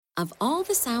Of all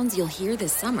the sounds you'll hear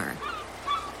this summer,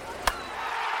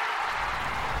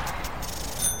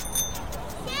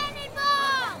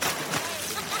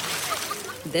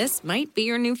 this might be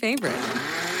your new favorite.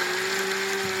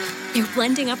 They're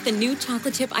blending up the new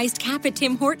chocolate chip iced cap at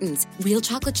Tim Hortons. Real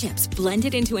chocolate chips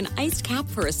blended into an iced cap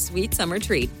for a sweet summer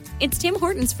treat. It's Tim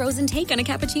Hortons' frozen take on a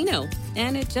cappuccino.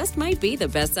 And it just might be the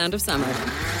best sound of summer.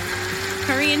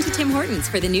 Hurry into Tim Hortons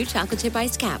for the new chocolate chip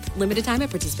iced cap. Limited time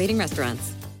at participating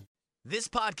restaurants. This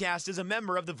podcast is a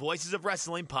member of the Voices of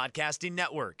Wrestling Podcasting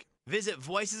Network. Visit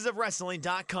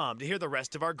voicesofwrestling.com to hear the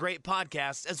rest of our great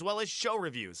podcasts, as well as show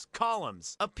reviews,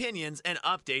 columns, opinions, and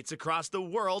updates across the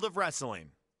world of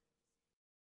wrestling.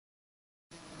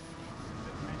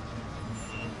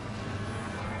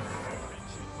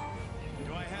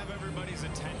 Do I have everybody's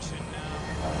attention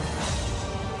now?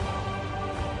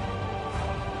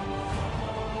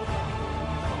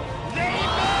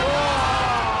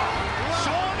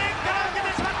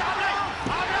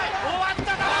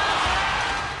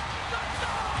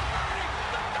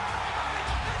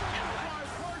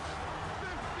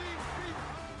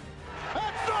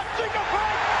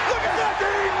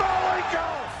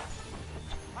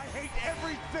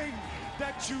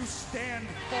 You stand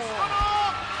for.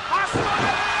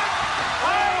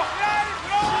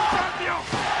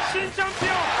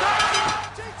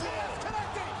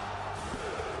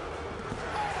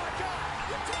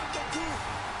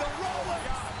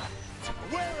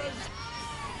 Wearing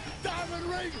diamond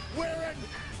ring, wearing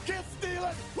kiss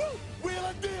stealing,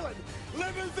 wheeling dealing,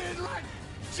 limousine right,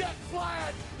 jet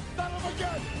flying, son of a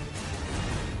gun.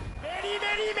 Many,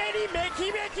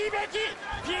 Mickey,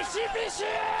 fishy.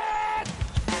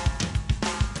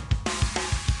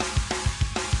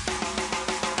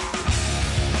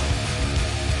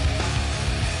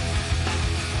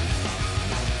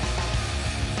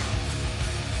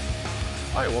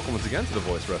 All right, welcome once again to the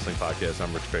Voice Wrestling Podcast.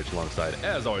 I'm Rich Page alongside,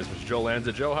 as always, Mr. Joe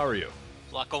Lanza. Joe, how are you?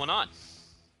 A lot going on.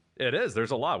 It is.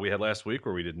 There's a lot. We had last week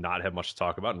where we did not have much to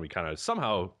talk about, and we kind of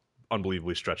somehow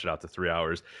unbelievably stretched it out to 3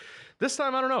 hours. This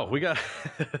time, I don't know. We got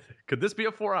could this be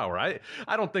a 4 hour? I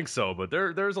don't think so, but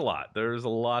there's a lot. There's a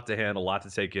lot to handle, a lot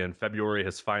to take in. February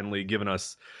has finally given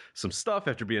us some stuff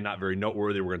after being not very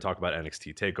noteworthy. We're going to talk about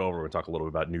NXT TakeOver. We're going to talk a little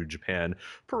bit about New Japan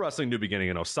Pro Wrestling, New Beginning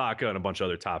in Osaka, and a bunch of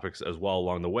other topics as well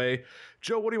along the way.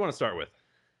 Joe, what do you want to start with?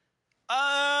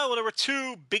 Well, there were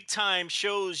two big-time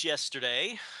shows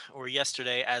yesterday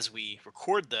as we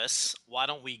record this. Why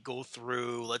don't we go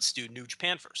through, let's do New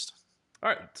Japan first. All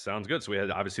right, sounds good. So we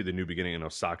had obviously the New Beginning in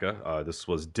Osaka. This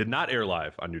did not air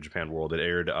live on New Japan World. It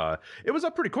aired. It was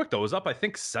up pretty quick though. It was up I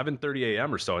think 7:30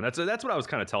 a.m. or so, and that's what I was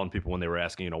kind of telling people when they were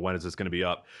asking, when is this going to be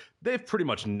up? They've pretty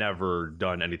much never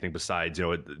done anything besides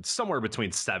somewhere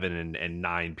between 7 and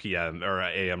 9 p.m. or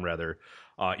a.m. rather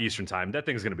Eastern time. That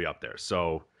thing's going to be up there.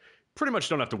 So pretty much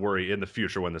don't have to worry in the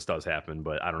future when this does happen.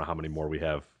 But I don't know how many more we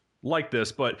have like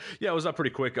this, but yeah, it was up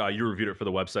pretty quick. You reviewed it for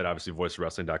the website, obviously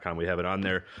voicewrestling.com. We have it on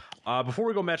there. Before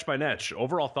we go match by match,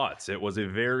 overall thoughts. It was a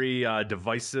very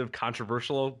divisive,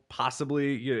 controversial,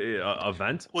 possibly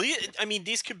event. Well, I mean,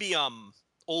 these could be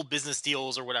old business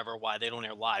deals or whatever, why they don't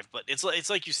air live, but it's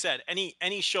like you said,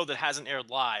 any show that hasn't aired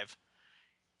live,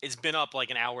 it's been up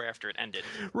like an hour after it ended.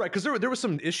 Right, because there was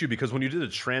some issue because when you did a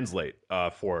translate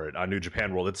for it on New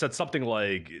Japan World, it said something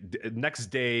like next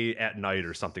day at night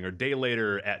or something, or day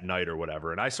later at night or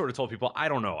whatever. And I sort of told people, I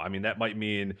don't know. I mean, that might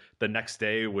mean the next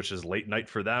day, which is late night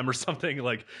for them or something,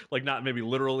 like not maybe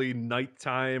literally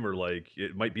nighttime, or like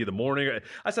it might be the morning.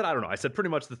 I said, I don't know. I said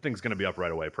pretty much the thing's going to be up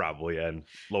right away probably, and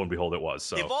lo and behold, it was.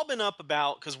 So they've all been up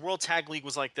because World Tag League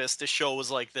was like this show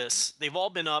was like this. They've all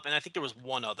been up, and I think there was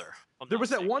one other. There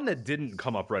was that one that didn't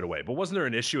come up right away, but wasn't there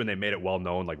an issue and they made it well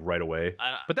known like right away?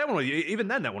 But that one, even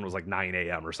then, that one was like 9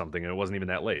 a.m. or something, and it wasn't even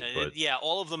that late. But yeah,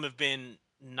 all of them have been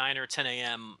 9 or 10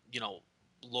 a.m.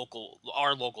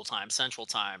 Our local time, Central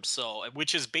Time. So,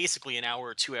 which is basically an hour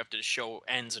or two after the show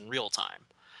ends in real time,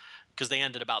 because they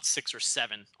end at about 6 or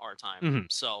 7 our time. Mm-hmm.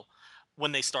 So,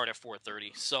 when they start at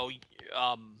 4:30, so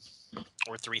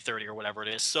or 3:30 or whatever it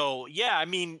is. So, yeah, I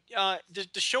mean, the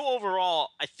show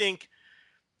overall, I think.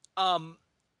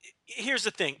 Here's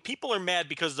the thing. People are mad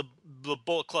because the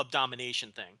Bullet Club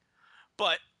domination thing.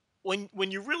 But when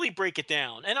you really break it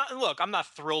down, and look, I'm not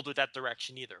thrilled with that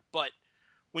direction either, but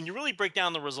when you really break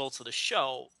down the results of the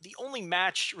show, the only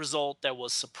match result that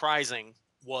was surprising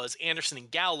was Anderson and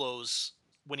Gallows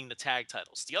winning the tag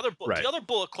titles. The other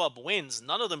Bullet Club wins,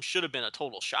 none of them should have been a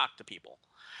total shock to people.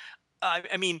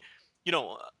 I mean,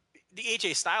 the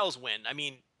AJ Styles win, I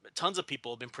mean, tons of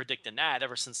people have been predicting that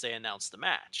ever since they announced the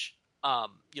match.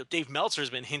 Dave Meltzer has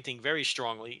been hinting very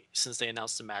strongly since they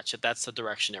announced the match that that's the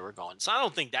direction they were going. So I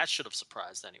don't think that should have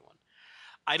surprised anyone.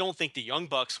 I don't think the Young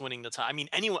Bucks winning the title. I mean,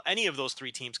 any of those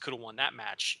three teams could have won that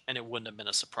match, and it wouldn't have been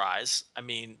a surprise. I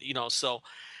mean, so.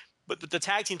 But the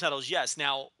tag team titles, yes.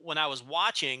 Now, when I was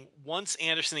watching, once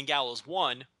Anderson and Gallows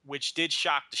won, which did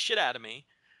shock the shit out of me,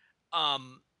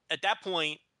 at that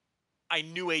point, I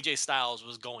knew AJ Styles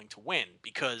was going to win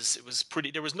because it was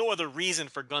there was no other reason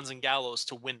for Guns and Gallows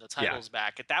to win the titles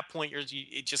back. At that point,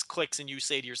 it just clicks and you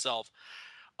say to yourself,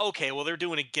 okay, well, they're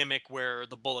doing a gimmick where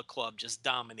the Bullet Club just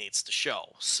dominates the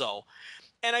show. So,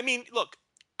 and I mean, look,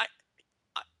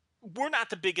 we're not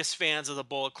the biggest fans of the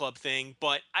Bullet Club thing,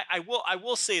 but I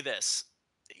will say this.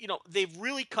 They've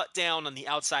really cut down on the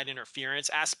outside interference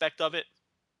aspect of it.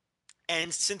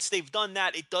 And since they've done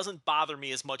that, it doesn't bother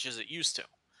me as much as it used to.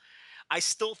 I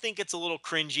still think it's a little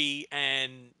cringy,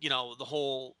 and the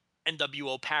whole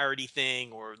NWO parody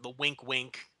thing or the wink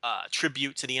wink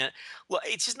tribute to the end. Well,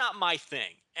 it's just not my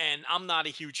thing, and I'm not a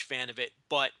huge fan of it.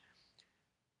 But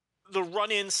the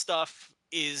run-in stuff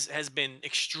has been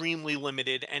extremely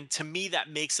limited, and to me that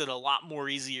makes it a lot more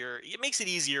easier. It makes it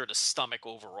easier to stomach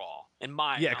overall.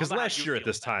 Because last year at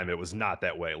this time it was not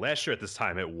that way. Last year at this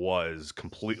time it was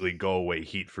completely go away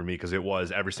heat for me, because it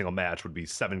was every single match would be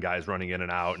 7 guys running in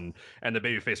and out, and the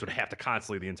babyface would have to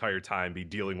constantly the entire time be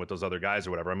dealing with those other guys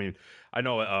or whatever. I mean, I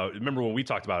know. Remember when we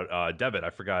talked about Devitt? I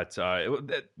forgot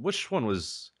which one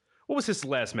was. What was his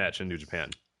last match in New Japan?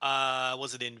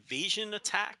 Was it Invasion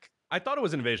Attack? I thought it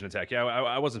was Invasion Attack. Yeah,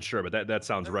 I wasn't sure, but that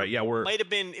sounds right. Yeah, might have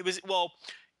been. It was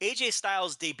AJ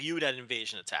Styles debuted at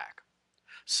Invasion Attack,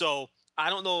 so I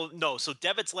don't know. No, so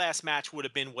Devitt's last match would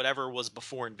have been whatever was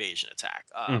before Invasion Attack.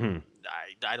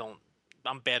 I don't.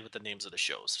 I'm bad with the names of the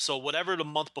shows. So whatever the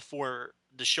month before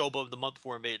the show, but the month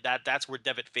before Invasion, that's where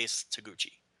Devitt faced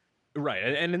Taguchi. Right,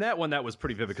 and in that one, that was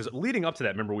pretty vivid, because leading up to that,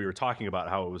 remember we were talking about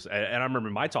how it was, and I remember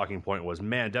my talking point was,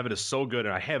 man, Devitt is so good,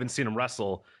 and I haven't seen him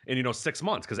wrestle in 6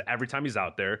 months, because every time he's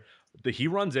out there, he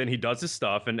runs in, he does his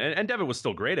stuff, and Devitt was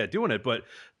still great at doing it, but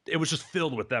it was just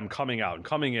filled with them coming out and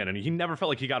coming in, and he never felt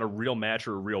like he got a real match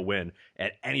or a real win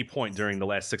at any point during the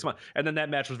last 6 months. And then that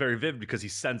match was very vivid because he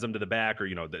sends them to the back, or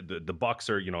the Bucks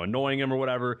are annoying him or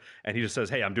whatever, and he just says,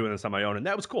 hey, I'm doing this on my own, and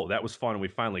that was cool. That was fun, and we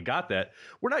finally got that.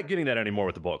 We're not getting that anymore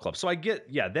with the Bullet Club. So I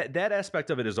get, that aspect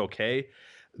of it is okay.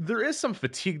 There is some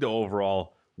fatigue though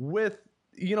overall with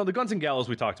the Guns and Gallows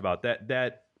we talked about.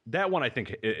 That one I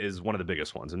think is one of the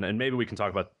biggest ones, and maybe we can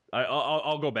talk about.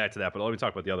 I'll go back to that, but let me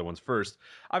talk about the other ones first.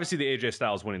 Obviously, the AJ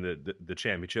Styles winning the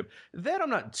championship. That I'm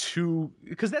not too,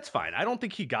 because that's fine. I don't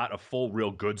think he got a full,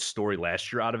 real good story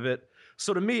last year out of it.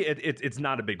 So to me, it's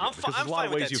not a big deal, because there's a lot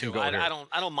of ways you can go.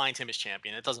 I don't mind him as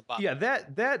champion. It doesn't bother me. Yeah,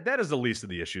 that is the least of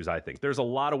the issues, I think. There's a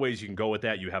lot of ways you can go with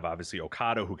that. You have obviously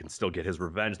Okada, who can still get his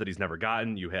revenge that he's never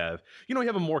gotten. You have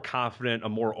a more confident, a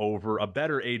more over, a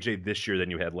better AJ this year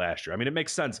than you had last year. I mean, it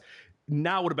makes sense.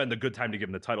 Now would have been the good time to give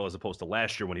him the title, as opposed to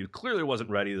last year when he clearly wasn't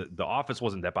ready. The office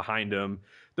wasn't that behind him.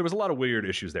 There was a lot of weird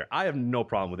issues there. I have no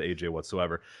problem with AJ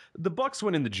whatsoever. The Bucks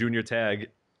winning the junior tag,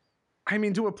 I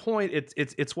mean, to a point,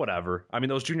 it's whatever. I mean,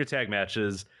 those junior tag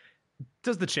matches,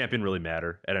 does the champion really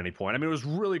matter at any point? I mean, it was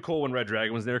really cool when Red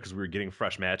Dragon was there, because we were getting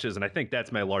fresh matches, and I think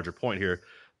that's my larger point here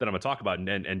that I'm going to talk about,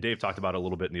 and Dave talked about it a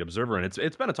little bit in The Observer, and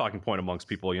it's been a talking point amongst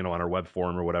people, on our web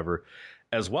forum or whatever,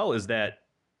 as well, is that,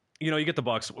 you get the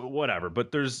Bucks, whatever,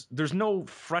 but there's no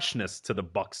freshness to the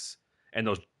Bucks and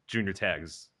those junior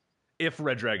tags if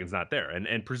Red Dragon's not there.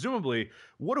 And presumably,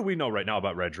 what do we know right now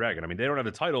about Red Dragon? I mean, they don't have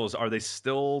the titles. Are they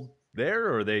still there,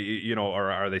 or are they,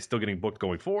 or are they still getting booked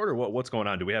going forward, or what's going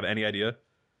on? Do we have any idea?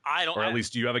 I don't. Or at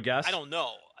least, do you have a guess? I don't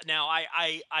know. Now,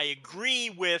 I agree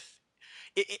with,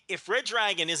 if Red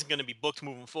Dragon isn't going to be booked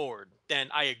moving forward, then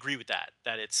I agree with that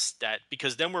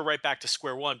because then we're right back to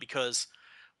square one, because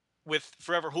with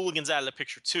Forever Hooligans out of the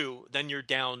picture too, then you're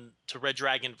down to Red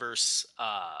Dragon versus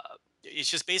it's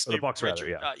just basically the Bucks,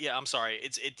 I'm sorry.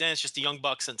 Then it's just the Young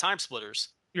Bucks and Time Splitters.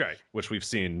 Right, which we've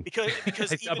seen because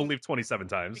I believe 27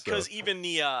 times. Because even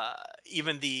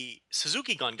the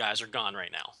Suzuki Gun guys are gone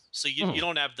right now, so you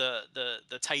don't have the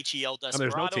Taichi El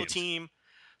Desperado team.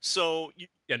 So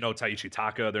no Taichi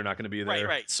Taka, they're not going to be there.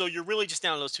 Right. So you're really just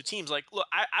down to those two teams. Like, look,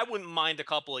 I wouldn't mind a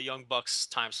couple of Young Bucks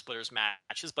Time Splitters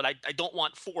matches, but I don't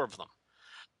want 4 of them.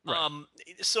 Right.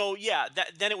 So yeah,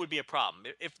 then it would be a problem.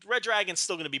 If Red Dragon's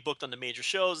still going to be booked on the major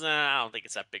shows, then I don't think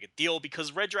it's that big a deal,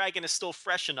 because Red Dragon is still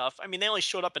fresh enough. I mean, they only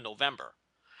showed up in November.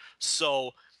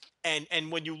 So, and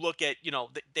when you look at,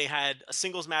 they had a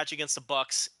singles match against the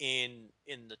Bucks in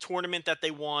the tournament that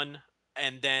they won.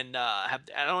 And then I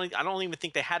don't even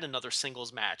think they had another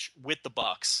singles match with the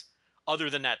Bucks other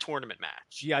than that tournament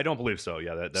match. Yeah, I don't believe so.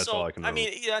 Yeah, that's all I can remember. I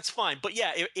mean, yeah, that's fine. But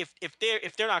yeah,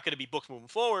 if they're not going to be booked moving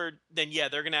forward, then yeah,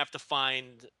 they're going to have to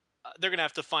find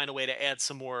a way to add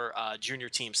some more junior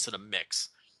teams to the mix.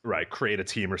 Right, create a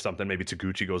team or something. Maybe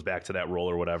Taguchi goes back to that role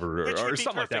or whatever, Which would or be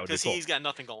something like that. because Cool. he's got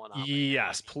nothing going on. Right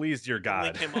yes, now. please, dear God,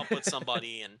 link him up with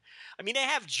somebody, and I mean they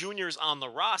have juniors on the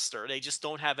roster. They just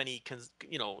don't have any,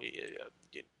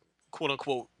 quote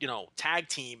unquote, tag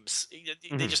teams.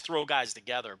 They just throw guys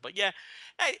together. But yeah,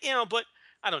 but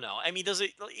I don't know. I mean,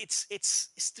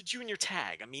 it's the junior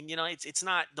tag. I mean, it's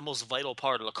not the most vital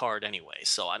part of the card anyway.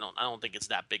 So I don't think it's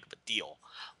that big of a deal.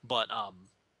 But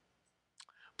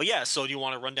yeah, so do you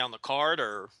want to run down the card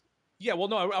or? Yeah, well,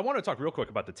 no, I want to talk real quick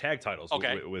about the tag titles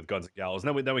okay. with Guns and Gallows,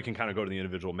 and then we can kind of go to the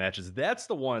individual matches. That's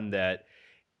the one that,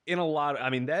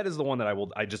 that is the one that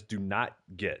I just do not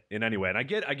get in any way. And I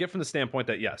get from the standpoint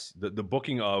that yes, the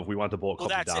booking of we want the Bullet Club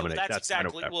to dominate. That's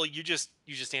exactly. Well, you just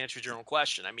answered your own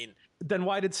question. I mean, then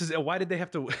why did they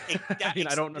have to?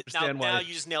 I don't understand why. Now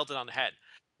you just nailed it on the head.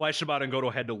 Why Shibata and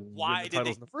Goto had to win the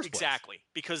titles in the first place? Exactly,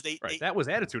 because that was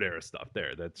Attitude Era stuff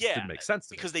there. That didn't make sense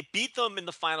to because they beat them in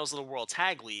the finals of the World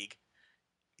Tag League.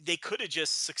 They could have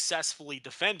just successfully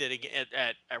defended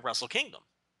at Wrestle Kingdom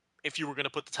if you were going to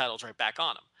put the titles right back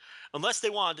on them. Unless they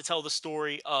wanted to tell the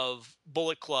story of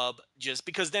Bullet Club, just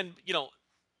because then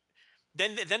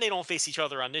then they don't face each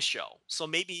other on this show. So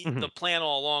maybe the plan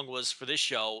all along was for this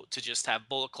show to just have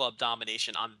Bullet Club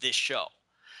domination on this show.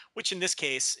 Which in this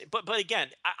case, but again,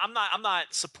 I'm not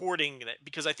supporting that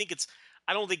because I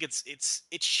don't think it's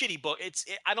shitty book.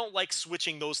 I don't like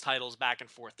switching those titles back and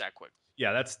forth that quick. Yeah,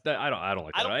 I don't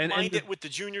like that. I don't mind it with the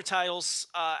junior titles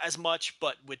as much,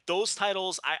 but with those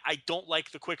titles, I don't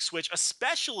like the quick switch. I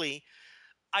especially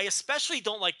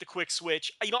don't like the quick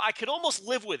switch. I could almost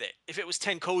live with it if it was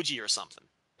Tenkoji or something.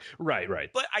 Right.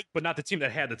 But not the team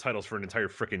that had the titles for an entire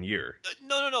freaking year.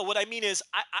 No. What I mean is,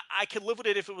 I could live with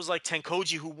it if it was like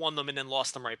Tenkoji who won them and then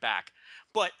lost them right back.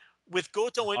 But with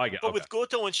Goto with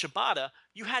Goto and Shibata,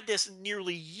 you had this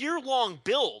nearly year-long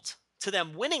build to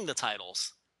them winning the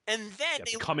titles. And then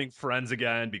becoming friends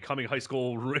again, becoming high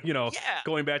school,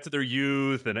 going back to their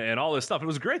youth and all this stuff. It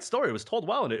was a great story. It was told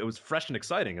well, and it was fresh and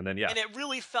exciting. And then, and it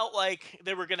really felt like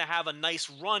they were going to have a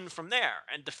nice run from there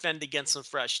and defend against some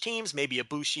fresh teams, maybe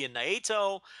Ibushi and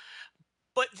Naito.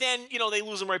 But then, they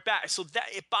lose them right back. So that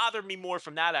it bothered me more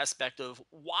from that aspect of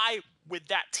why with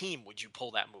that team would you pull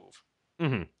that move?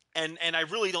 Mm-hmm. And I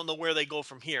really don't know where they go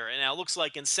from here. And now it looks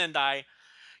like in Sendai,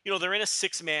 they're in a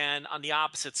 6-man on the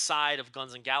opposite side of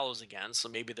Guns and Gallows again, so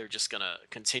maybe they're just going to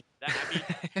continue that.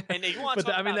 And you want to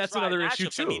talk about that's another issue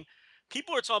too.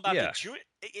 People are talking about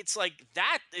it's like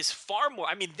that is far more.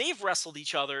 They've wrestled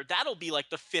each other. That'll be like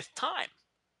the 5th time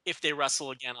if they wrestle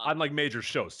again on like major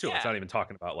shows too. It's not even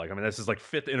talking about this is like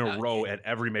 5th in a row at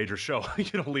every major show,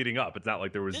 leading up. It's not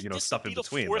like there was stuff in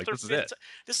between. Like this is it.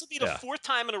 This will be the 4th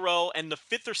time in a row and the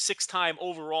 5th or 6th time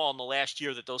overall in the last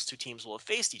year that those two teams will have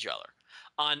faced each other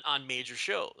on major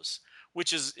shows,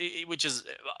 which is a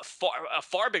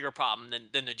far bigger problem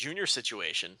than the junior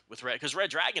situation with Red, because Red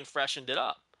Dragon freshened it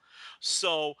up.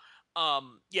 So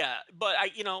but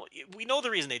we know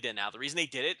the reason they did it now. The reason they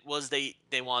did it was they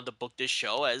wanted to book this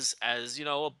show as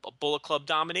a Bullet Club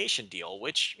domination deal,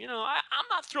 which I'm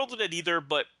not thrilled with it either.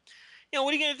 But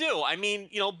what are you gonna do?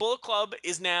 Bullet Club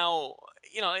is now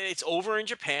it's over in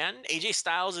Japan. AJ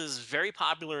Styles is very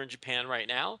popular in Japan right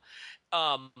now.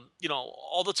 All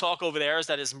the talk over there is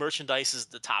that his merchandise is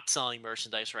the top selling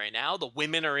merchandise right now. The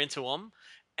women are into him.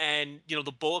 And,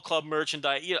 the Bullet Club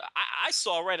merchandise, I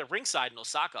saw right at ringside in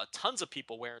Osaka, tons of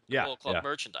people wearing Bullet Club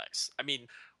merchandise.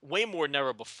 Way more than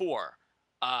ever before.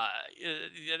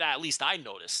 At least I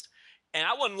noticed. And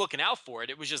I wasn't looking out for it.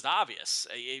 It was just obvious.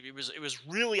 It was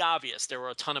really obvious. There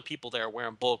were a ton of people there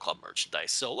wearing Bullet Club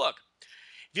merchandise. So look,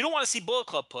 if you don't want to see Bullet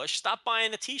Club push, stop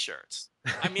buying the T-shirts.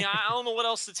 I don't know what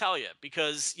else to tell you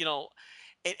because,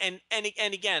 and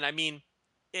again,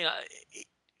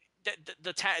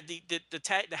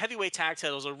 the heavyweight tag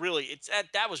titles are really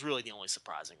that was really the only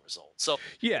surprising result. So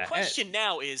the question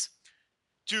now is,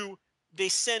 do they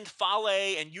send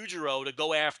Fale and Yujiro to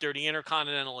go after the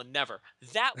Intercontinental and Never?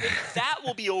 That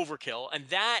will be overkill, and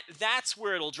that's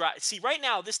where it'll drive. See, right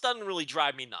now this doesn't really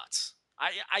drive me nuts.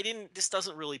 This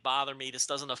doesn't really bother me. This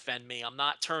doesn't offend me. I'm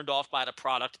not turned off by the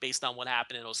product based on what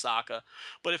happened in Osaka.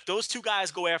 But if those two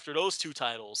guys go after those two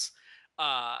titles,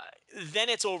 then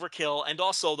it's overkill. And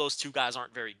also those two guys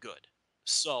aren't very good.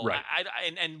 So Right.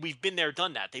 and we've been there,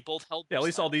 done that. They both held. Yeah, at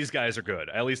least all these guys are good.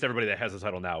 At least everybody that has the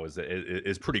title now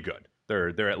is pretty good.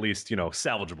 They're at least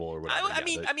salvageable or whatever. I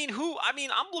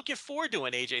mean, I'm looking forward to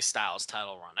an AJ Styles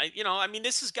title run.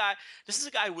 This is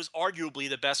a guy who was arguably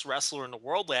the best wrestler in the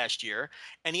world last year,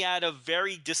 and he had a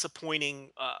very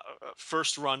disappointing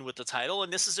first run with the title.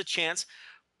 And this is a chance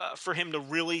for him to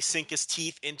really sink his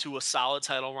teeth into a solid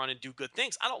title run and do good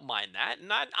things. I don't mind that,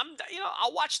 and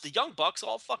I'll watch the Young Bucks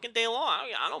all fucking day long.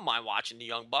 I don't mind watching the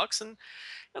Young Bucks, and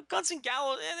Guns and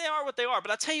Gallows, they are what they are. But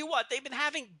I'll tell you what, they've been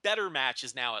having better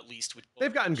matches now, at least.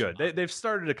 They've gotten good. They've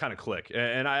started to kind of click.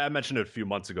 And I mentioned it a few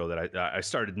months ago that I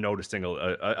started noticing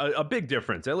a big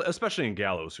difference, especially in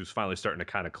Gallows, who's finally starting to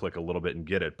kind of click a little bit and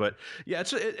get it. But yeah,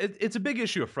 it's a big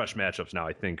issue of fresh matchups now,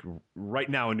 I think, right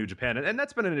now in New Japan. And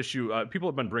that's been an issue. People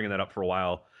have been bringing that up for a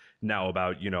while now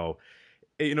about,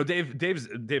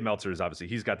 Dave Meltzer is obviously,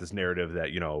 he's got this narrative that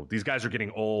these guys are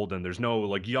getting old and there's no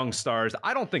like young stars.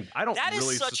 I don't that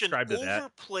really is such subscribe an to that.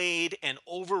 Overplayed and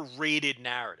overrated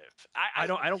narrative. I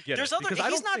don't get there's it. Other,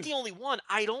 he's not the only one.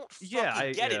 I don't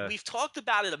fucking get it. We've talked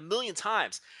about it a million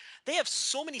times. They have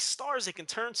so many stars they can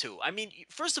turn to. I mean,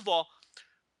 first of all,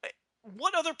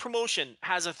 what other promotion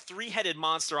has a three-headed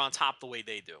monster on top the way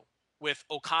they do? With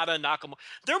Okada and Nakamura,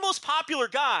 their most popular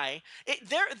guy,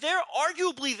 they're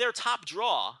arguably their top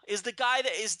draw is the guy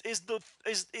that is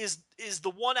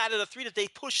the one out of the three that they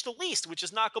push the least, which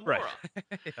is Nakamura. Right.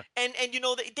 Yeah. And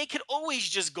they could always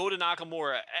just go to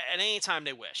Nakamura at any time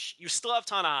they wish. You still have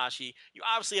Tanahashi. You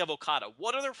obviously have Okada.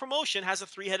 What other promotion has a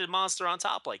three-headed monster on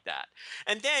top like that?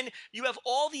 And then you have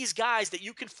all these guys that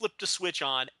you can flip the switch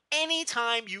on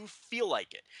anytime you feel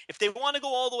like it. If they want to go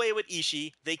all the way with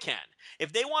Ishii, they can.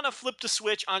 If they want to flip the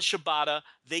switch on Shibata,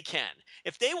 they can.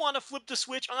 If they want to flip the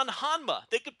switch on Hanma,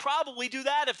 they could probably do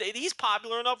that. He's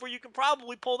popular enough where you can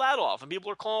probably pull that off, and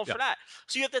people are calling for that.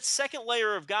 So you have that second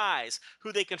layer of guys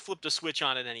who they can flip the switch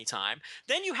on at any time.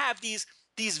 Then you have these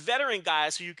veteran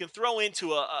guys who you can throw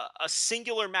into a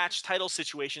singular match title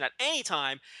situation at any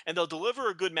time, and they'll deliver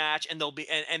a good match, and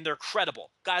they're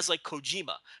credible. Guys like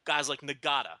Kojima, guys like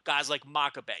Nagata, guys like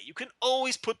Makabe. You can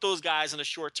always put those guys in a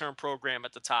short-term program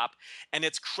at the top, and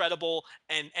it's credible.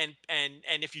 And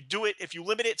if you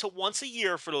limit it to once a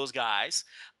year for those guys,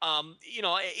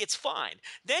 it's fine.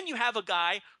 Then you have a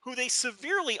guy who they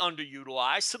severely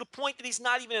underutilize to the point that he's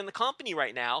not even in the company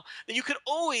right now, that you could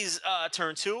always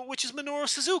turn to, which is Minoru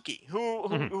Suzuki,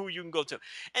 who you can go to.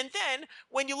 And then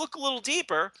when you look a little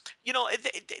deeper,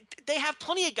 they have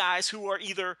plenty of guys who are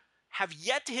either have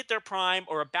yet to hit their prime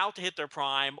or about to hit their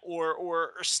prime or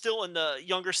are still in the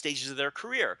younger stages of their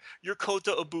career. Your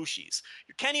Kota Ibushis,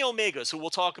 your Kenny Omegas, who we'll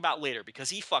talk about later because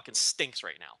he fucking stinks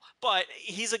right now. But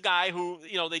he's a guy who,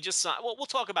 they just signed. Well, we'll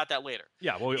talk about that later.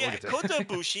 Yeah, we'll get to Kota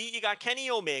Ibushi, you got Kenny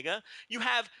Omega. You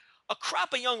have a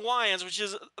crop of young lions, which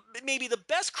is maybe the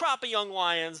best crop of young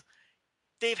lions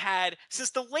they've had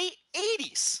since the late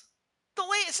 80s.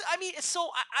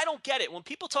 I don't get it. When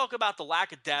people talk about the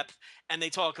lack of depth and they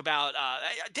talk about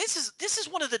this is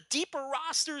one of the deeper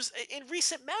rosters in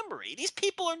recent memory. These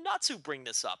people are nuts who bring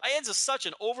this up. It's such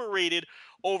an overrated,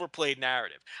 overplayed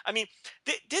narrative. I mean,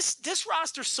 this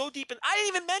roster's so deep, and I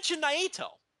didn't even mention Naito.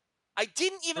 I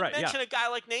didn't even mention a guy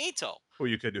like Naito. Who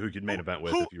you could main event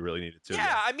with if you really needed to.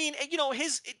 Yeah, I mean,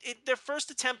 their first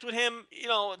attempt with him,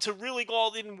 to really go all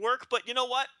didn't work. But you know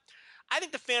what? I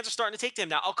think the fans are starting to take to him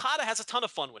now. Okada has a ton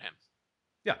of fun with him.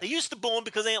 Yeah. They used to boo him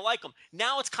because they didn't like him.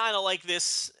 Now it's kind of like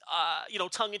this,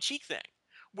 tongue-in-cheek thing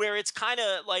where it's kind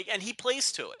of like, and he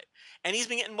plays to it. And he's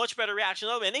been getting much better reaction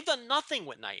of it. And they've done nothing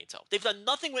with Naito. They've done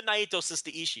nothing with Naito since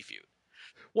the Ishii feud.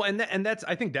 Well, and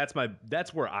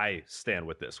that's where I stand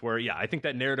with this. Where I think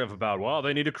that narrative about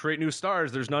they need to create new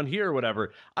stars, there's none here or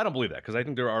whatever. I don't believe that because I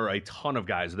think there are a ton of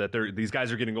guys that these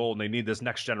guys are getting old and they need this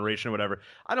next generation or whatever.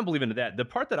 I don't believe into that. The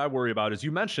part that I worry about is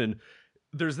you mentioned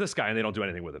there's this guy and they don't do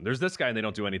anything with him. There's this guy and they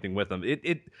don't do anything with him.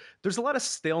 There's a lot of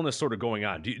staleness sort of going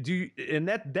on.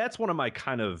 That's one of my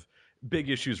kind of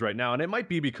big issues right now, and it might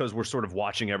be because we're sort of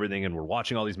watching everything and we're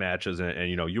watching all these matches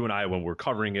and you and I, when we're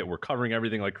covering it, we're covering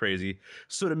everything like crazy.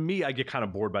 So to me, I get kind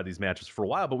of bored by these matches for a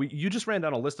while, but you just ran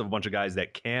down a list of a bunch of guys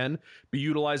that can be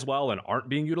utilized well and aren't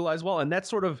being utilized well, and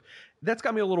that's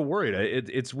got me a little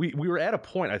worried. We were at a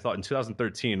point, I thought, in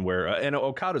 2013 where and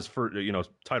Okada's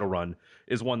title run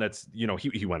is one that's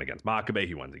he went against Makabe,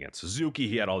 he went against Suzuki,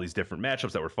 he had all these different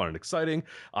matchups that were fun and exciting.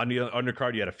 On the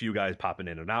undercard, you had a few guys popping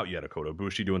in and out. You had a Kota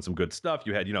Ibushi doing some good stuff.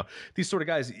 You had these sort of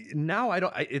guys. Now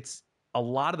a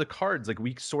lot of the cards, like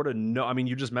we sort of know. I mean,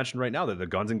 you just mentioned right now that the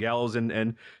Guns and Gallows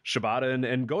and Shibata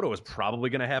and Goto is probably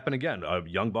going to happen again.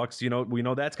 Young Bucks, we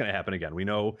know that's going to happen again. We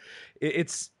know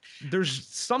there's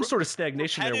some sort of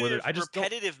stagnation there where I just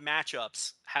repetitive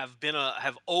matchups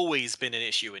have always been an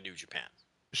issue in New Japan.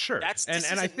 Sure, this and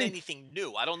isn't I think anything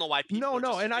new. I don't know why people are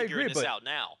just and I figuring agree, this but out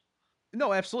now.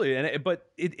 no, absolutely. But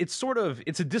it's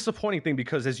a disappointing thing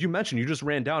because, as you mentioned, you just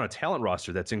ran down a talent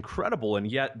roster that's incredible, and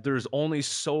yet there's only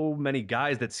so many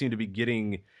guys that seem to be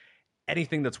getting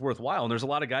anything that's worthwhile. And there's a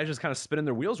lot of guys just kind of spinning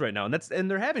their wheels right now,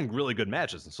 and they're having really good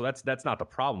matches. And so that's not the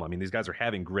problem. I mean, these guys are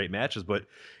having great matches, but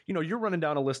you're running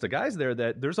down a list of guys there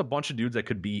that there's a bunch of dudes that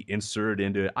could be inserted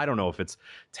into. I don't know if it's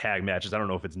tag matches. I don't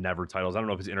know if it's never titles. I don't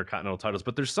know if it's intercontinental titles,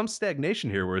 but there's some stagnation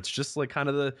here where it's just like kind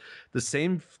of the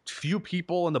same few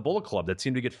people in the Bullet Club that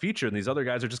seem to get featured, and these other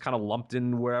guys are just kind of lumped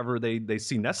in wherever they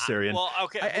see necessary. And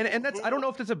that's I don't know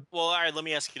if that's a well. All right, let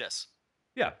me ask you this.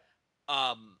 Yeah.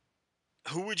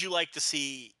 Who would you like to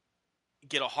see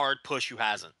get a hard push who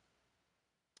hasn't?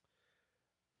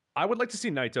 I would like to see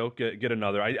Naito get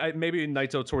another. I maybe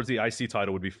Naito towards the IC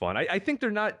title would be fun. I think they're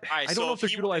not. Right, I don't know if they're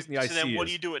utilizing the IC. So then what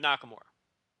do you do with Nakamura?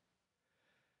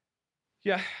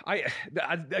 Yeah,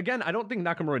 again, I don't think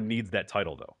Nakamura needs that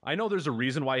title, though. I know there's a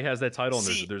reason why he has that title, and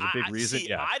there's a big reason.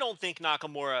 Yeah, I don't think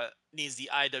Nakamura needs the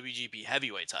IWGP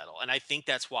Heavyweight title, and I think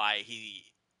that's why he...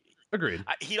 Agreed.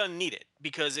 He doesn't need it,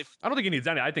 because if... I don't think he needs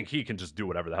any. I think he can just do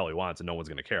whatever the hell he wants, and no one's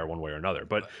going to care one way or another.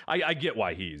 But I get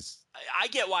why he's... I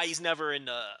get why he's never in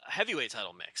the heavyweight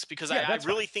title mix, because I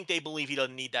really think they believe he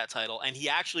doesn't need that title, and he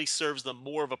actually serves them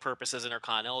more of a purpose as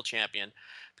Intercontinental Champion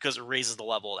because it raises the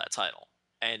level of that title.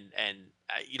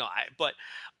 But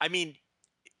I mean,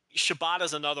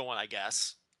 Shibata's another one, I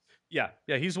guess. Yeah,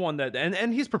 he's one that,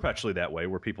 and he's perpetually that way,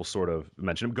 where people sort of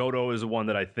mention him. Goto is one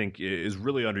that I think is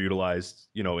really underutilized,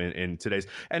 in today's.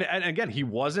 And again, he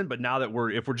wasn't, but now that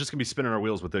if we're just gonna be spinning our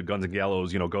wheels with the Guns and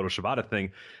Gallows, Goto Shibata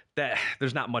thing, that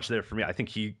there's not much there for me. I think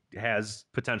he has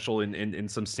potential in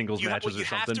some singles matches or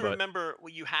something.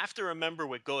 What you have to remember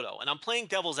with Goto, and I'm playing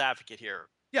devil's advocate here.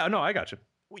 Yeah, no, I got you.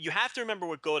 What you have to remember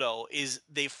with Goto is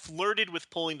they flirted with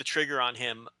pulling the trigger on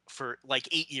him for like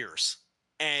 8 years,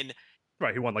 and.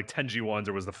 Right, he won like 10 G1s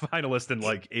or was the finalist in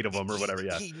like 8 of them or whatever,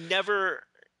 yeah. He never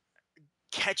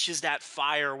catches that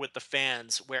fire with the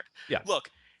fans where, look,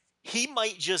 he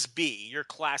might just be your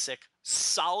classic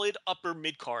solid upper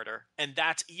mid-carder, and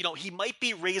that's, he might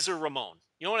be Razor Ramon.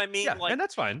 You know what I mean? Yeah, and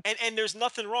that's fine. And there's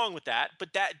nothing wrong with that, but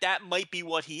that might be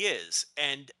what he is.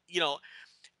 And,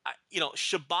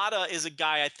 Shibata is a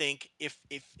guy, I think,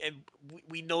 and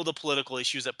we know the political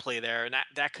issues that play there, and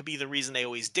that could be the reason they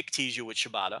always dick tease you with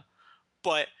Shibata.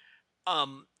 But,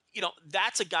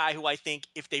 that's a guy who I think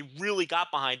if they really got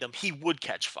behind him, he would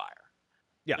catch fire.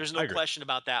 Yeah, there's no question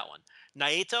about that one.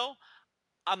 Naito,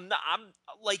 I'm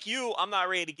like you. I'm not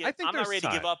ready to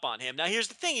give up on him. Now, here's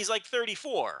the thing: he's like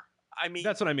 34. I mean,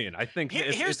 that's what I mean. I think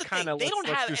here's the thing: they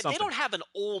don't have an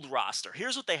old roster.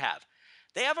 Here's what they have: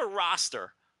 they have a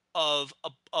roster of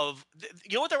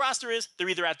you know what their roster is? They're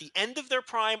either at the end of their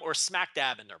prime or smack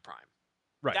dab in their prime.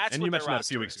 Right, that's and you mentioned that a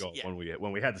few weeks ago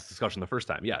when we had this discussion the first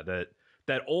time. Yeah,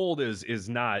 that old is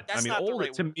not. That's old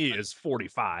right to me is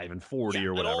 45 and 40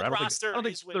 or whatever. I don't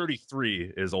think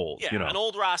 33 is old. Yeah, an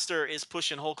old roster is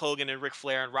pushing Hulk Hogan and Ric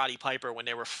Flair and Roddy Piper when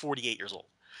they were 48 years old.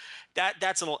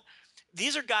 That's an old.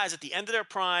 These are guys at the end of their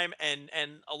prime, and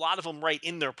a lot of them right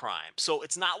in their prime. So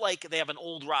it's not like they have an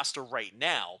old roster right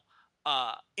now.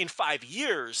 In 5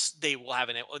 years, they would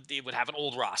have an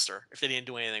old roster if they didn't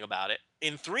do anything about it.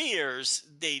 In 3 years,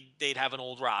 they'd have an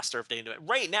old roster if they didn't do it.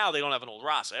 Right now, they don't have an old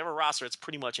roster. They have a roster that's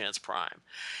pretty much in its prime,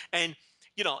 and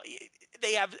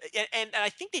they have, and I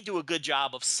think they do a good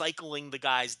job of cycling the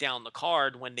guys down the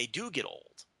card when they do get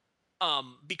old.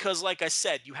 Because, like I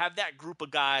said, you have that group of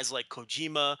guys like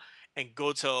Kojima and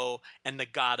Goto and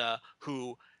Nagata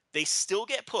who they still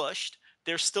get pushed.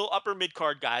 They're still upper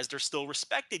mid-card guys. They're still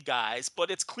respected guys,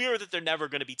 but it's clear that they're never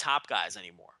going to be top guys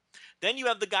anymore. Then you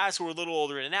have the guys who are a little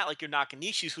older than that, like your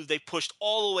Nakanishis, who they pushed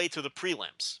all the way to the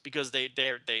prelims because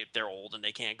they're old and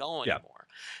they can't go anymore.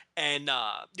 Yeah. And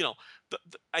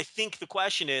I think the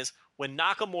question is when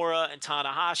Nakamura and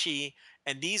Tanahashi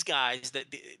and these guys,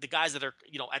 the guys that are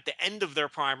at the end of their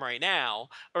prime right now,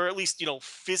 or at least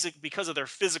because of their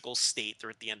physical state, they're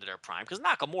at the end of their prime. Because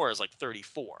Nakamura is like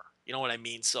 34. You know what I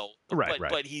mean? So, right.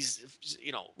 But he's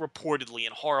reportedly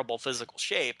in horrible physical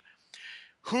shape.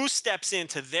 Who steps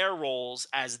into their roles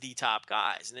as the top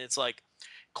guys? And it's like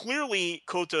clearly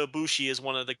Kota Ibushi is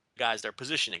one of the guys they're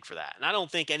positioning for that. And I don't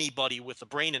think anybody with a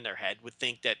brain in their head would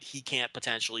think that he can't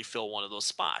potentially fill one of those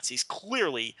spots. He's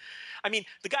clearly,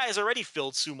 the guy has already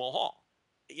filled Sumo Hall.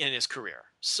 in his career.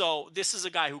 So this is a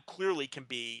guy who clearly can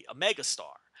be a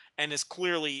megastar and is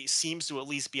clearly seems to at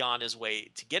least be on his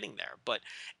way to getting there. But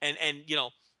and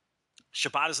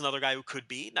Shibata's another guy who could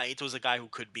be. Naito's a guy who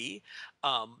could be.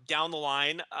 Down the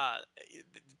line,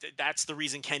 that's the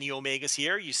reason Kenny Omega's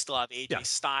here. You still have AJ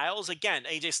Styles. Again,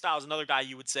 AJ Styles, another guy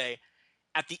you would say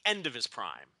at the end of his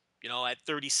prime, at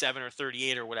 37 or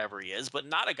 38 or whatever he is, but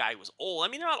not a guy who was old. I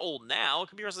mean, they're not old now. It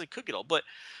could be wrestlers that could get old. But,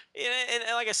 and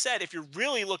like I said, if you're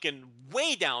really looking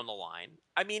way down the line,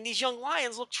 I mean, these young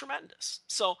Lions look tremendous.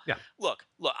 So, look,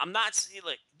 I'm not,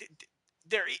 like,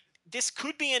 this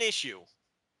could be an issue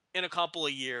in a couple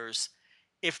of years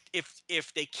if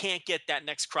they can't get that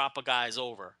next crop of guys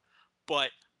over. But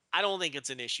I don't think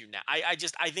it's an issue now. I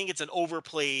think it's an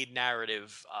overplayed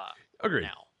narrative Agreed.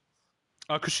 now.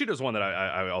 Kushida's one that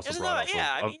I also brought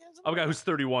up. Of a guy who's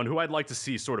 31, who I'd like to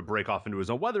see sort of break off into his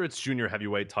own, whether it's junior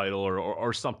heavyweight title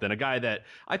or something. A guy that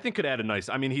I think could add a nice.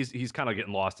 I mean, he's kind of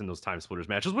getting lost in those time splitters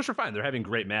matches, which are fine. They're having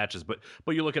great matches, but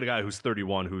you look at a guy who's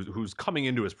 31, who's coming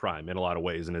into his prime in a lot of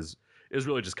ways, and is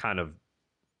really just kind of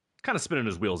spinning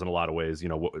his wheels in a lot of ways,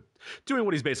 doing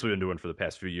what he's basically been doing for the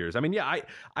past few years. I mean, I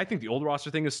think the old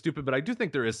roster thing is stupid, but I do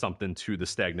think there is something to the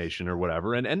stagnation or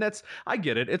whatever. And that's, I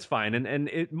get it. It's fine. And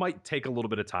it might take a little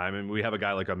bit of time. And we have a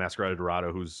guy like a Masquerade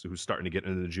Dorado who's starting to get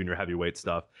into the junior heavyweight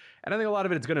stuff. And I think a lot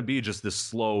of it's going to be just this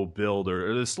slow build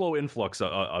or this slow influx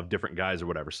of different guys or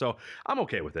whatever. So I'm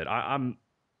okay with it.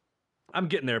 I'm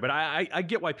getting there, but I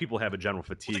get why people have a general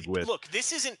fatigue with. Look,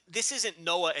 this isn't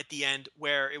Noah at the end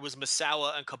where it was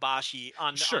Misawa and Kobashi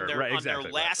on their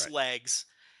last legs,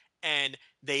 and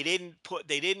they didn't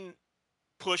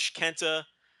push Kenta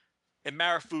and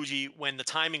Marufuji when the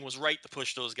timing was right to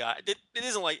push those guys. It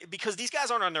isn't like, because these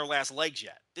guys aren't on their last legs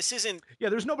yet. This isn't. Yeah,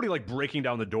 there's nobody like breaking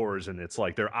down the doors, and it's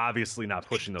like they're obviously not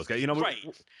pushing those guys. Right.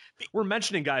 We're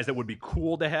mentioning guys that would be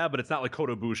cool to have, but it's not like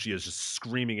Kota Ibushi is just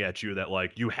screaming at you that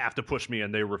like you have to push me,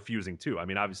 and they're refusing to. I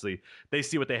mean, obviously they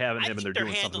see what they have in him, and they're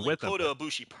doing something with Kota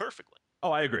Ibushi perfectly.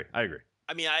 Oh, I agree. I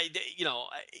mean,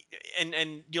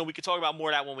 we could talk about more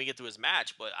of that when we get to his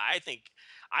match, but I think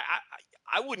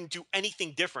I wouldn't do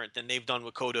anything different than they've done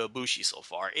with Kota Ibushi so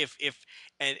far. If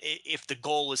the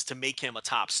goal is to make him a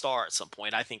top star at some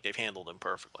point, I think they've handled him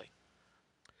perfectly.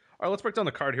 All right, let's break down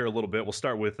the card here a little bit. We'll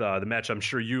start with the match I'm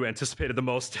sure you anticipated the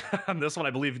most on this one. I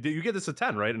believe you get this a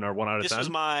 10, right? In our 1 out of 10. This was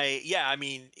my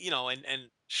and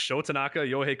Sho Tanaka,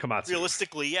 Yohei Komatsu.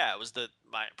 Realistically, it was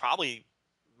probably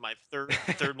my third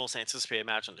most anticipated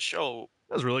match on the show.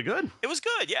 That was really good. It was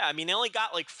good, yeah. I mean, they only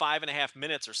got like 5.5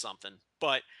 minutes or something,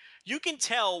 but you can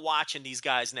tell watching these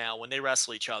guys now when they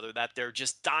wrestle each other that they're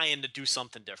just dying to do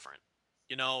something different.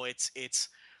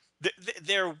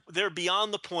 They're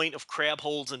beyond the point of crab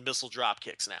holds and missile drop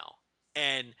kicks now,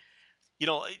 and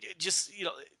the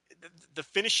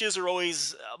finishes are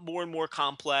always more and more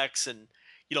complex. And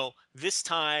this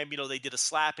time they did a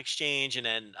slap exchange, and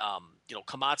then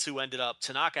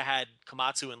Tanaka had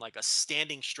Komatsu in like a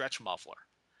standing stretch muffler.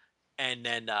 And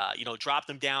then, dropped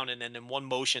him down, and then in one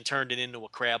motion turned it into a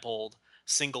crab hold,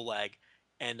 single leg.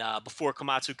 And before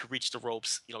Komatsu could reach the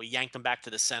ropes, he yanked him back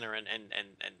to the center and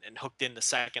hooked in the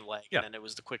second leg. Yeah. And then it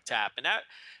was the quick tap. And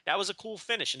that was a cool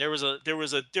finish. And there was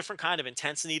a different kind of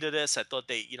intensity to this. I thought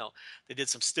they did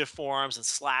some stiff forearms and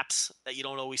slaps that you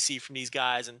don't always see from these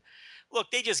guys. And look,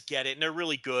 they just get it, and they're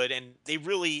really good. And they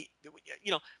really,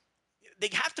 they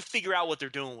have to figure out what they're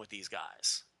doing with these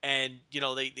guys. And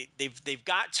they've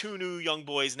got 2 new young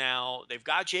boys now. They've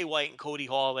got Jay White and Cody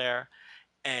Hall there,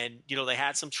 and they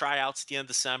had some tryouts at the end of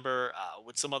December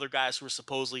with some other guys who were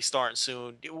supposedly starting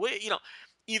soon.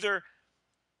 Either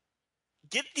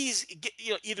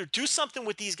either do something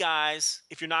with these guys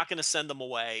if you're not going to send them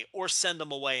away, or send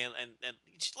them away and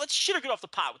let's shit or get off the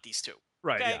pot with these 2.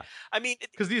 Right. Okay? Yeah. I mean,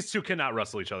 because these 2 cannot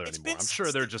wrestle each other anymore. I'm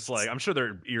sure they're just like, I'm sure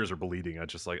their ears are bleeding. I'm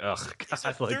just like, ugh. It's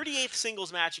a 38th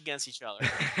singles match against each other,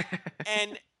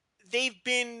 and they've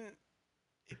been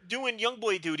doing young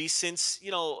boy duty since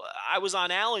I was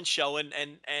on Alan's show, and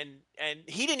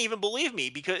he didn't even believe me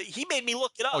because he made me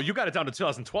look it up. Oh, you got it down to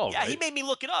 2012. Yeah, right? He made me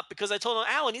look it up because I told him,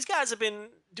 Alan, these guys have been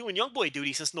doing young boy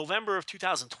duty since November of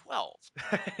 2012,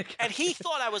 and he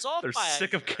thought I was off. They're by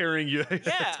sick of carrying you,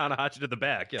 Tanahashi to the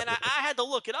back. Yeah, and I had to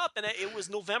look it up, and it was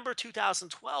November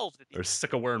 2012. They're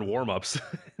sick of wearing warm-ups.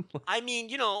 I mean,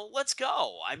 let's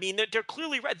go. I mean, they're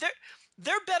clearly right.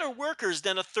 They're better workers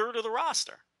than a third of the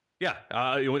roster. Yeah,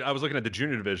 I was looking at the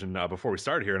junior division before we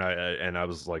started here, and I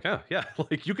was like, oh, yeah,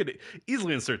 like you could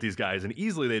easily insert these guys, and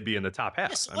easily they'd be in the top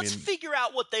half. Yes, let's figure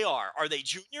out what they are. Are they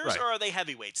juniors or are they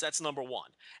heavyweights? That's number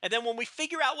one. And then when we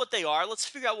figure out what they are, let's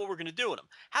figure out what we're going to do with them.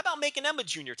 How about making them a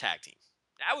junior tag team?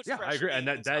 That would I agree, and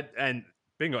that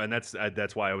Bingo, and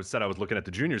that's why I was looking at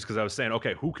the juniors, because I was saying,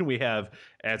 okay, who can we have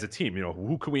as a team?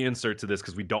 Who can we insert to this,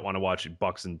 because we don't want to watch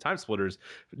Bucks and Time Splitters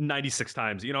 96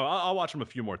 times. I'll watch them a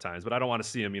few more times, but I don't want to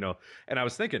see them. And I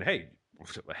was thinking, hey,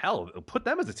 hell, put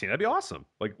them as a team. That'd be awesome.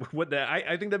 Like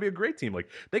I think that'd be a great team. Like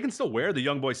they can still wear the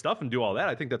young boy stuff and do all that.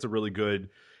 I think that's a really good.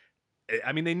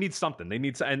 I mean, they need something. They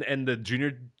need and the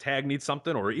junior tag needs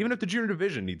something, or even if the junior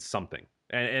division needs something.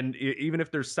 And even if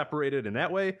they're separated in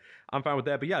that way, I'm fine with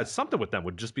that. But yeah, something with them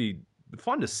would just be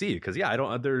fun to see, because I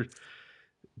don't.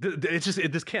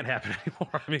 This can't happen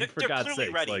anymore. I mean, for God's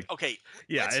sake, ready. Like, okay,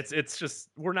 yeah, it's just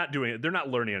we're not doing it. They're not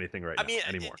learning anything right now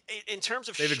anymore. In terms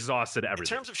of they've exhausted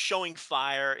everything. In terms of showing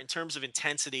fire, in terms of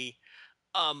intensity,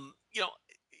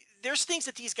 there's things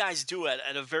that these guys do at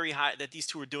a very high, that these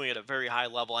two are doing at a very high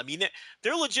level. I mean,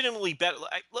 they're legitimately better.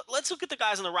 Let's look at the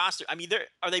guys on the roster. I mean,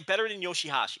 are they better than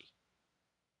Yoshihashi?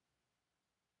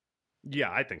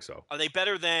 Yeah, I think so. Are they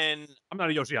better than? I'm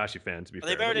not a Yoshihashi fan, to be fair.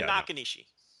 Are they better than Nakanishi?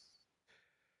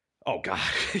 No. Oh God,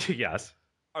 yes.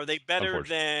 Are they better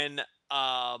than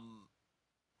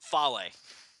Fale?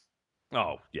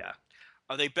 Oh yeah.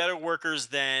 Are they better workers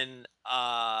than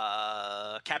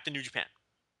Captain New Japan?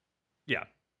 Yeah.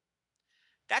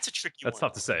 That's a tricky one. That's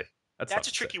tough to say. That's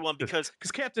a tricky one, because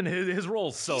Captain, his role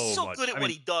is he's so good at what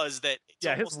he does that it's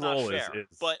almost his role not fair. is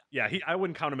but I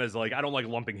wouldn't count him as like, I don't like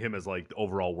lumping him as like the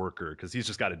overall worker, because he's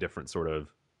just got a different sort of.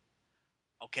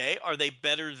 Okay, are they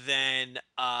better than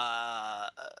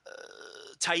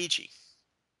Taichi?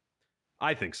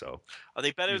 I think so. Are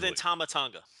they better than Tama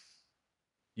Tonga?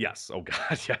 Yes. Oh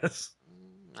God, yes.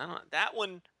 I don't know. That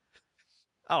one.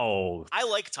 Oh, I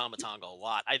like Tama Tonga a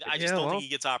lot. I just don't think he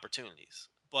gets opportunities.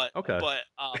 But okay.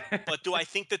 But do I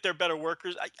think that they're better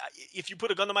workers? If you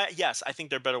put a gun to my yes, I think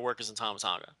they're better workers than Tama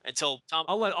Tonga.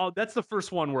 That's the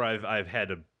first one where I've had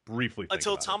to briefly think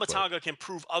until about Tama Tonga can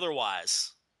prove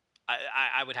otherwise.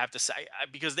 I would have to say,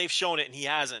 because they've shown it and he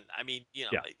hasn't. I mean, Yeah.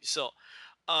 So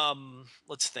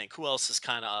let's think. Who else is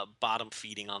kind of bottom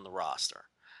feeding on the roster?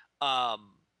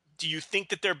 Do you think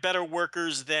that they're better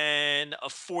workers than a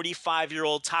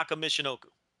 45-year-old Taka Michinoku?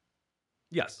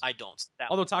 Yes. I don't.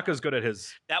 Although Taka's good at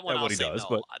what he does. No.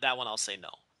 But that one I'll say no.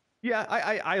 Yeah,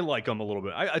 I like him a little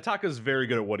bit. Taka's very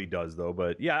good at what he does, though.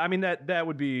 But yeah, I mean, that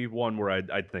would be one where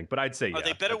I'd think. But I'd say, Are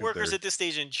they better workers at this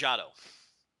stage than Jado?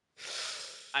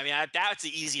 I mean, that's the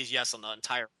easiest yes on the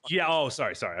entire. Yeah. Oh,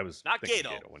 sorry. I was not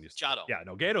Gato. When you Jado. Yeah.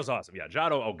 No, Gato's awesome. Yeah.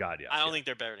 Jado. Oh God. Yeah. I don't think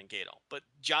they're better than Gato, but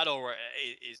Jado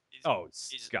is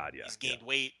God. Yeah. He's gained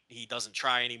weight. He doesn't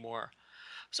try anymore.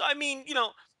 So I mean,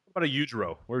 What about a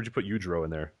Yujiro? Where would you put Yujiro in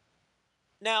there?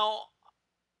 Now,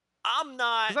 I'm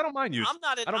not. 'Cause I don't mind Yujiro.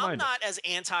 I'm not as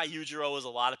anti Yujiro as a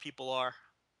lot of people are.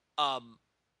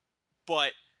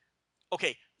 But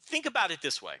okay, think about it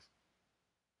this way.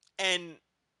 And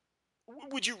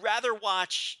would you rather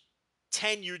watch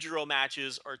 10 Yujiro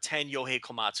matches or 10 Yohei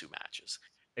Komatsu matches?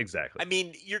 Exactly. I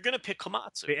mean, you're going to pick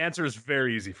Komatsu. The answer is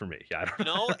very easy for me. Yeah, I don't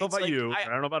know about you. I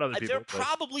don't know about other people. They're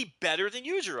probably better than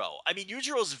Yujiro. I mean,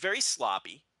 Yujiro's very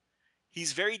sloppy.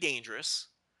 He's very dangerous.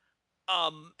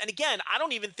 And again, I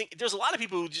don't even think there's a lot of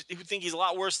people who think he's a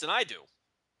lot worse than I do.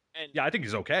 And yeah, I think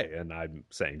he's okay, and I'm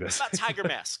saying this. What about Tiger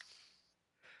Mask?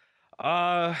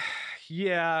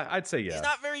 Yeah, I'd say yeah. He's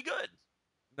not very good.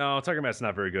 No, Tiger Mask's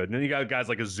not very good. And then you got guys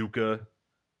like Azuka.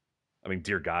 I mean,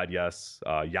 dear God, yes.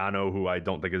 Yano, who I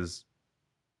don't think is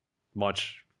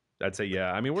much. I'd say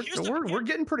yeah. I mean, we're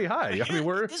getting pretty high. This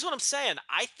is what I'm saying.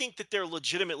 I think that they're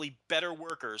legitimately better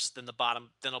workers than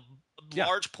a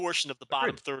large portion of the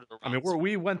bottom third of the roster. I mean,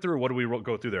 we went through, what did we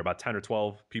go through there? About 10 or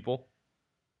 12 people.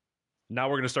 Now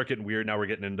we're going to start getting weird. Now we're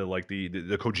getting into like the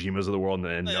Kojimas of the world,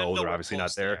 and no, they're obviously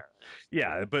not there.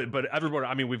 Yeah, but everybody.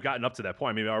 I mean, we've gotten up to that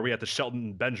point. I mean, are we at the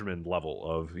Shelton Benjamin level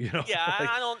of Yeah, like,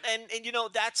 I don't. And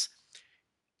that's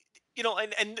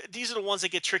and these are the ones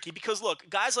that get tricky, because look,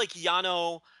 guys like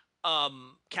Yano,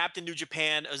 Captain New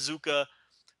Japan, Azuka.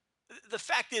 The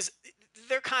fact is,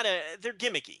 they're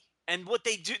gimmicky, and what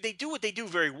they do what they do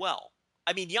very well.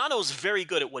 I mean, Yano's very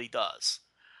good at what he does.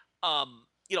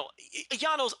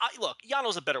 Yano's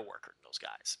a better worker than those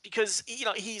guys, because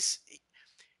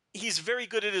he's very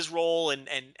good at his role, and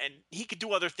he could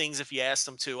do other things if you asked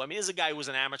him to. I mean, this is a guy who was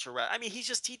an amateur wrestler. I mean,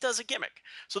 he does a gimmick.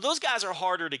 So those guys are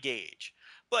harder to gauge.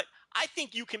 But I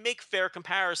think you can make fair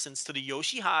comparisons to the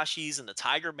Yoshihashis and the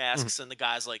Tiger Masks and the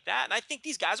guys like that. And I think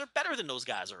these guys are better than those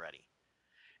guys already.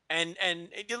 And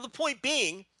the point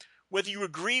being, whether you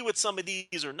agree with some of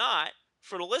these or not,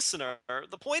 for the listener,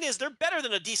 the point is they're better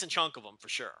than a decent chunk of them for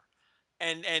sure.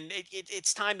 And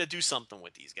it's time to do something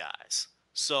with these guys.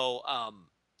 So,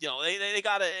 They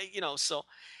gotta, so,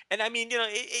 and I mean,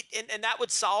 and that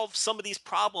would solve some of these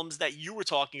problems that you were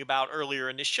talking about earlier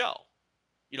in this show.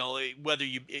 Whether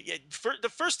the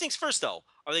first things first, though,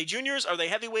 are they juniors? Are they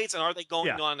heavyweights? And are they going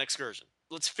on an excursion?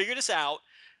 Let's figure this out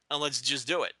and let's just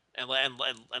do it. And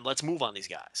let's move on these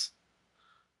guys.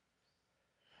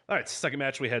 All right, second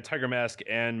match, we had Tiger Mask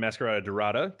and Masquerada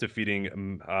Dorada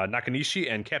defeating Nakanishi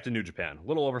and Captain New Japan. A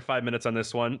little over 5 minutes on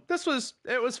this one.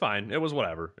 It was fine. It was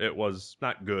whatever. It was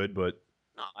not good, but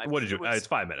it's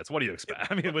 5 minutes. What do you expect?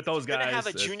 I mean, with those guys. They're going to have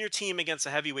a junior team against a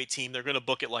heavyweight team. They're going to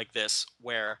book it like this,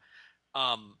 where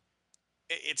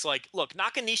it's like, look,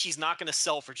 Nakanishi's not going to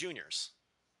sell for juniors.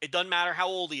 It doesn't matter how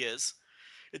old he is.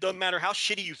 It doesn't matter how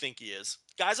shitty you think he is.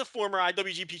 Guy's a former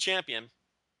IWGP champion.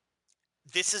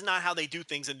 This is not how they do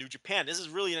things in New Japan. This is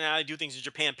really not how they do things in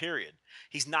Japan, period.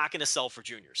 He's not going to sell for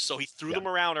juniors. So he threw them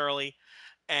around early,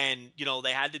 and,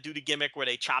 they had to do the gimmick where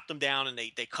they chopped him down and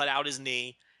they cut out his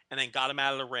knee and then got him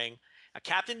out of the ring. Now,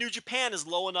 Captain New Japan is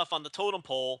low enough on the totem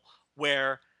pole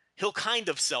where he'll kind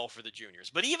of sell for the juniors.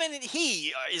 But even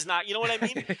he is not, you know what I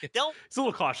mean? He's a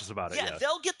little cautious about it. Yeah,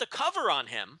 they'll get the cover on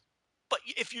him. But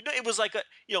if it was like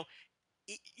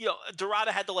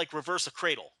Dorada had to reverse a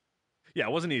cradle. Yeah,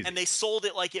 it wasn't easy. And they sold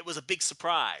it like it was a big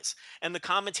surprise. And the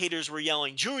commentators were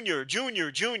yelling, Junior,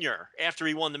 Junior, Junior, after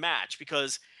he won the match,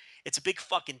 because it's a big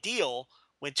fucking deal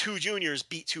when two juniors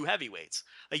beat two heavyweights.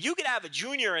 Like, you could have a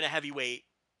junior and a heavyweight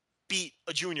beat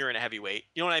a junior and a heavyweight.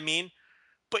 You know what I mean?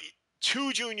 But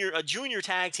a junior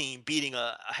tag team beating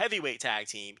a heavyweight tag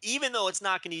team, even though it's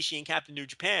Nakanishi and Captain New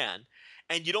Japan,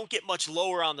 and you don't get much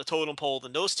lower on the totem pole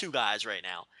than those two guys right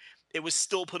now, it was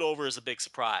still put over as a big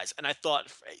surprise. And I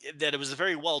thought that it was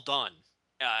very well done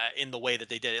in the way that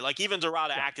they did it. Like, even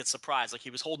Dorada acted surprised. Like, he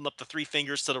was holding up the three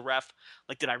fingers to the ref.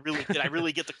 Like, did I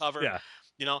really get the cover? Yeah.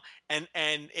 And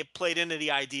it played into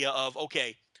the idea of,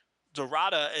 okay,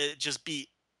 Dorada just beat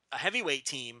a heavyweight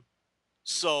team,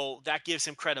 so that gives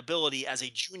him credibility as a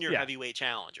junior heavyweight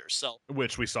challenger. So,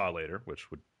 which we saw later, which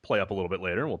would play up a little bit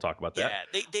later, and we'll talk about that.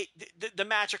 Yeah, the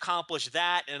match accomplished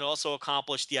that, and it also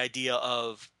accomplished the idea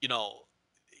of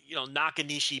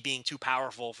Nakanishi being too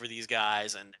powerful for these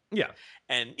guys, and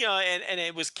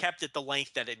it was kept at the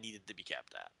length that it needed to be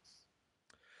kept at.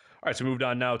 All right, so we moved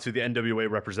on now to the NWA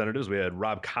representatives. We had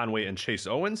Rob Conway and Chase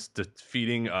Owens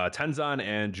defeating Tenzan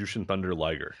and Jushin Thunder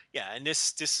Liger. Yeah, and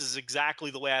this is exactly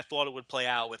the way I thought it would play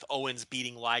out, with Owens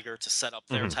beating Liger to set up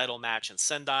their title match in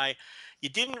Sendai. You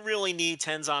didn't really need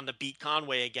Tenzan to beat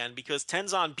Conway again, because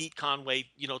Tenzan beat Conway,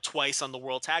 twice on the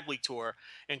World Tag League Tour,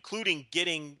 including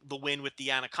getting the win with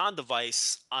the Anaconda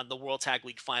Vice on the World Tag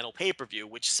League Final pay-per-view,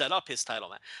 which set up his title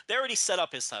match. They already set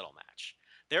up his title match.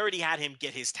 They already had him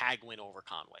get his tag win over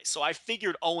Conway. So I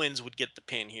figured Owens would get the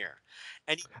pin here.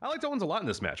 And I liked Owens a lot in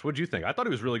this match. What did you think? I thought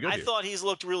he was really good. I thought he's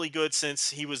looked really good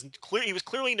since he was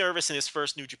clearly nervous in his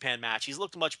first New Japan match. He's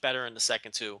looked much better in the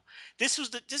second two.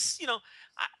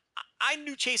 I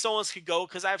knew Chase Owens could go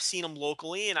because I've seen him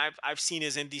locally, and I've seen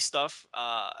his indie stuff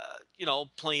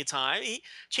plenty of time.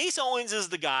 Chase Owens is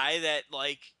the guy that,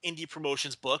 like, indie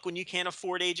promotions book when you can't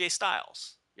afford AJ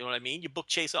Styles. You know what I mean? You book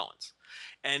Chase Owens.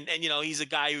 And he's a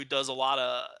guy who does a lot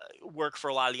of work for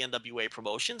a lot of the NWA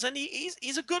promotions, and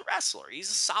he's a good wrestler. He's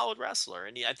a solid wrestler,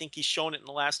 and I think he's shown it in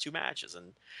the last two matches.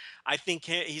 And I think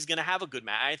he's going to have a good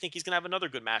match. I think he's going to have another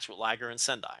good match with Liger and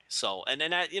Sendai. So, and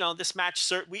then this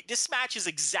match is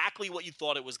exactly what you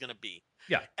thought it was going to be.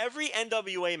 Yeah. Every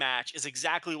NWA match is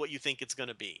exactly what you think it's going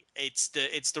to be. It's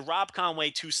the Rob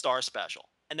Conway 2-star special,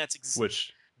 and that's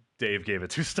which Dave gave it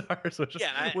 2 stars. What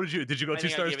did you go 2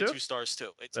 stars too? I gave it 2 stars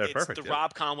too. It's perfect, the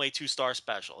Rob Conway 2-star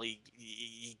special.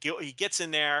 He gets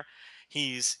in there.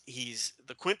 He's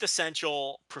the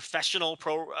quintessential professional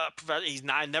pro. He's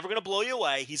never going to blow you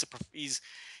away. He's a pro. He's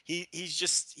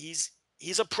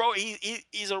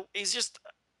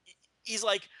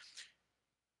like,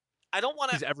 I don't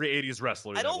want to. He's every 80s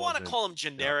wrestler. I don't want to call him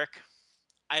generic.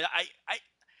 Yeah. I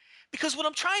because what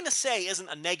I'm trying to say isn't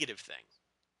a negative thing.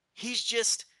 He's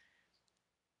just,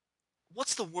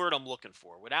 what's the word I'm looking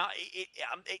for?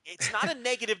 It's not a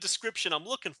negative description I'm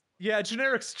looking for. Yeah,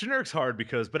 generic's hard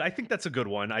but I think that's a good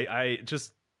one. I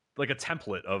just like a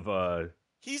template of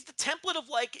He's the template of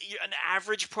like an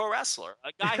average pro wrestler,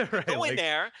 a guy who can go in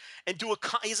there and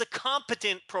he's a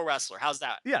competent pro wrestler. How's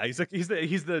that? Yeah, he's the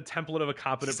template of a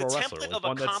competent pro wrestler. He's the template of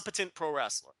a competent pro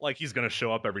wrestler. Like, he's going to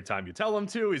show up every time you tell him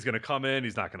to. He's going to come in.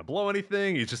 He's not going to blow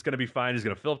anything. He's just going to be fine. He's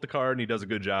going to fill up the card, and he does a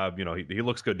good job. He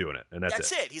looks good doing it, and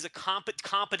that's it. He's a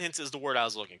competence is the word I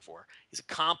was looking for. He's a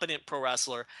competent pro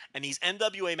wrestler, and these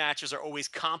NWA matches are always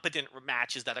competent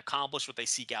matches that accomplish what they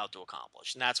seek out to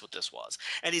accomplish, and that's what this was.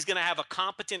 And he's going to have a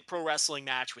competent pro wrestling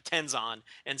match with Tenzan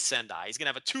and Sendai. He's going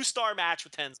to have a 2-star match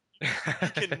with Tenzan.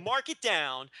 You can mark it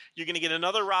down. You're going to get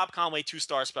another Rob Conway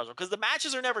 2-star special because the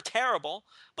matches are never terrible.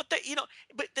 But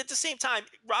but at the same time,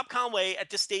 Rob Conway at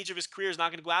this stage of his career is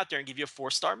not going to go out there and give you a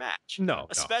 4-star match. No,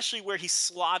 especially where he's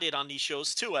slotted on these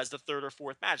shows too as the 3rd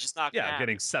or 4th match. It's not. Yeah,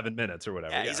 getting 7 minutes or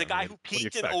whatever. Yeah, he's a guy who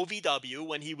peaked in OVW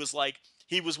when he was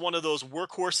one of those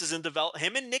workhorses in develop.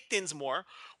 Him and Nick Dinsmore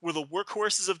were the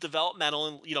workhorses of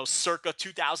developmental in circa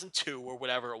 2002 or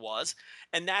whatever it was,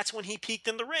 and that's when he peaked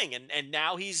in the ring. And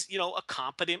now he's a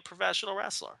competent professional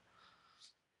wrestler.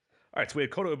 All right, so we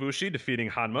had Kota Ibushi defeating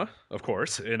Hanma, of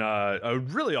course, in a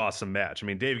really awesome match. I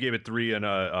mean, Dave gave it 3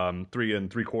 and 3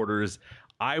 3/4.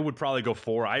 I would probably go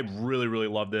 4. I really, really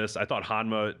love this. I thought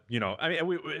Hanma,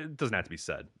 it doesn't have to be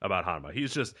said about Hanma.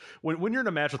 He's just when you're in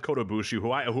a match with Kota Ibushi,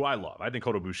 who I love. I think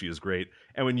Kota Ibushi is great,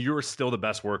 and when you're still the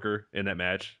best worker in that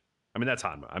match, I mean that's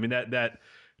Hanma. I mean that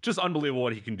just unbelievable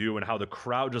what he can do and how the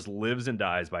crowd just lives and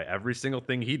dies by every single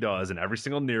thing he does and every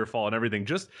single near fall and everything.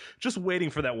 Just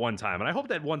waiting for that one time, and I hope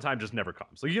that one time just never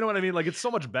comes. Like, you know what I mean? Like, it's so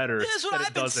much better. This is what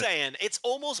I've been saying. It's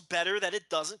almost better that it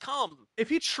doesn't come. If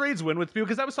he trades win with people,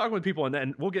 because I was talking with people,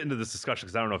 and we'll get into this discussion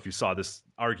because I don't know if you saw this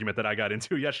argument that I got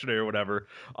into yesterday or whatever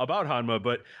about Hanma,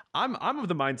 but I'm of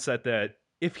the mindset that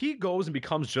if he goes and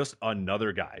becomes just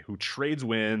another guy who trades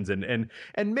wins, and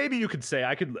maybe you could say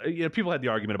people had the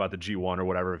argument about the G1 or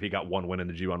whatever, if he got 1 win in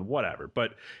the G1, whatever,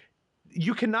 but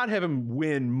you cannot have him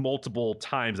win multiple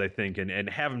times, I think, and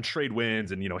have him trade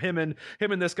wins, and him and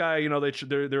this guy,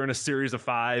 they're in a series of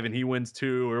 5 and he wins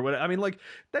 2 or whatever. I mean, like,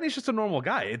 then he's just a normal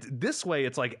guy. This way,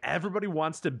 it's like everybody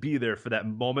wants to be there for that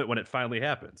moment when it finally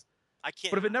happens. I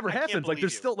can't. But if it never happens, like,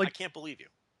 there's still like, I can't believe you.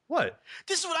 What?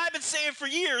 This is what I've been saying for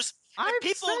years. And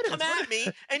people come at me,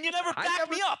 and you never back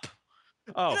me up.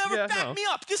 Oh, you never back me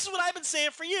up. This is what I've been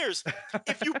saying for years.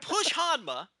 If you push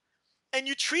Hanma and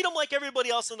you treat him like everybody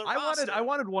else in the roster. I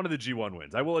wanted one of the G1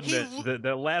 wins. I will admit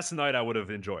that last night I would have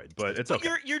enjoyed, but it's okay.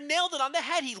 You nailed it on the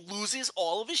head. He loses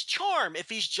all of his charm if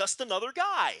he's just another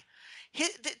guy.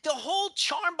 The whole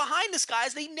charm behind this guy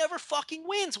is that he never fucking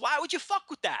wins. Why would you fuck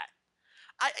with that?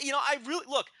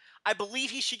 I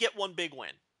believe he should get one big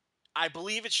win. I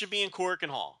believe it should be in Cork and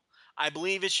Hall. I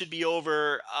believe it should be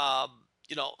over,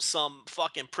 some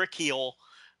fucking prick heel,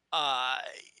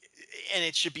 and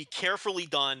it should be carefully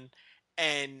done.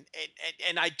 And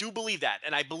I do believe that,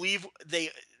 and I believe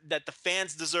that the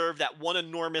fans deserve that one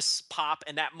enormous pop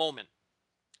in that moment.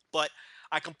 But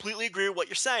I completely agree with what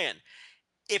you're saying.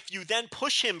 If you then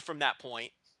push him from that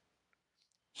point,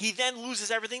 he then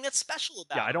loses everything that's special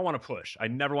about him. Yeah, I don't want to push. I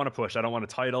never want to push. I don't want a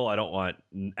title. I don't want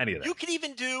any of that. You can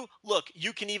even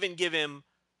give him.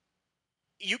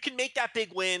 You can make that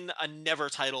big win a never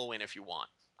title win if you want.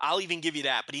 I'll even give you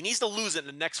that. But he needs to lose it in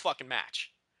the next fucking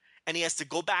match. And he has to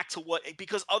go back to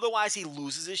because otherwise he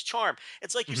loses his charm.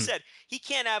 It's like you said, he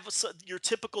can't have your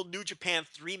typical New Japan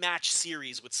 3-match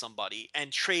series with somebody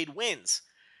and trade wins.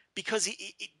 Because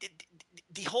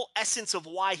the whole essence of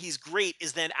why he's great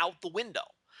is then out the window.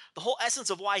 The whole essence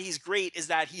of why he's great is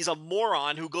that he's a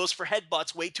moron who goes for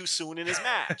headbutts way too soon in his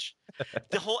match.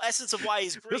 The whole essence of why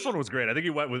he's great. This one was great. I think he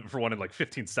went for one in like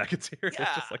 15 seconds here.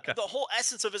 Yeah, the whole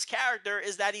essence of his character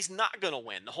is that he's not going to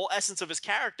win. The whole essence of his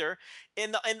character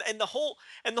and the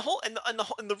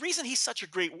reason he's such a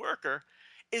great worker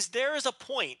is there is a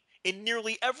point in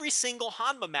nearly every single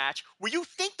Hanma match where you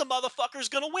think the motherfucker's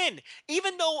going to win.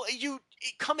 Even though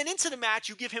coming into the match,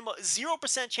 you give him a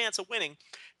 0% chance of winning,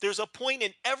 there's a point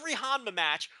in every Hanma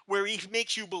match where he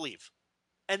makes you believe.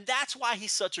 And that's why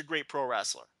he's such a great pro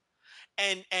wrestler.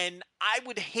 And I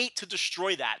would hate to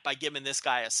destroy that by giving this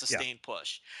guy a sustained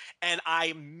push. And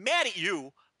I'm mad at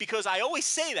you because I always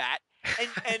say that,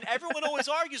 and everyone always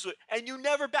argues with it, and you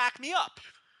never back me up.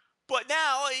 But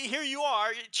now, here you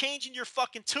are, changing your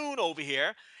fucking tune over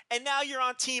here, and now you're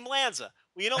on Team Lanza.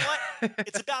 Well, you know what?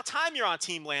 It's about time you're on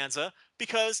Team Lanza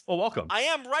because welcome. I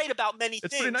am right about many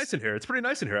things. It's pretty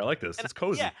nice in here. I like this. It's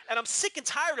cozy. Yeah, and I'm sick and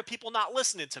tired of people not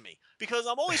listening to me because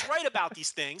I'm always right about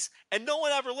these things, and no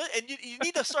one ever and you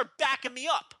need to start backing me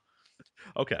up.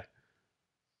 Okay.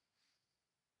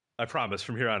 I promise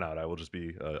from here on out, I will just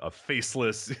be a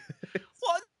faceless...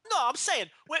 Well, no, I'm saying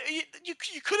you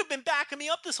could have been backing me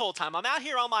up this whole time. I'm out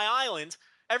here on my island.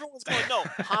 Everyone's going, no,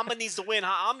 Hanma needs to win.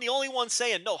 I'm the only one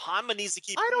saying, no, Hanma needs to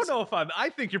keep I don't know if I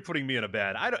think you're putting me in a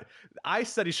bad... I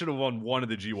said he should have won one of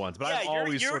the G1s, but I've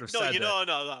always sort of said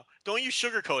No. Don't you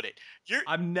sugarcoat it.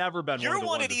 I've never been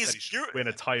one of these that should win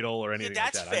a title or anything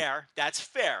like that. That's fair. That's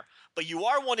fair. But you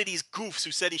are one of these goofs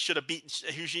who said he should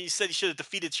have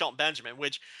defeated Shelton Benjamin,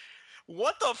 which,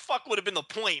 what the fuck would have been the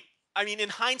point? I mean, in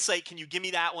hindsight, can you give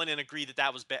me that one and agree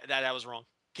that was that was wrong?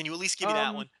 Can you at least give me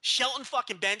that one? Shelton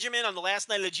fucking Benjamin on the last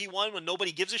night of the G1 when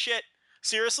nobody gives a shit?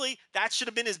 Seriously? That should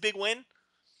have been his big win?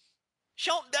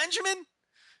 Shelton Benjamin?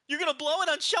 You're going to blow it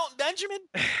on Shelton Benjamin?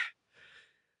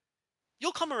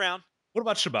 You'll come around. What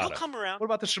about Shibata? You'll come around. What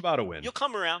about the Shibata win? You'll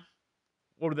come around.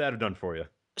 What would that have done for you?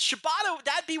 Shibata,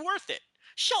 that'd be worth it.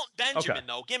 Shelton Benjamin,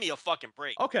 though, give me a fucking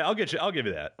break. Okay, I'll give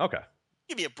you that. Okay.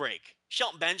 Give me a break.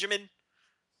 Shelton Benjamin,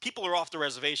 people are off the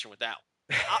reservation with that one.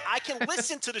 I can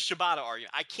listen to the Shibata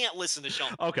argument. I can't listen to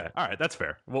Shelton. Okay, all right, that's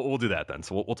fair. We'll do that then.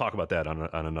 So we'll talk about that on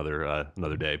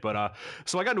another day. But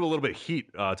so I got into a little bit of heat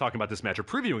talking about this match or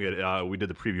previewing it. We did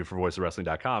the preview for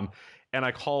VoiceOfWrestling.com, and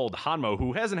I called Hanmo,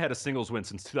 who hasn't had a singles win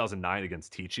since 2009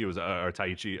 against Taichi. It was or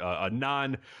Taichi, a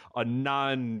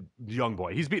non young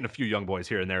boy. He's beaten a few young boys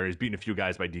here and there. He's beaten a few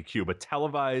guys by DQ, but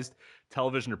televised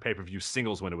television or pay-per-view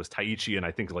singles win. It was Taichi in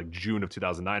I think like June of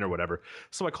 2009 or whatever.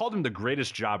 So I called him the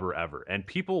greatest jobber ever, and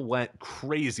people went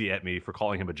crazy at me for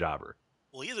calling him a jobber.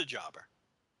 Well, he's a jobber.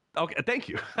 Okay, thank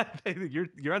you.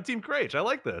 You're on Team Craich. I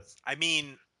like this. I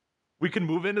mean, we can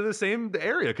move into the same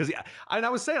area because I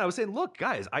was saying, look,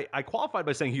 guys, I qualified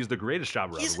by saying he's the greatest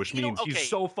jobber ever, which means he's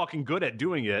so fucking good at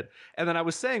doing it. And then I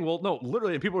was saying, well, no,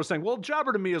 literally, and people were saying, well,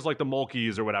 jobber to me is like the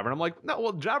Mulkeys or whatever. And I'm like, no,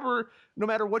 well, jobber, no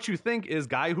matter what you think, is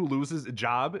guy who loses.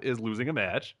 Job is losing a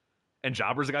match, and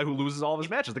jobber is a guy who loses all of his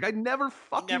matches. The guy never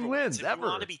fucking wins if ever. you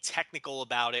want to be technical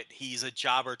about it, he's a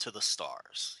jobber to the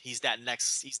stars. He's that.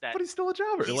 But he's still a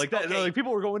jobber. Like that. Okay. Like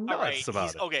people were going nuts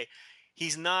about it. Okay,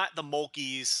 he's not the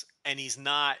Mulkeys, and he's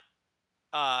not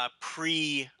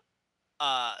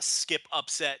skip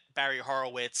upset Barry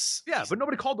Horowitz. Yeah, but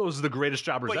nobody called those the greatest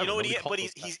jobbers but ever. You know what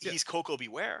he's Coco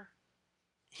Beware.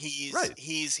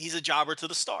 He's a jobber to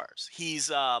the stars. He's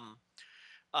try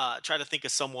to think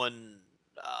of someone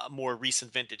more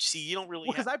recent vintage. See, you don't really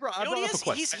because I brought up a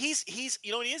question. He's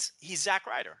you know what he is? He's Zack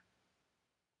Ryder.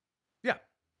 Yeah.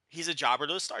 He's a jobber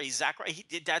to the star. He's Zack Ryder.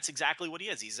 That's exactly what he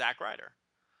is. He's Zack Ryder.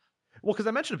 Well, because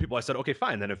I mentioned to people, I said, okay,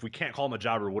 fine. Then if we can't call him a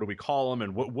jobber, what do we call him?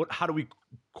 And how do we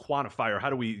quantify or how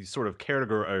do we sort of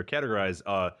categorize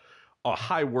a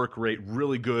high work rate,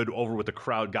 really good over with the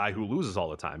crowd guy who loses all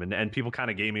the time? And people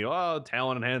kind of gave me,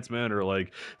 talent enhancement or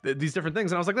like these different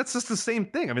things. And I was like, that's just the same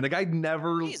thing. I mean, the guy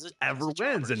never ever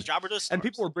wins. And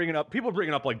people were bringing up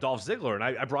like Dolph Ziggler. And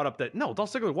I brought up that, no,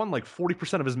 Dolph Ziggler won like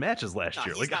 40% of his matches last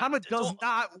year. Like Hanma does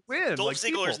not win. Dolph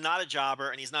Ziggler is not a jobber,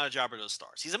 and he's not a jobber to the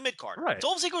stars. He's a mid-carder. Right.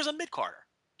 Dolph Ziggler is a mid-carder.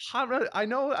 I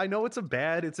know it's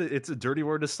a dirty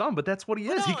word to some, but that's what he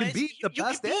is. No, he can be the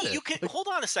best at it. Hold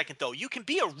on a second though. You can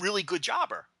be a really good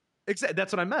jobber. Exactly.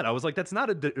 That's what I meant. I was like, that's not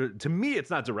to me,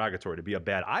 it's not derogatory to be a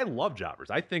bad. I love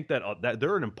jobbers. I think that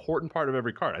they're an important part of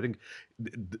every card. I think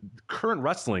current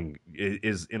wrestling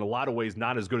is in a lot of ways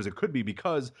not as good as it could be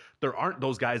because there aren't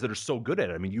those guys that are so good at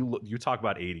it. I mean, you talk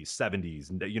about 80s, 70s,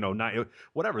 and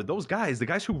whatever. Those guys, the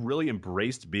guys who really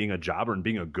embraced being a jobber and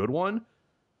being a good one.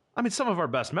 I mean, some of our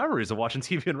best memories of watching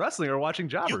TV and wrestling are watching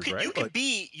jobbers, right? You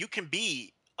can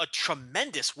be a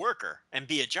tremendous worker and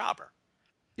be a jobber.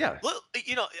 Yeah. Look,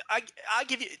 I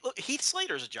give you look. Heath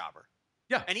Slater's a jobber.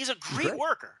 Yeah, and he's a great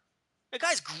worker. The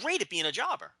guy's great at being a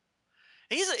jobber.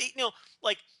 And he's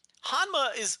like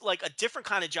Hanma is like a different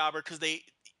kind of jobber because they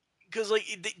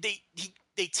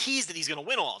tease that he's going to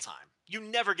win all the time. You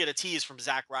never get a tease from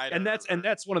Zack Ryder. And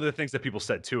that's one of the things that people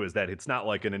said too, is that it's not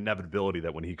like an inevitability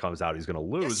that when he comes out he's going to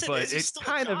lose, yes, but it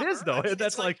kind of is though. I mean,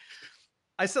 that's like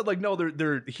I said, like, no,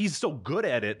 he's so good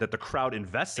at it that the crowd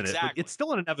invests in it. But it's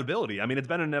still an inevitability. I mean, it's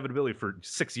been an inevitability for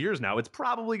 6 years now. It's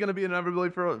probably going to be an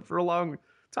inevitability for a long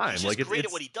time. He's just great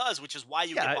at what he does, which is why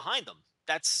you get behind him.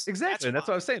 That's and that's what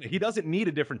I was saying. He doesn't need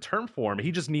a different term for him.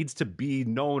 He just needs to be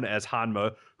known as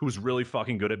Hanma, who's really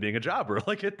fucking good at being a jobber.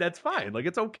 Like that's fine. Like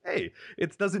it's okay.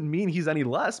 It doesn't mean he's any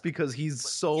less because he's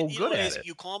so good at it.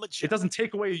 You call him a jobber. It doesn't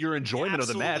take away your enjoyment of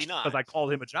the match because I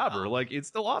called him a jobber. Like it's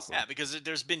still awesome. Yeah, because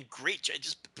there's been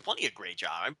just plenty of great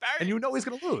jobbers. And you know he's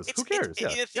going to lose. Who cares?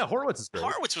 Yeah, Horowitz is great.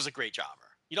 Horowitz was a great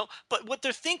jobber. But what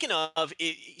they're thinking of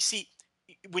is, see,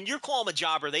 when you're calling them a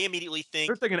jobber, they immediately think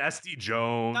they're thinking SD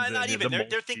Jones. Not even.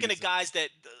 They're thinking of guys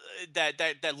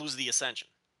that lose the Ascension.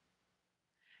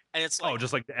 And it's like,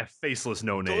 just like the faceless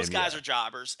no name. Those guys are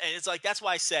jobbers, and it's like that's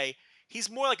why I say he's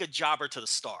more like a jobber to the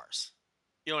stars.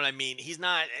 You know what I mean? He's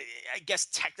not, I guess,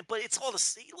 technically, but it's all the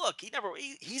look.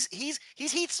 He's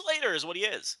Heath Slater is what he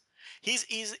is.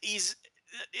 He's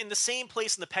in the same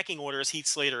place in the pecking order as Heath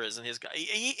Slater is, and his guy.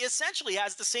 He essentially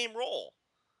has the same role.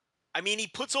 I mean, he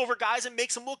puts over guys and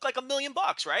makes them look like $1 million,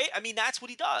 right? I mean, that's what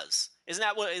he does. Isn't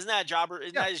that a jobber?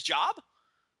 Isn't that his job?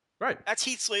 Right. That's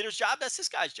Heath Slater's job. That's this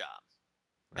guy's job.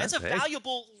 That's a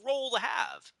valuable role to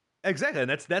have. Exactly, and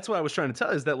that's what I was trying to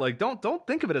tell is that like don't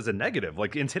think of it as a negative.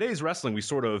 Like in today's wrestling, we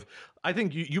sort of I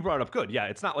think you brought it up good. Yeah,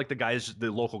 it's not like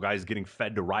the local guys getting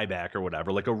fed to Ryback or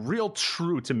whatever. Like a real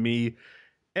true to me.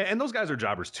 And those guys are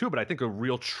jobbers too, but I think a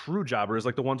real true jobber is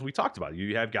like the ones we talked about.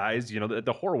 You have guys, the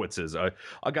Horowitzes,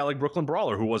 a guy like Brooklyn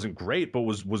Brawler who wasn't great, but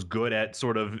was good at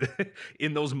sort of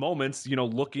in those moments,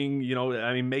 looking,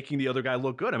 making the other guy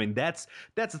look good. I mean, that's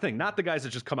the thing. Not the guys that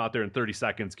just come out there in 30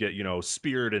 seconds, get,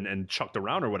 speared and chucked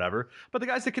around or whatever, but the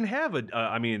guys that can have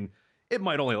it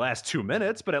might only last 2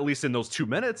 minutes, but at least in those 2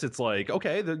 minutes, it's like,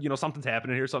 okay, something's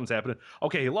happening here, something's happening.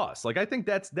 Okay, he lost. Like, I think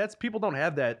that's people don't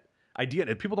have that idea,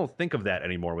 and people don't think of that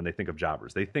anymore when they think of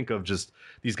jobbers. They think of just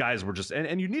these guys were just,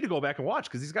 and you need to go back and watch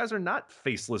because these guys are not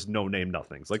faceless, no name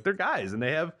nothings. Like they're guys, and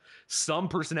they have some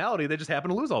personality. They just happen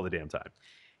to lose all the damn time.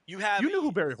 You knew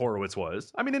who Barry Horowitz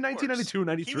was. I mean, in 1992,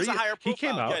 93, he was a higher profile. He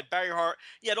came out. You had Barry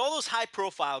you had all those high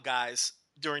profile guys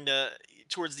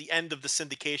towards the end of the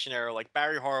syndication era, like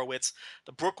Barry Horowitz,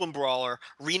 the Brooklyn Brawler,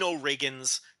 Reno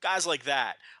Riggins, guys like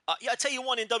that. I tell you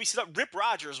one in WCW, Rip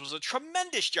Rogers was a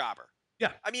tremendous jobber.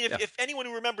 Yeah, I mean, if anyone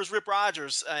who remembers Rip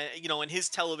Rogers, in his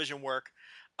television work,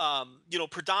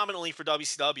 predominantly for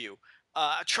WCW,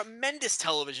 a tremendous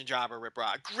television jobber, Rip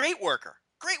Rogers, great worker,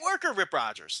 Rip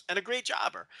Rogers, and a great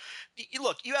jobber.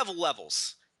 Look, you have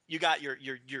levels. You got your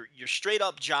straight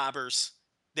up jobbers,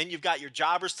 then you've got your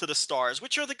jobbers to the stars,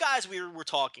 which are the guys we're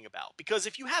talking about. Because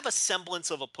if you have a semblance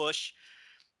of a push,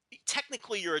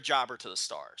 technically you're a jobber to the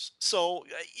stars. So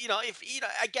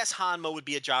I guess Hanma would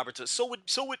be a jobber to. So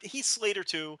would Heath Slater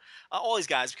too. All these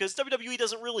guys, because WWE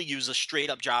doesn't really use a straight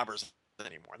up jobbers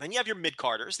anymore. Then you have your mid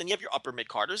carders, then you have your upper mid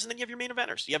carders, and then you have your main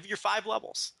eventers. You have your 5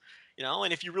 levels.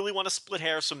 And if you really want to split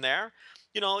hairs from there,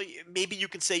 maybe you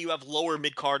can say you have lower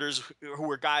mid carders who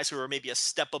are guys who are maybe a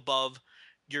step above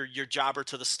your jobber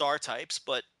to the star types,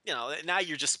 but now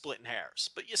you're just splitting hairs.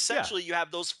 But essentially, you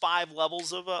have those 5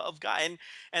 levels of guy,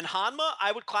 and Hanma,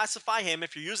 I would classify him,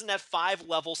 if you're using that 5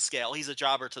 level scale, he's a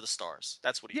jobber to the stars.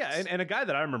 That's what he is. Yeah, and a guy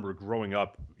that I remember growing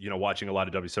up, watching a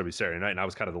lot of WCW Saturday Night, and I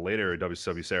was kind of the late era of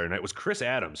WCW Saturday Night, was Chris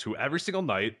Adams, who every single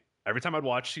night, every time I'd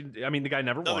watch, the guy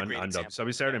never won on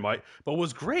WCW Saturday Night, but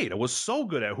was great. It was so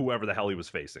good at whoever the hell he was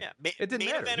facing. Yeah, it didn't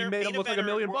matter. He made him look like $1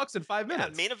 million in 5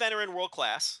 minutes. Main eventer in world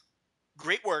class.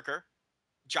 Great worker,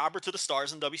 jobber to the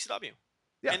stars in WCW.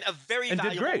 Yeah. And a very and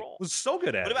valuable did great. role. Was so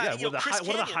good at it. Yeah, one of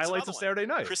the highlights of Saturday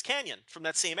Night. Chris Kanyon from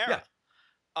that same era.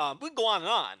 Yeah. We can go on and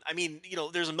on. I mean,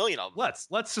 there's a million of them.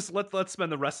 Let's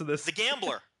spend the rest of this. The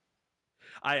Gambler.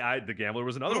 The Gambler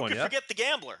was another one. Who could forget the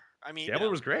Gambler? I mean, Gambler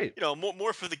was great.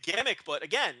 More for the gimmick, but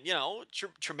again,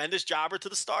 tremendous jobber to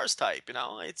the stars type.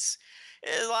 It's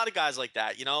a lot of guys like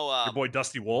that. Your boy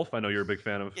Dusty Wolf, I know you're a big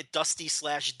fan of. Yeah, Dusty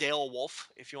 / Dale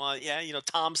Wolf, if you want. Yeah,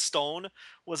 Tom Stone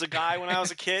was a guy when I was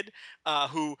a kid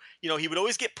who, he would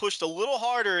always get pushed a little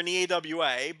harder in the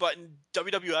AWA, but in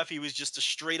WWF he was just a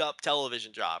straight up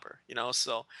television jobber.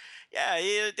 So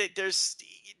yeah,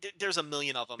 there's a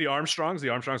million of them. The Armstrongs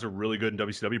are really good in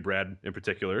WCW. Brad in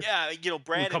particular. Yeah,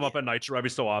 Brad would come up at Nitro every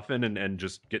so often and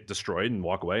just get destroyed and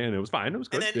walk away, and it was fine. It was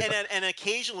good. And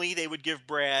occasionally they would give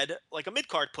Brad like a mid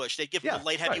card push. They'd give him a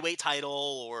light heavyweight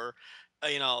title or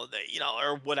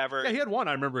or whatever. Yeah, he had one.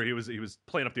 I remember he was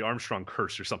playing up the Armstrong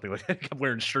curse or something like that. He kept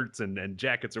wearing shirts and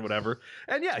jackets or whatever.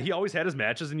 And yeah, he always had his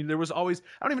matches, and there was always,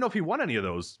 I don't even know if he won any of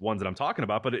those ones that I'm talking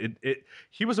about, but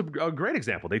he was a great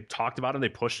example. They talked about him, they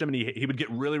pushed him, and he would get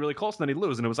really, really close, and then he'd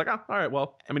lose, and it was like, oh, all right,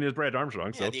 well, I mean, it was Brad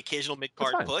Armstrong. Yeah, so the occasional mid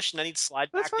card push, and then he'd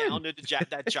slide back down to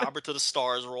that jobber to the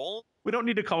stars role. We don't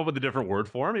need to come up with a different word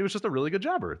for him. He was just a really good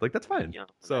jobber. Like, that's fine.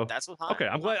 So that's what okay,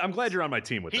 I'm glad you're on my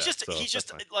team with that. He's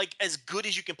just like as good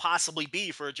as you can possibly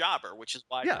be for a jobber, which is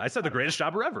why. Yeah, I said the greatest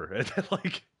jobber ever.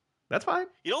 Like, that's fine.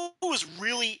 Who was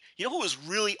really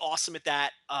awesome at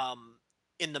that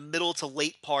in the middle to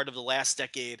late part of the last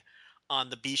decade on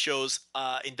the B shows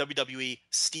in WWE?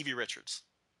 Stevie Richards.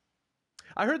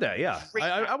 I heard that. Yeah,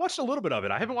 I watched a little bit of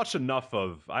it. I haven't watched enough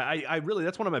of. I really,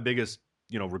 that's one of my biggest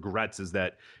regrets is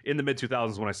that in the mid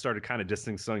 2000s when I started kind of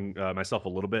distancing myself a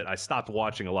little bit, I stopped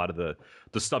watching a lot of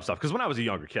the stuff because when I was a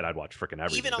younger kid I'd watch freaking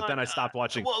everything, but then I stopped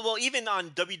watching. Well, even on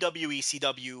WWE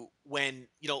CW when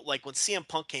like when CM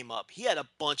Punk came up, he had a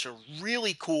bunch of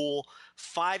really cool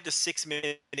 5 to 6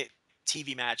 minute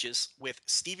TV matches with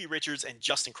Stevie Richards and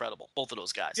Justin Credible, both of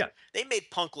those guys. Yeah, they made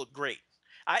Punk look great.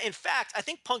 In fact, I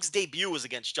think Punk's debut was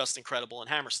against Justin Credible in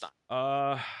Hammerstein.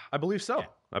 I believe so. Yeah.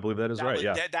 I believe that is right.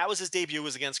 That was his debut,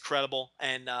 was against Credible,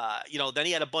 and then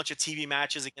he had a bunch of TV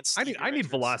matches against. I need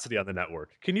Velocity on the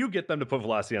network. Can you get them to put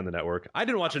Velocity on the network? I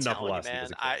didn't watch enough Velocity. You,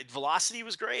 man. Velocity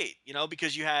was great,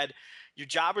 because you had your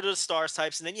jobber to the stars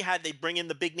types, and then they bring in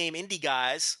the big name indie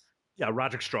guys Yeah,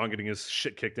 Roderick Strong getting his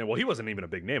shit kicked in. Well, he wasn't even a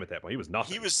big name at that point. He was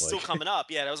nothing. He was still coming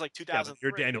up. Yeah, that was like 2003.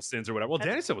 Your Danielsons or whatever. Well,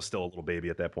 Danielson was still a little baby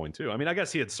at that point too. I mean, I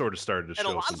guess he had sort of started to show some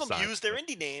signs. And a lot of them used their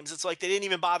indie names. It's like they didn't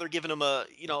even bother giving him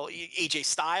AJ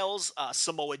Styles,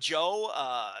 Samoa Joe,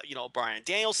 Bryan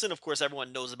Danielson. Of course,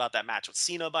 everyone knows about that match with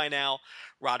Cena by now.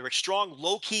 Roderick Strong,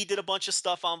 low-key did a bunch of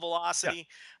stuff on Velocity. Yeah.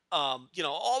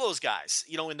 All those guys,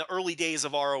 in the early days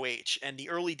of ROH and the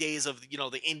early days of, the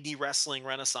indie wrestling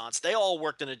renaissance, they all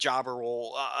worked in a jobber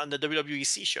role on the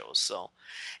WWEC shows. So,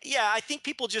 yeah, I think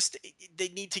people they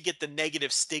need to get the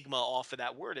negative stigma off of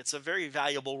that word. It's a very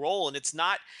valuable role, and it's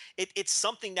not, it's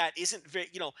something that isn't very,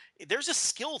 there's a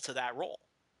skill to that role.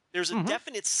 There's a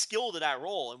definite skill to that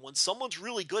role. And when someone's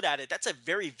really good at it, that's a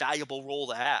very valuable role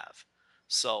to have.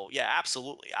 So, yeah,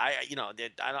 absolutely.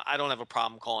 I don't have a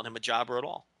problem calling him a jobber at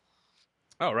all.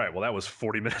 All right, well, that was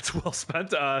 40 minutes well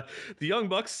spent. The Young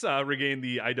Bucks regained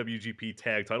the IWGP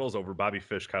tag titles over Bobby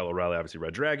Fish, Kyle O'Reilly, obviously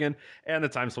Red Dragon, and the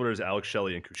Time Splitters, Alex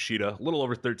Shelley and Kushida. A little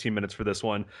over 13 minutes for this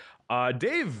one.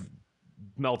 Dave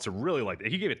Meltzer really liked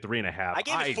it. He gave it 3.5. I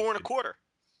gave it 4.25.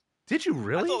 Did you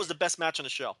really? I thought it was the best match on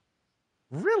the show.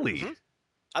 Really? Mm-hmm.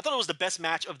 I thought it was the best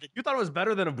match of the... You thought it was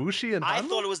better than Ibushi and Honma? I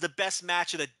thought it was the best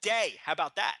match of the day. How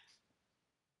about that?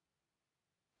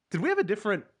 Did we have a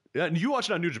different... you watched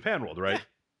it on New Japan World, right? Yeah.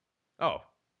 Oh,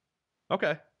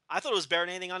 okay. I thought it was better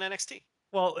than anything on NXT.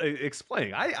 Well,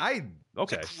 explain.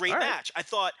 Okay. It's a great match. I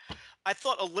thought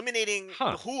eliminating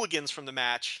the hooligans from the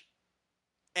match,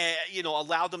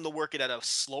 allowed them to work it at a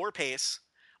slower pace,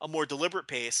 a more deliberate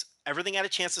pace. Everything had a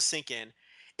chance to sink in.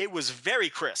 It was very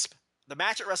crisp. The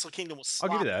match at Wrestle Kingdom was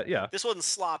sloppy. I'll give you that, yeah. This wasn't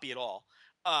sloppy at all.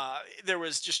 There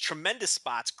was just tremendous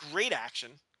spots, great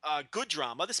action, good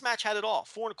drama. This match had it all.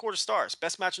 4.25 stars.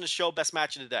 Best match on the show, best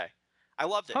match of the day. I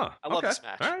loved it. I love this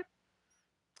match. All right.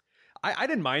 I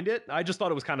didn't mind it. I just thought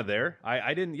it was kind of there.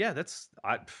 I didn't. Yeah,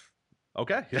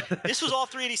 okay. This was all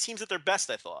three of these teams at their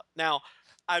best, I thought. Now,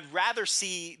 I'd rather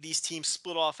see these teams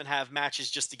split off and have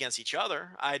matches just against each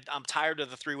other. I'm tired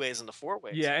of the 3-ways and the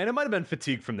 4-ways. Yeah, and it might have been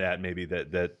fatigue from that, maybe,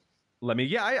 that let me.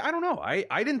 Yeah, I don't know.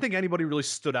 I didn't think anybody really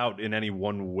stood out in any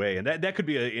one way, and that could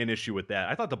be an issue with that.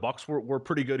 I thought the Bucks were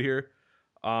pretty good here.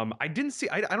 I didn't see.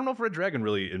 I don't know if Red Dragon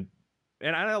really.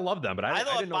 And I love them, but I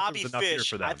didn't know if there was enough here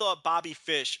for them. I thought Bobby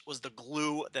Fish was the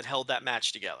glue that held that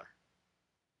match together.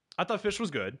 I thought Fish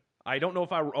was good. I don't know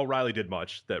if O'Reilly did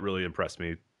much that really impressed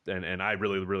me, and I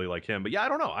really, really like him. But yeah, I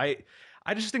don't know. I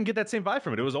just didn't get that same vibe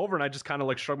from it. It was over, and I just kind of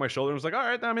like shrugged my shoulder and was like, all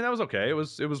right, I mean, that was okay. It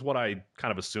was what I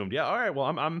kind of assumed. Yeah, all right, well,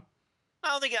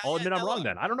 I'll admit I'm wrong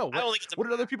then. I don't know. What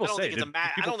did other people say? I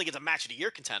don't think it's a match of the year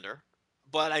contender,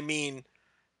 but I mean,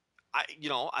 I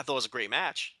thought it was a great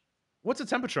match. What's the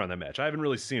temperature on that match? I haven't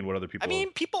really seen what other people. I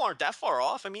mean, people aren't that far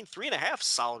off. I mean, 3.5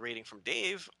 solid rating from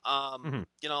Dave. I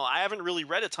haven't really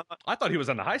read a ton. I thought he was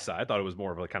on the high side. I thought it was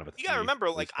more of a kind of a. You gotta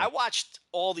remember, like I watched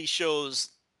all these shows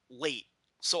late,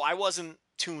 so I wasn't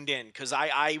tuned in because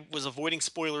I was avoiding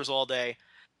spoilers all day.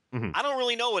 Mm-hmm. I don't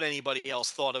really know what anybody else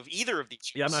thought of either of these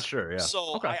shows. Yeah, I'm not sure. Yeah,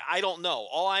 so okay. I don't know.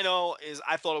 All I know is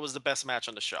I thought it was the best match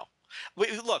on the show.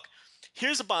 Wait, look,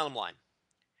 here's the bottom line.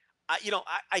 I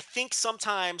think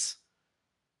sometimes.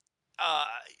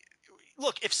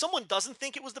 Look, if someone doesn't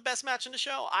think it was the best match in the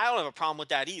show, I don't have a problem with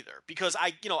that either because I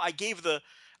gave the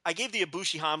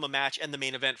Ibushi Honma match and the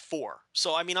main event 4.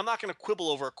 So I mean, I'm not going to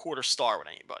quibble over a 1/4 star with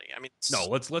anybody. I mean, no,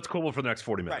 let's quibble for the next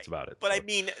 40 minutes about it. But so. I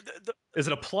mean, is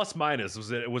it a plus minus?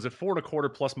 Was it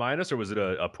 4.25 plus minus, or was it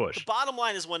a push? The bottom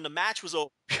line is when the match was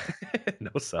over. No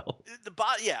sell.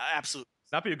 Yeah, absolutely.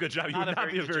 Not be a good job. You would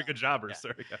not be a very good jobber, yeah.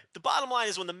 sir. Yeah. The bottom line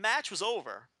is when the match was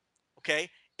over.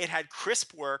 Okay, it had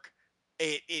crisp work.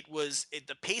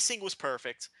 The pacing was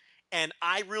perfect, and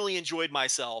I really enjoyed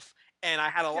myself, and I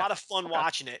had a lot of fun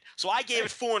watching it. So I gave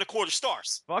it 4.25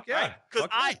 stars. Fuck yeah! Because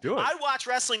I watch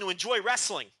wrestling to enjoy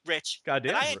wrestling, Rich.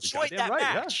 Goddamn, and I enjoyed that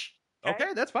match. Yeah.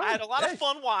 Okay, that's fine. I had a lot of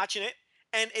fun watching it,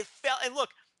 and it felt. And look,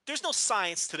 there's no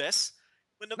science to this.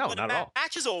 When the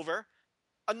match is over,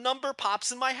 a number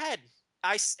pops in my head.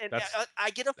 I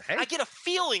get a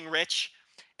feeling, Rich.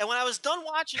 And when I was done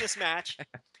watching this match.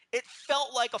 It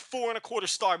felt like a 4.25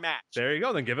 star match. There you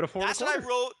go. Then give it a 4.25. That's what I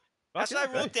wrote. That's what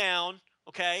I wrote down.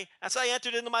 Okay. That's what I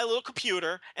entered into my little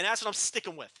computer, and that's what I'm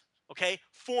sticking with. Okay.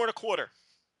 4.25.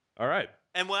 All right.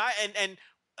 And when and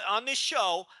on this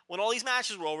show, when all these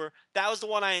matches were over, that was the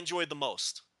one I enjoyed the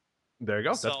most. There you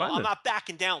go. So that's fine. I'm not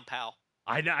backing down, pal.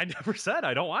 I never said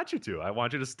I don't want you to. I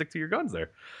want you to stick to your guns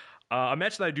there. A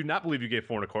match that I do not believe you gave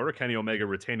 4.25. Kenny Omega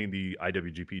retaining the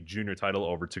IWGP Junior title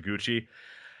over Taguchi.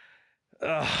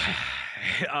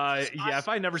 If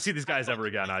I never see these guys ever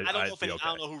again, I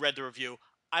don't know who read the review.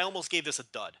 I almost gave this a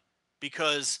dud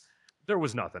because There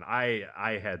was nothing.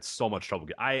 I had so much trouble.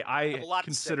 I have a lot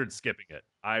to say. considered skipping it.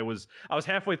 I was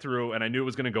halfway through and I knew it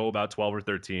was going to go about 12 or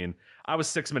 13. I was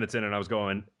 6 minutes in and I was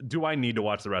going, do I need to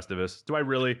watch the rest of this? Do I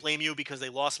really? Blame you because they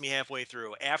lost me halfway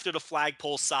through. After the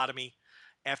flagpole sodomy,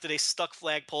 after they stuck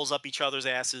flagpoles up each other's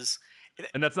asses.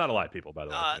 And that's not a lot, people, by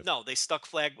the way. No, they stuck a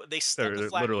flagpole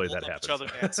literally up that each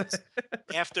other's asses.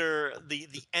 After the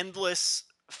endless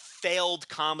failed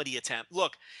comedy attempt.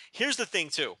 Look, here's the thing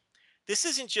too. This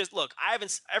isn't just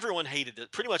everyone hated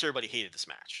it. Pretty much everybody hated this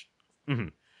match. Mm-hmm.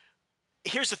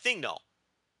 Here's the thing though.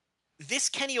 This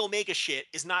Kenny Omega shit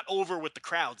is not over with the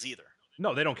crowds either.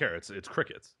 No, they don't care. It's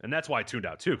crickets, and that's why I tuned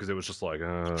out too, because it was just like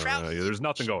there's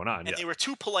nothing going on. And they were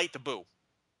too polite to boo.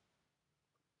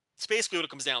 It's basically what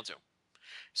it comes down to.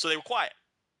 So they were quiet.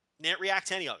 They didn't react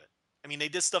to any of it. I mean, they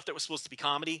did stuff that was supposed to be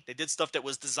comedy. They did stuff that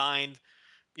was designed,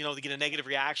 to get a negative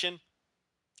reaction.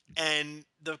 And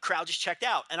the crowd just checked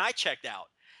out. And I checked out.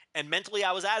 And mentally,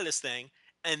 I was out of this thing.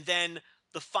 And then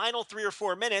the final 3 or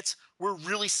 4 minutes were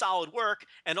really solid work.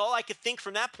 And all I could think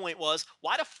from that point was,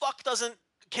 why the fuck doesn't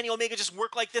Kenny Omega just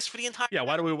work like this for the entire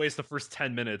why do we waste the first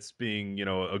 10 minutes being,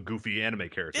 a goofy anime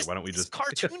character? Why don't we just...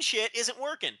 cartoon shit isn't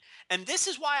working. And this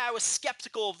is why I was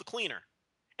skeptical of the cleaner.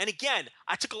 And again,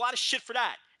 I took a lot of shit for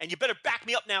that. And you better back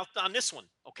me up now on this one,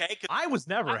 okay? I was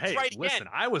never, listen,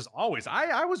 I was always,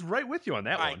 I was right with you on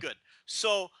that one. All right, good.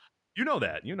 So... You know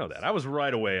that. I was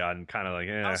right away on kind of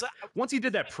like, Once he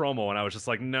did that promo, and I was just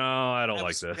like, no, I don't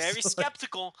like this. I was very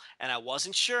skeptical, and I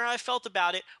wasn't sure how I felt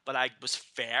about it, but I was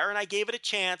fair, and I gave it a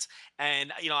chance.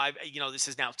 And this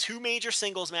is now 2 major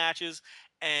singles matches,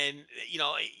 and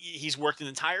he's worked an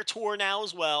entire tour now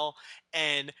as well.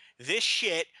 And this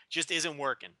shit just isn't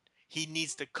working. He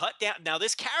needs to cut down. Now,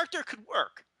 this character could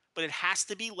work, but it has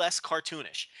to be less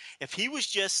cartoonish. If he was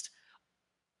just...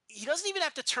 He doesn't even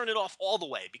have to turn it off all the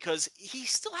way because he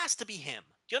still has to be him.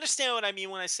 Do you understand what I mean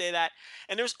when I say that?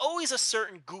 And there's always a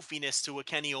certain goofiness to a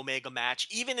Kenny Omega match,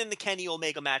 even in the Kenny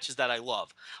Omega matches that I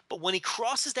love. But when he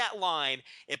crosses that line,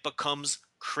 it becomes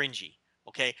cringy.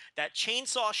 Okay? That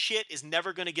chainsaw shit is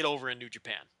never going to get over in New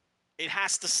Japan. It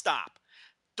has to stop.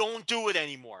 Don't do it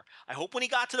anymore. I hope when he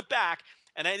got to the back,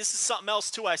 and this is something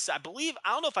else too, I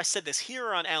don't know if I said this here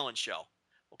or on Alan's show.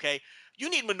 Okay? You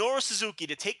need Minoru Suzuki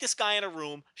to take this guy in a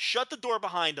room, shut the door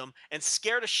behind him, and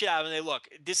scare the shit out of him. And say, look,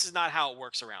 this is not how it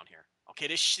works around here. Okay,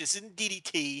 this isn't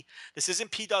DDT. This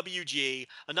isn't PWG.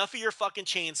 Enough of your fucking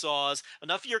chainsaws.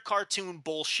 Enough of your cartoon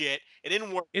bullshit. It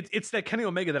didn't work. It's that Kenny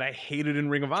Omega that I hated in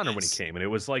Ring of Honor when he came. And it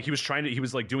was like he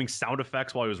was like doing sound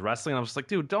effects while he was wrestling. And I was just like,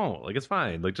 dude, don't. Like, it's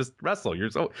fine. Like, just wrestle.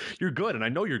 You're good. And I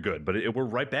know you're good. But we're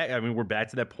right back. I mean, we're back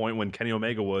to that point when Kenny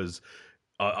Omega was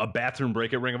a bathroom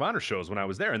break at Ring of Honor shows when I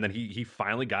was there, and then he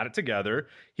finally got it together.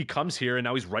 He comes here, and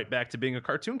now he's right back to being a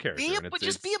cartoon character. Be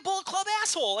a Bullet Club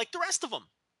asshole like the rest of them.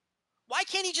 Why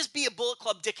can't he just be a Bullet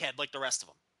Club dickhead like the rest of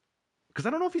them? Because I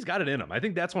don't know if he's got it in him. I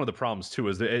think that's one of the problems too.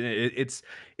 Is that it's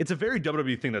a very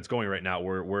WWE thing that's going right now,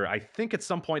 where I think at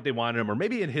some point they wanted him, or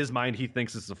maybe in his mind he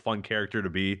thinks it's a fun character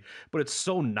to be, but it's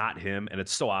so not him, and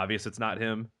it's so obvious it's not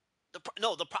him. The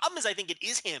problem is I think it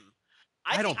is him.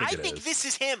 I think this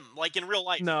is him, like in real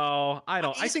life. No, I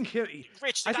don't. I think him.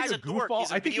 Rich, the guy's a dork.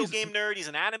 He's a video game nerd. He's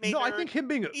an anime nerd. No, I think him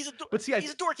being. He's a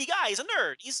dorky guy. He's a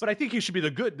nerd. But I think he should be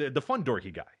the fun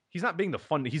dorky guy. He's not being the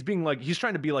fun. He's being like he's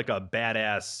trying to be like a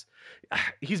badass.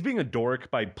 He's being a dork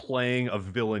by playing a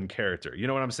villain character. You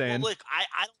know what I'm saying? Well, look,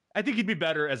 I think he'd be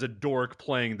better as a dork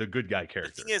playing the good guy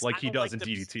character, like he does in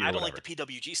DDT. I don't like the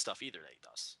PWG stuff either that he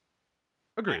does.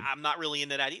 Agreed. I'm not really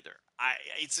into that either.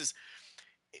 It's just.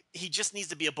 He just needs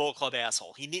to be a Bullet Club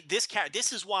asshole.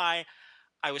 This is why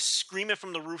I was screaming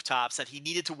from the rooftops that he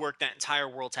needed to work that entire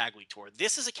World Tag League Tour.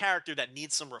 This is a character that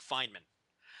needs some refinement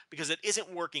because it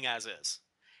isn't working as is.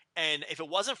 And if it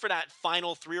wasn't for that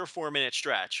final 3 or 4 minute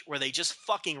stretch where they just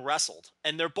fucking wrestled,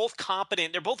 and they're both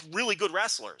competent, they're both really good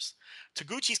wrestlers.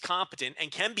 Taguchi's competent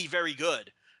and can be very good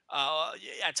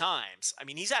at times. I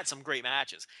mean, he's had some great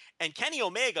matches. And Kenny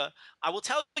Omega, I will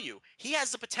tell you, he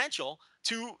has the potential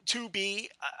to be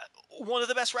one of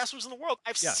the best wrestlers in the world.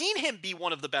 I've seen him be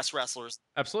one of the best wrestlers.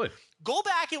 Absolutely. Go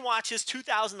back and watch his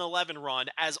 2011 run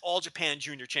as All Japan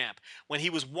Junior Champ when he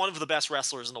was one of the best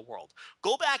wrestlers in the world.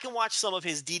 Go back and watch some of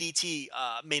his DDT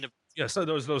main events. Yeah, so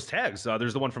those tags.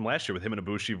 There's the one from last year with him and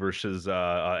Ibushi versus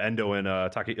Endo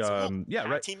and Taki. Cool. Yeah,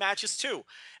 right. Team matches too.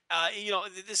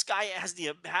 This guy has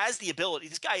the ability.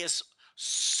 This guy is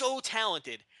so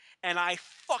talented, and I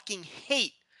fucking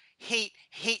hate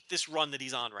this run that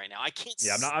he's on right now. I can't.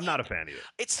 Yeah, I'm not a fan either.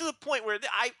 It's to the point where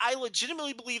I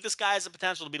legitimately believe this guy has the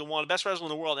potential to be one of the best wrestlers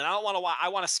in the world, and I don't want to. I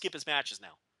want to skip his matches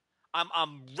now.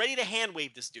 I'm ready to hand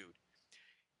wave this dude.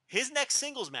 His next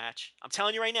singles match, I'm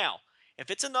telling you right now,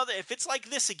 If it's like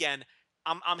this again,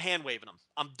 I'm hand waving them.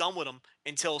 I'm done with them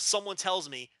until someone tells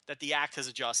me that the act has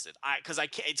adjusted. Because I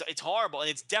can't. It's horrible, and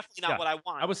it's definitely not what I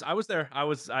want. I was there.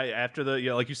 After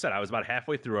the like you said, I was about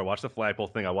halfway through. I watched the flagpole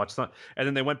thing. I watched some, and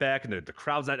then they went back, and the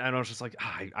crowd's not. And I was just like,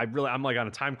 I'm like on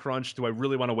a time crunch. Do I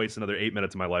really want to waste another 8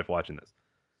 minutes of my life watching this?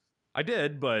 I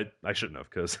did, but I shouldn't have,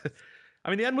 because I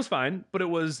mean the end was fine, but it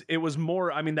was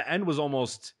more. I mean the end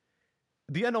almost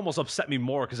upset me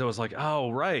more, because I was like,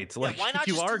 oh right, like why not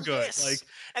you just are do good, this? like.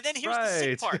 And then here's the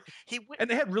sick part. And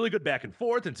they had really good back and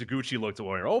forth, and Taguchi looked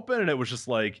more open, and it was just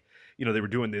like, they were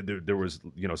doing there was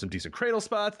some decent cradle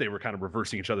spots. They were kind of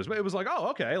reversing each other's way. It was like, oh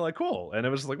okay, like cool. And it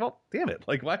was just like, well, damn it,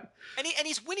 like what? And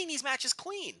he's winning these matches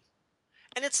clean,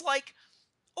 and it's like,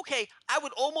 okay, I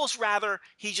would almost rather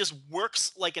he just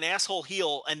works like an asshole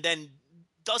heel and then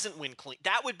doesn't win clean.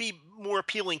 That would be more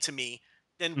appealing to me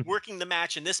than working the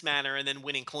match in this manner and then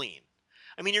winning clean.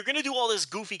 I mean, you're going to do all this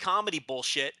goofy comedy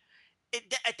bullshit.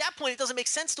 At that point, it doesn't make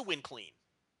sense to win clean.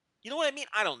 You know what I mean?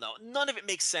 I don't know. None of it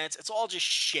makes sense. It's all just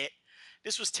shit.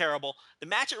 This was terrible. The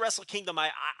match at Wrestle Kingdom, I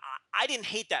didn't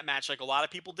hate that match like a lot of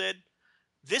people did.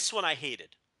 This one I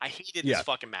hated. I hated this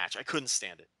fucking match. I couldn't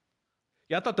stand it.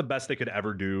 Yeah, I thought the best they could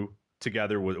ever do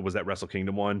together was that Wrestle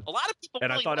Kingdom one. A lot of people and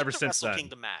really I thought liked ever the since Wrestle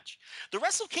Kingdom match. The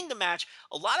Wrestle Kingdom match,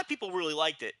 a lot of people really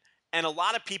liked it, and a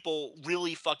lot of people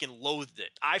really fucking loathed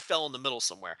it. I fell in the middle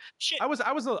somewhere. Shit.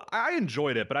 I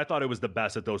enjoyed it, but I thought it was the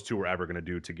best that those two were ever going to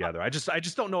do together. I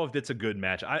just don't know if it's a good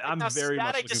match. I'm very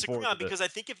much looking forward to it, because I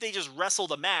think if they just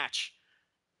wrestled a match,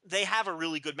 they have a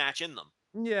really good match in them.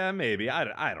 Yeah, maybe. I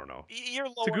don't know.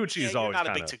 Taguchi is always not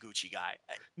a big Taguchi guy.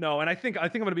 No, and I think I'm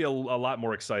going to be a lot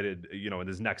more excited, in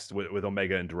this next with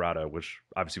Omega and Dorada, which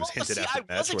obviously was hinted at.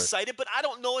 I was excited, but I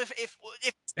don't know if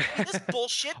this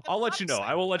bullshit. I'll let you know.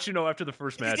 I will let you know after the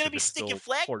first match. He's going to be sticking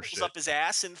flagpoles up his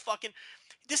ass and fucking.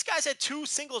 This guy's had 2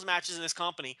 singles matches in this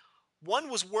company. One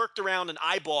was worked around an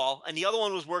eyeball, and the other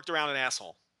one was worked around an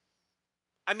asshole.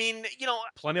 I mean,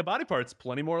 plenty of body parts,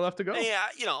 plenty more left to go. Yeah,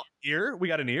 ear. We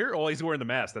got an ear. Oh, he's wearing the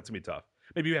mask. That's gonna be tough.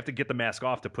 Maybe you have to get the mask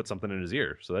off to put something in his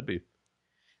ear. So that'd be.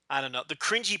 I don't know. The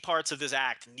cringy parts of this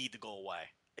act need to go away.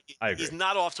 I agree. He's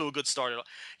not off to a good start at all.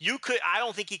 I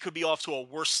don't think he could be off to a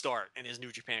worse start in his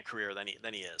New Japan career than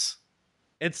he is.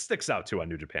 It sticks out too on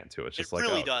New Japan too. It's just it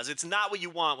really does. It's not what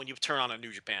you want when you turn on a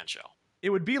New Japan show. It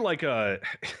would be like a,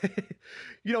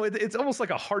 it's almost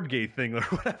like a Hardgate thing or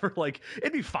whatever. Like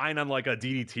it'd be fine on like a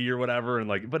DDT or whatever,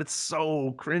 and but it's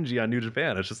so cringy on New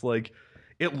Japan. It's just like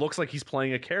it looks like he's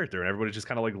playing a character, and everybody's just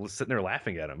kind of like sitting there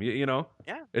laughing at him. Yeah.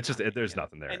 It's just there's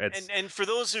nothing there. And for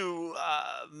those who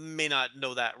may not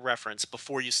know that reference,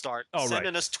 before you start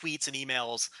sending us tweets and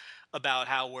emails about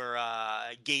how we're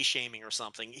gay shaming or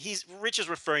something, Rich is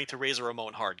referring to Razor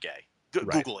Ramon Hardgay.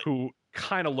 Google it. Who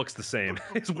kind of looks the same.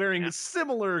 He's wearing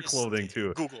similar clothing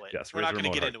too. Google it. Yes, we're not going to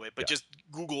get into it, but just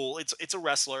Google. It's a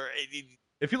wrestler.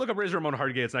 If you look up Razor Ramon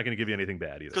Hardgate, it's not going to give you anything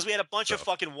bad either. Because we had a bunch of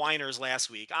fucking whiners last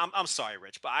week. I'm sorry,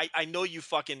 Rich, but I know you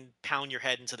fucking pound your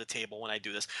head into the table when I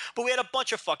do this. But we had a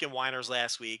bunch of fucking whiners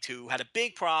last week who had a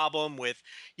big problem with,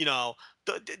 the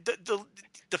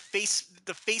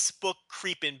Facebook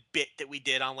creeping bit that we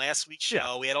did on last week's show.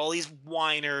 Yeah. We had all these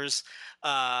whiners,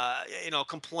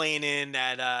 complaining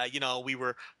that we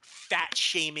were fat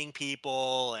shaming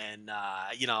people and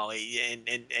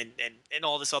and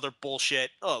all this other bullshit.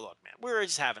 Oh look, man, we're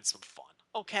just having some fun,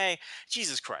 okay?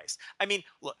 Jesus Christ. I mean,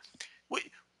 look,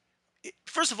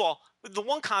 first of all, the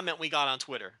one comment we got on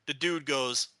Twitter, the dude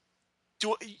goes,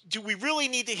 Do we really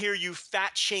need to hear you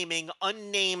fat shaming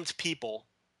unnamed people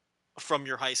from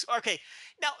your high school? Okay,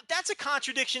 now that's a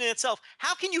contradiction in itself.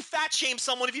 How can you fat shame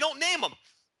someone if you don't name them?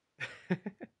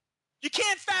 You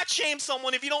can't fat shame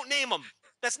someone if you don't name them.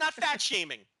 That's not fat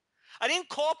shaming. I didn't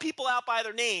call people out by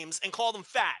their names and call them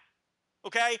fat.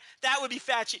 Okay, that would be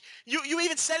fat shame. You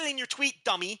even said it in your tweet,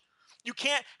 dummy. You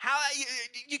can't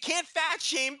fat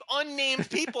shame unnamed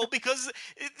people because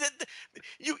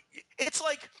it's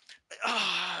like.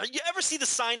 You ever see the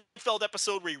Seinfeld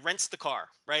episode where he rents the car,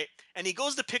 right? And he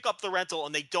goes to pick up the rental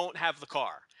and they don't have the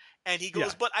car. And he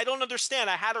goes, but I don't understand.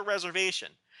 I had a reservation.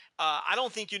 I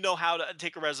don't think you know how to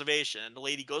take a reservation. And the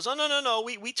lady goes, oh, no.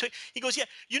 We took. He goes, yeah,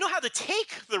 you know how to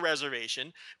take the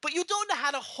reservation, but you don't know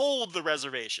how to hold the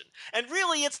reservation. And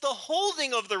really, it's the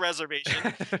holding of the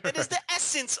reservation that is the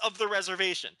essence of the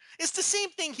reservation. It's the same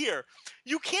thing here.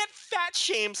 You can't fat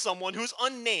shame someone who's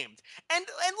unnamed. And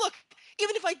look,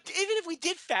 even if we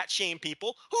did fat shame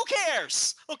people, who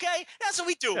cares? Okay, that's what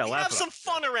we do. Yeah, we have some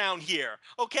fun around here.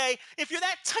 Okay, if you're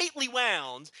that tightly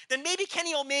wound, then maybe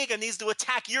Kenny Omega needs to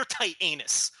attack your tight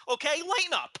anus. Okay,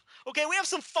 lighten up. Okay, we have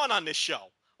some fun on this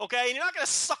show. Okay, and you're not gonna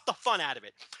suck the fun out of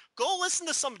it. Go listen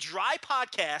to some dry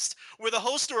podcast where the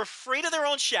hosts are afraid of their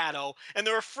own shadow and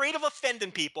they're afraid of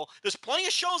offending people. There's plenty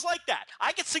of shows like that.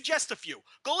 I could suggest a few.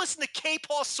 Go listen to K.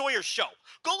 Paul Sawyer's show.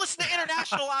 Go listen to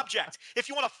International Object. If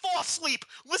you want to fall asleep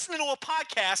listening to a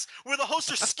podcast where the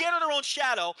hosts are scared of their own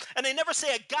shadow and they never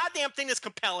say a goddamn thing that's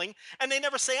compelling and they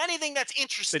never say anything that's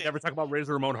interesting. They never talk about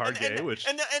Razor Ramon Hardgay, which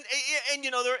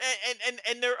you know they're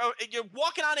you're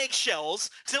walking on eggshells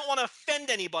because they don't want to offend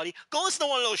anybody. Go listen to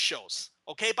one of those shows.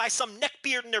 Okay, by some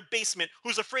neckbeard in their basement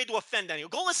who's afraid to offend anyone.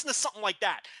 Go listen to something like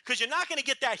that because you're not going to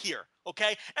get that here.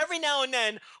 Okay, every now and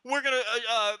then we're gonna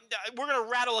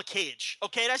rattle a cage.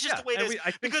 Okay, that's just the way it is.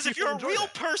 Because if you're a real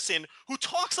person who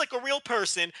talks like a real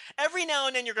person, every now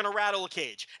and then you're gonna rattle a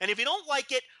cage. And if you don't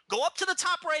like it, go up to the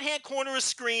top right-hand corner of the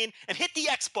screen and hit the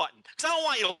X button because I don't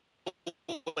want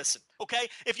you to listen. Okay,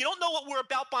 if you don't know what we're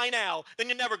about by now, then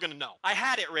you're never gonna know. I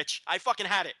had it, Rich. I fucking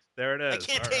had it. There it is. I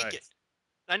can't take it.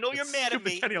 I know you're mad at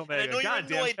me, and I know you're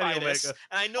annoyed by this, and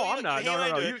I know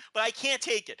but I can't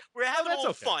take it. We're having a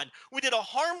little fun. We did a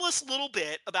harmless little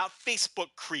bit about Facebook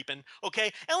creeping, okay?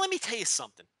 And let me tell you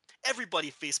something.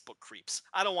 Everybody Facebook creeps.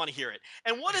 I don't want to hear it.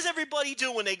 And what does everybody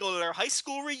do when they go to their high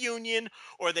school reunion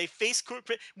or they Facebook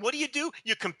creep? What do?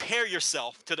 You compare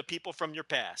yourself to the people from your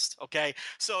past, okay?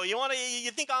 So you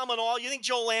think you think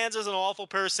Joe Lanza's an awful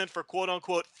person for quote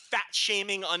unquote fat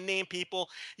shaming unnamed people.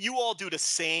 You all do the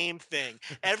same thing.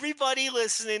 Everybody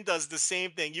listening does the same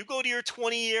thing. You go to your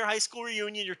 20-year high school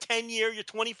reunion, your 10-year, your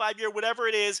 25-year, whatever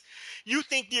it is. You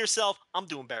think to yourself, I'm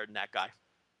doing better than that guy.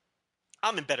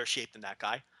 I'm in better shape than that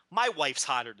guy. My wife's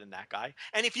hotter than that guy.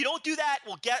 And if you don't do that,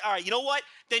 all right, you know what?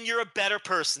 Then you're a better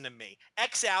person than me.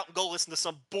 X out and go listen to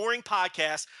some boring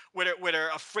podcast where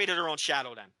they're afraid of their own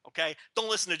shadow then, okay? Don't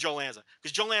listen to Joe Lanza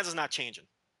because Joe Lanza's not changing.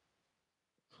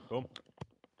 Cool.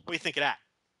 What do you think of that?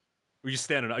 You're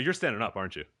standing up,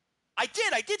 aren't you? I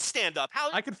did stand up.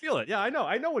 I can feel it. Yeah, I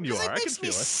know when you are. It makes I can feel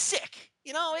me sick.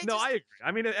 You know, I agree.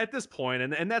 I mean, at this point,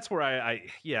 and that's where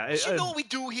you know what we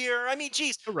do here. I mean,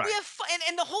 geez, right. We have fun,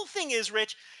 and the whole thing is,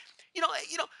 Rich. You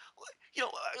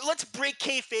know, let's break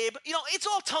kayfabe. You know, it's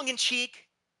all tongue in cheek.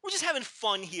 We're just having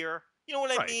fun here. You know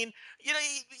what I mean? You know,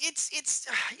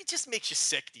 it just makes you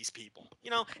sick. These people.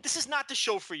 You know, this is not the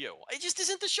show for you. It just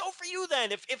isn't the show for you.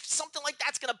 Then, if something like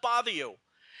that's gonna bother you.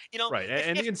 You know, right?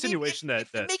 And the insinuation that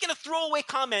making a throwaway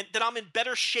comment that I'm in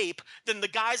better shape than the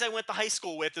guys I went to high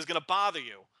school with is going to bother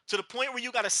you to the point where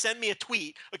you got to send me a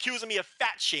tweet accusing me of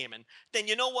fat shaming, then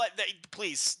you know what?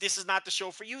 Please, this is not the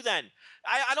show for you. Then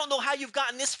I don't know how you've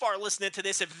gotten this far listening to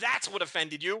this if that's what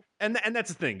offended you. And that's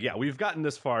the thing. Yeah, we've gotten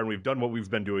this far and we've done what we've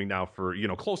been doing now for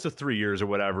close to 3 years or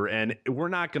whatever, and we're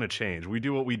not going to change. We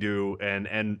do what we do,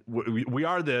 and we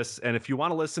are this. And if you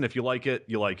want to listen, if you like it,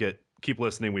 you like it. Keep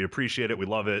listening. We appreciate it. We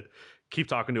love it. Keep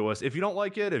talking to us. If you don't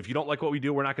like it, if you don't like what we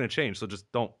do, we're not going to change. So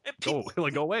just don't go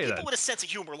away. People with a sense of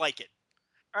humor like it.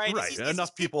 All right. Right.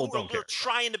 Enough people don't care. Who are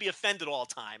trying to be offended all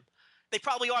the time. They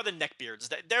probably are the neckbeards.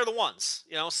 They're the ones.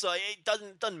 So it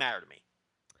doesn't matter to me.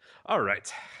 All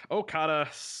right. Okada,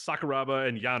 Sakuraba,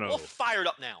 and Yano. All fired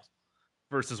up now.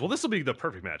 Versus, well, this will be the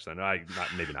perfect match then.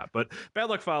 Maybe not. But Bad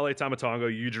Luck Fale, Tama Tonga,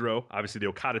 Yujiro. Obviously, the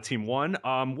Okada team won.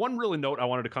 One really note I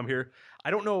wanted to come here.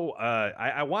 I don't know.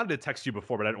 I wanted to text you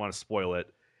before, but I didn't want to spoil it.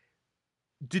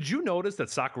 Did you notice that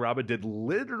Sakuraba did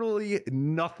literally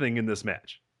nothing in this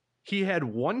match? He had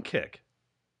one kick.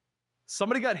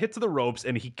 Somebody got hit to the ropes,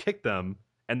 and he kicked them,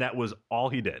 and that was all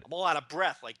he did. I'm all out of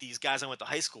breath, like these guys I went to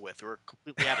high school with who are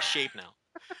completely out of shape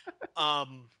now.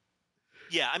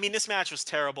 Yeah, I mean, this match was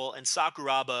terrible, and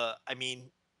Sakuraba, I mean...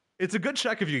 It's a good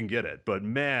check if you can get it, but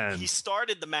man... He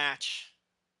started the match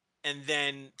and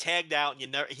then tagged out,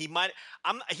 and he might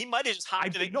have just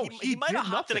hopped he might have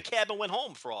hopped in a cab and went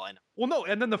home for all I know. Well, no,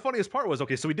 and then the funniest part was,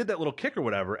 okay, so he did that little kick or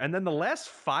whatever, and then the last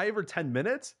 5 or 10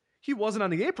 minutes... He wasn't on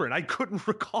the apron. I couldn't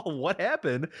recall what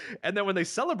happened. And then when they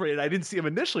celebrated, I didn't see him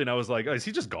initially. And I was like, oh, is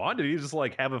he just gone? Did he just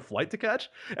have a flight to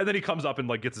catch? And then he comes up and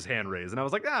gets his hand raised. And I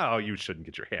was like, oh, you shouldn't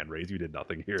get your hand raised. You did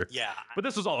nothing here. Yeah. But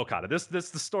this was all Okada. The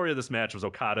story of this match was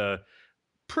Okada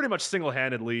pretty much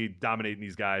single-handedly dominating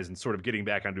these guys and sort of getting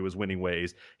back onto his winning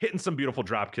ways, hitting some beautiful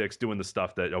drop kicks, doing the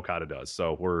stuff that Okada does.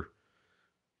 So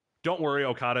don't worry,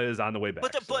 Okada is on the way back.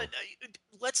 But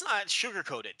let's not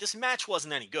sugarcoat it. This match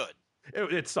wasn't any good.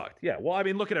 It sucked. Yeah. Well, I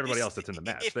mean, look at everybody else that's in the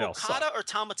match. If Okada or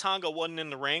Tama Tonga wasn't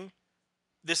in the ring,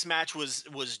 this match was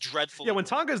dreadful. Yeah, when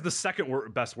Tonga's the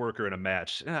second best worker in a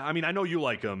match, I mean, I know you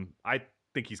like him. I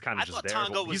think he's kind of just there. I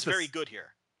thought Tonga was very good here.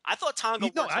 I thought Tonga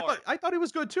worked hard. I thought he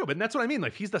was good too, but that's what I mean.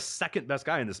 Like, he's the second best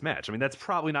guy in this match. I mean, that's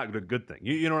probably not a good thing.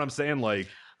 You know what I'm saying? Like,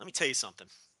 let me tell you something.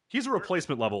 He's a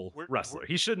replacement level wrestler.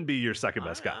 He shouldn't be your second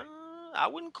best guy. I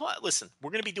wouldn't call it. Listen,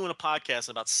 we're going to be doing a podcast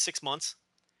in about 6 months.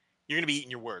 You're going to be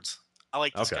eating your words. I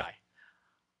like this guy.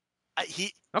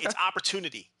 It's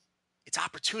opportunity. It's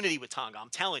opportunity with Tonga. I'm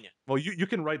telling you. Well, you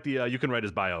can write you can write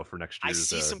his bio for next year's. I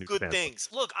see some good things.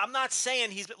 Look, I'm not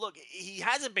saying he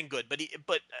hasn't been good,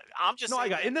 but I'm just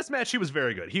saying in this match he was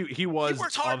very good. He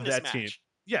worked hard in this match. Team.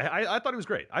 Yeah, I thought he was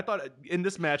great. I thought in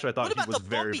this match he was very, very good. What about the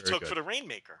bump he took for the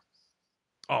Rainmaker?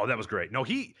 Oh, that was great. No,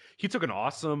 he took an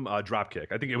awesome drop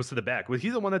kick. I think it was to the back. Was he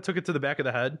the one that took it to the back of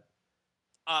the head?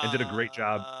 And did a great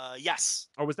job. Yes.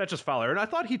 Or was that just Fowler? And I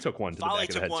thought he took one to the back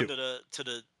of the head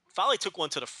too. Fowler took one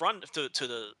to the front to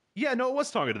the. Yeah, no, it was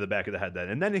Tonga to the back of the head then,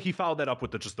 and then he followed that up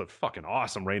with just the fucking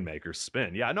awesome Rainmaker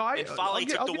spin. Yeah, no, Fowler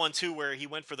took the one too where he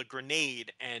went for the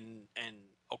grenade and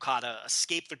Okada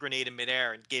escaped the grenade in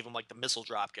midair and gave him like the missile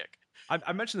drop kick.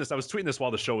 I mentioned this. I was tweeting this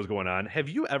while the show was going on. Have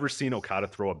you ever seen Okada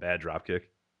throw a bad drop kick?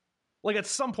 Like at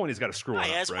some point he's got to screw it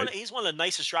up, right? He's one of the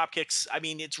nicest drop kicks. I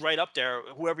mean, it's right up there.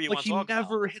 Whoever you want to talk about.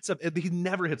 He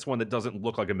never hits one that doesn't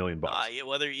look like $1 million.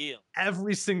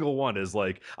 Every single one is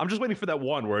like, I'm just waiting for that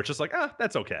one where it's just like,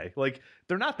 that's okay. Like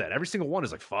they're not that. Every single one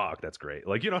is like, fuck, that's great.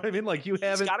 Like, you know what I mean? Like he's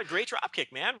got a great drop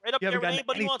kick, man. Right up there with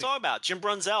anybody you want to talk about. Jim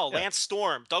Brunzell, Lance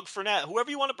Storm, Doug Fournette, whoever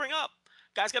you want to bring up.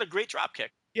 Guy's got a great drop kick.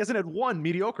 He hasn't had one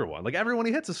mediocre one. Like everyone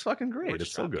he hits is fucking great.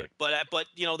 It's so good. But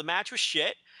the match was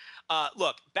shit.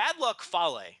 Look, bad luck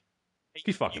Fale.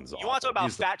 He fucking You want to talk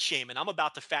about fat shaming? I'm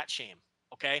about to fat shame.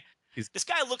 Okay, this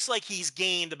guy looks like he's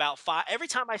gained about 5. Every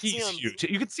time I see him, huge.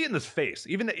 You can see it in his face.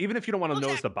 Even if you don't want to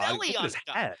notice the body, look at his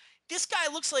head. This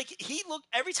guy looks like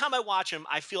every time I watch him,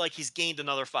 I feel like he's gained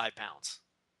another 5 pounds.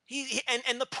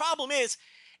 And the problem is,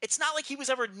 it's not like he was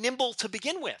ever nimble to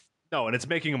begin with. No, and it's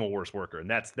making him a worse worker, and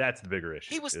that's the bigger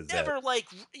issue. He was never I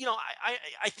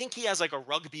think he has like a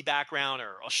rugby background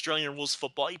or Australian rules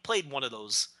football. He played one of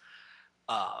those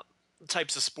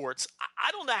types of sports.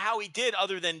 I don't know how he did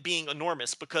other than being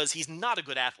enormous because he's not a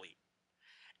good athlete.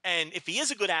 And if he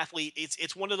is a good athlete,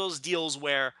 it's one of those deals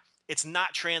where it's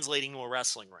not translating to a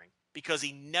wrestling ring because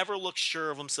he never looks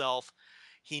sure of himself.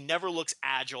 He never looks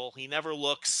agile. He never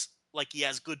looks like he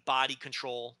has good body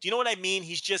control. Do you know what I mean?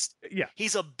 He's just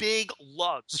he's a big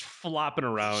lug. Just flopping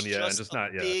around, and just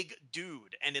not big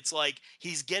dude. And it's like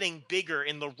he's getting bigger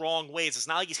in the wrong ways. It's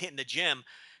not like he's hitting the gym.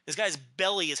 This guy's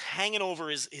belly is hanging over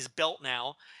his belt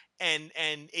now, and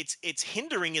it's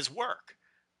hindering his work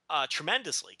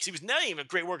tremendously because he was not even a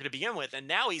great worker to begin with, and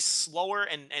now he's slower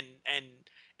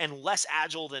and less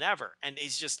agile than ever. And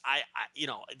he's just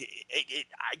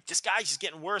this guy's just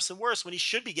getting worse and worse when he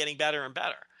should be getting better and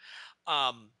better.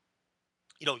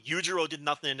 Yujiro did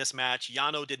nothing in this match.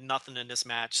 Yano did nothing in this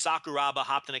match. Sakuraba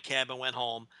hopped in a cab and went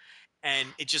home. And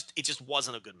it just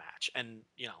wasn't a good match. And,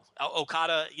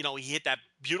 Okada, he hit that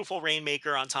beautiful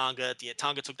Rainmaker on Tonga.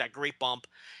 Tonga took that great bump.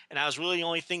 And that was really the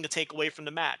only thing to take away from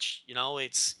the match.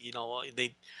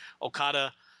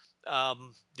 Okada,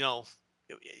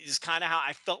 is kind of how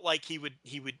I felt like he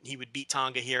would beat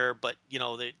Tonga here. But,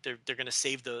 they're going to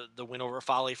save the win over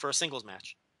Fale for a singles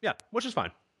match. Yeah, which is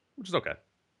fine, which is okay.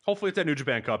 Hopefully it's that New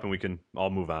Japan Cup and we can all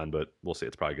move on, but we'll see.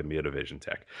 It's probably going to be a Division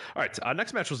Tech. All right,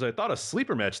 next match was, I thought, a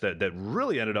sleeper match that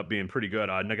really ended up being pretty good.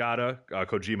 Nagata,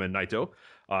 Kojima, and Naito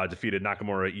defeated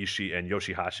Nakamura, Ishii, and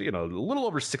Yoshihashi in a little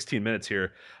over 16 minutes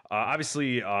here.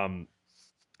 Obviously,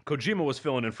 Kojima was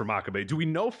filling in for Makabe. Do we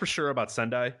know for sure about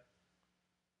Sendai?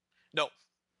 No,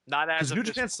 not as because New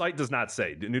Japan's site does not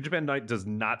say. New Japan Night does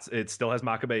not. It still has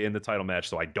Makabe in the title match,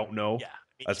 so I don't know. Yeah.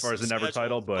 As far as the never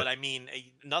title, but I mean,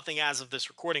 nothing as of this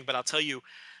recording. But I'll tell you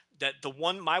that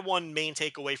my one main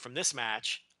takeaway from this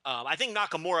match, I think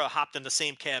Nakamura hopped in the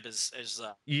same cab as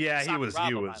Sakuraba,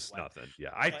 he was nothing. Yeah,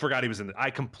 I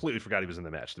completely forgot he was in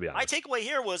the match. To be honest, my takeaway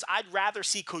here was I'd rather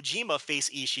see Kojima face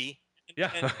Ishii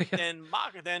than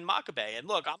Makabe. And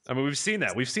look, we've seen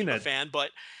that. We've seen that fan,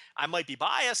 but I might be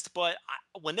biased, but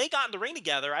when they got in the ring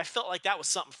together, I felt like that was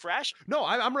something fresh. No,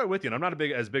 I'm right with you. And I'm not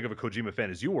as big of a Kojima fan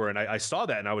as you were. And I saw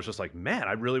that and I was just like, man,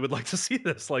 I really would like to see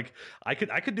this. Like I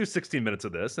could do 16 minutes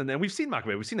of this. And then we've seen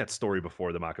Makabe. We've seen that story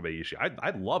before, the Makabe Ishii.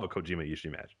 I'd love a Kojima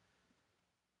Ishii match.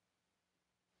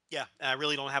 Yeah, I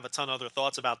really don't have a ton of other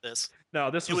thoughts about this. No,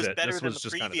 it was better than the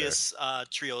previous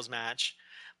trios match.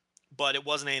 But it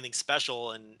wasn't anything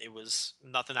special, and it was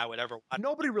nothing I would ever watch.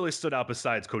 Nobody really stood out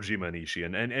besides Kojima and Ishii,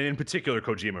 and in particular,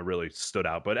 Kojima really stood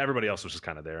out, but everybody else was just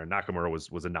kind of there, and Nakamura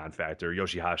was a non-factor.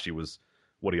 Yoshihashi was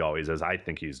what he always is. I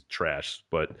think he's trash,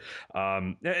 but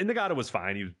and Nagata was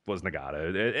fine. He was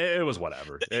Nagata. It was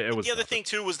whatever. It was the other thing,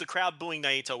 too, was the crowd booing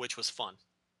Naito, which was fun.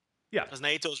 Yeah, because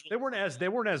Naito's they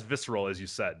weren't as visceral as you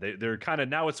said. They're kind of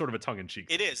now it's sort of a tongue-in-cheek.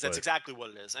 It is. That's exactly what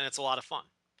it is, and it's a lot of fun.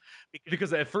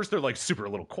 Because at first they're like super a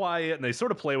little quiet and they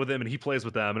sort of play with him and he plays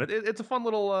with them and it's a fun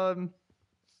little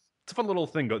it's a fun little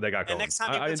thing they got going. And next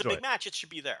time I it's a enjoy big match, it should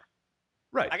be there.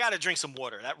 Right. I got to drink some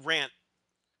water. That rant.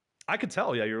 I could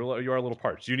tell. Yeah, you are a little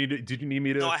parched. Did you need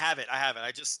me to? No, I have it.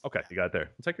 I just. Okay, you got it there.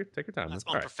 Take your time. That's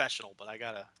All right. unprofessional, but I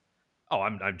gotta. Oh,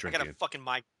 I'm drinking. I gotta fucking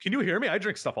mic. Can you hear me? I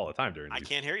drink stuff all the time during. I these.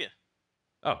 can't hear you.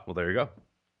 Oh, well, there you go.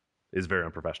 It's very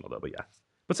unprofessional though, but yeah.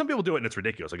 But some people do it and it's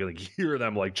ridiculous. I can hear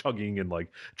them like chugging and like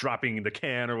dropping the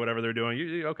can or whatever they're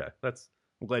doing. Okay,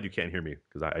 I'm glad you can't hear me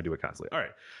because I do it constantly. All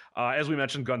right. As we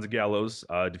mentioned, Guns and Gallows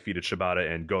defeated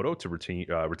Shibata and Goto to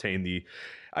retain the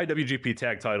IWGP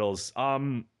tag titles.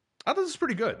 I thought this was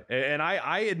pretty good. And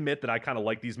I admit that I kind of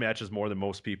like these matches more than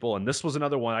most people. And this was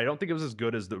another one. I don't think it was as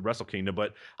good as the Wrestle Kingdom,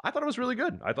 but I thought it was really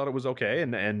good. I thought it was okay.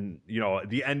 And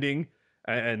the ending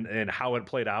and how it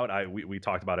played out, we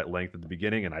talked about it at length at the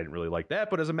beginning, and I didn't really like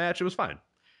that. But as a match, it was fine.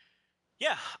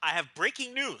 Yeah, I have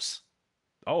breaking news.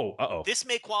 Oh, uh-oh. This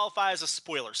may qualify as a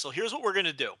spoiler. So here's what we're going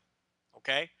to do.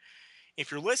 Okay? If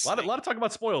you're listening... A lot of talk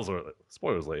about spoilers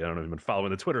lately. I don't know if you've been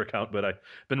following the Twitter account, but I've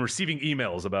been receiving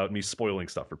emails about me spoiling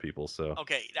stuff for people. So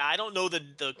okay, I don't know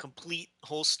the complete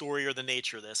whole story or the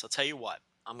nature of this. I'll tell you what.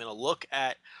 I'm going to look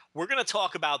at... We're going to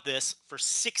talk about this for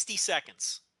 60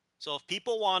 seconds. So if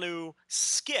people want to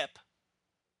skip,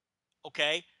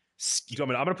 okay? I'm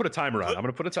going to put a timer on. I'm going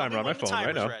to put a timer on my phone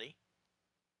right now. Ready.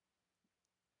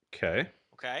 Okay.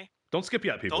 Okay. Don't skip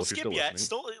yet, people. Don't skip yet.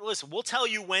 Still, listen, we'll tell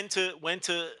you when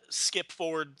to skip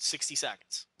forward 60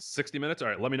 seconds. 60 minutes? All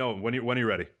right, let me know when you're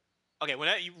ready. Okay,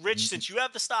 Rich, since you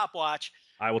have the stopwatch,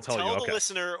 I will tell you. Tell the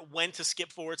listener when to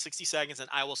skip forward 60 seconds, and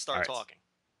I will start talking.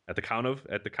 At the count of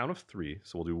 3.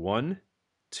 So we'll do 1,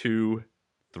 2,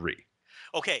 3.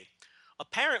 Okay.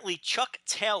 Apparently, Chuck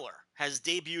Taylor has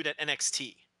debuted at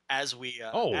NXT as we.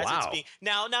 Wow.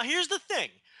 Now here's the thing.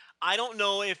 I don't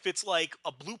know if it's like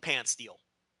a blue pants deal.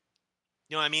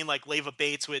 You know what I mean? Like Leva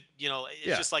Bates with,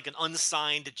 it's just like an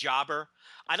unsigned jobber.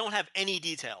 I don't have any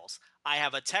details. I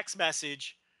have a text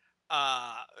message,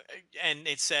 and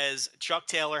it says Chuck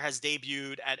Taylor has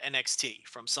debuted at NXT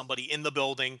from somebody in the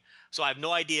building. So I have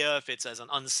no idea if it's as an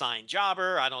unsigned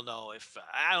jobber. I don't know.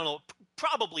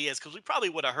 Probably is, because we probably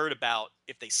would have heard about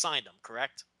if they signed him,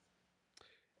 correct?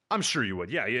 I'm sure you would.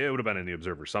 Yeah, it would have been in the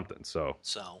Observer or something. So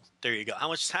there you go.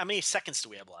 How many seconds do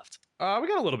we have left? We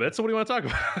got a little bit. So what do you want to talk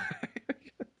about?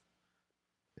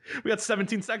 We got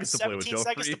 17 seconds to play with, Joe. 17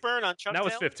 seconds to burn on Chuck Taylor?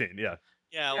 That was 15, yeah.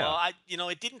 Yeah, well,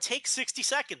 it didn't take 60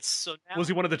 seconds. So now... Was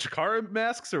he one of the Chikara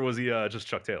masks, or was he just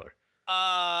Chuck Taylor?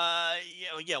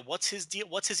 Yeah. What's his deal?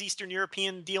 What's his Eastern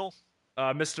European deal?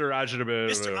 Mr.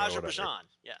 Azerbaijan.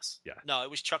 Yes. Yeah. No, it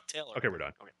was Chuck Taylor. Okay, we're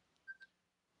done. Okay.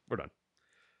 We're done.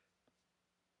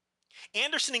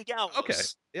 Anderson and Gallows. Okay.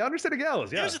 Yeah, Anderson and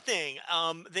Gallows, yeah. Here's the thing.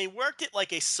 They worked it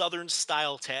like a Southern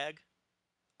style tag.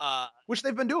 Which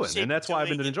they've been doing, and that's why I've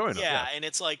been enjoying it. Yeah, and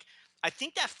it's like, I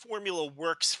think that formula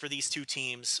works for these two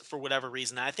teams for whatever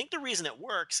reason. And I think the reason it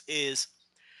works is,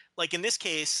 like in this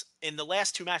case, in the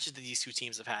last two matches that these two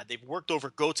teams have had, they've worked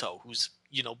over Goto, who's,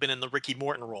 been in the Ricky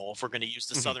Morton role, if we're going to use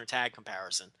the Southern tag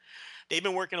comparison. They've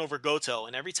been working over Goto,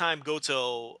 and every time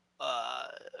Goto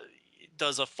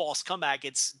does a false comeback,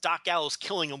 it's Doc Gallows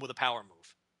killing him with a power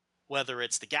move, whether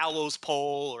it's the Gallows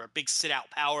pole or a big sit-out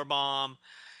power bomb.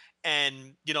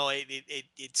 And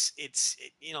it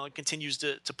continues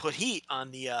to put heat on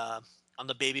the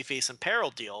babyface and Peril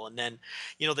deal, and then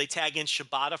they tag in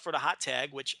Shibata for the hot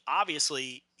tag, which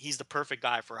obviously he's the perfect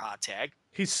guy for a hot tag.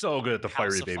 He's so good at the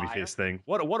fiery babyface thing.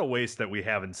 What a waste that we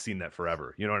haven't seen that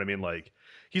forever. You know what I mean? Like,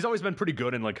 he's always been pretty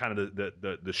good in like kind of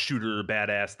the shooter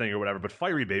badass thing or whatever. But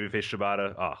fiery babyface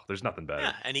Shibata, there's nothing better.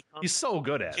 Yeah, and he's so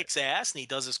good at it. Kicks ass, and he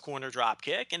does his corner drop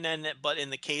kick. And then, but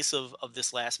in the case of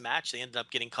this last match, they ended up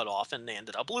getting cut off and they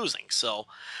ended up losing. So,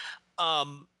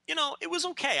 it was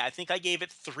okay. I think I gave it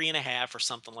 3.5 or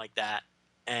something like that.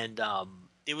 And the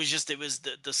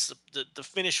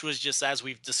finish was just as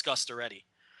we've discussed already.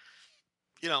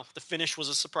 The finish was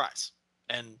a surprise,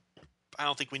 and I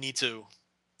don't think we need to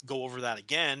go over that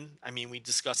again. I mean, we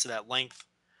discussed it at length,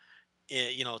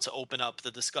 to open up the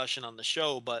discussion on the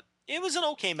show, but it was an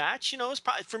okay match. It was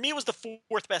probably, for me, it was the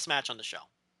fourth best match on the show.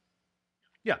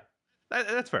 Yeah,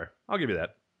 that's fair. I'll give you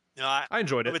that. I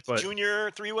enjoyed it. With the junior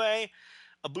three-way,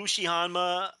 Ibushi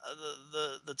Hanma,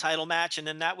 the title match, and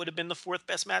then that would have been the fourth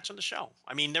best match on the show.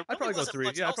 I mean, there really I'd probably go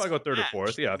 3. Yeah, I'd probably go third or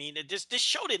fourth. Yeah. I mean, this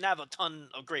show didn't have a ton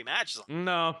of great matches.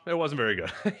 No, it wasn't very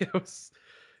good.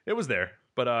 It was there.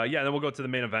 But then we'll go to the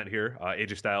main event here.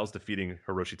 AJ Styles defeating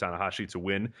Hiroshi Tanahashi to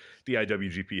win the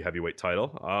IWGP Heavyweight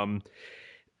title.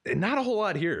 Not a whole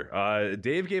lot here.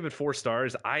 Dave gave it 4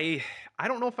 stars. I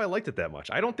don't know if I liked it that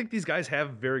much. I don't think these guys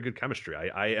have very good chemistry.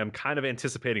 I am kind of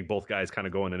anticipating both guys kind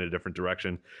of going in a different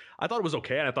direction. I thought it was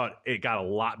okay, and I thought it got a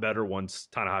lot better once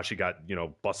Tanahashi got,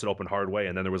 busted open hard way,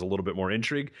 and then there was a little bit more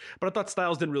intrigue. But I thought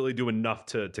Styles didn't really do enough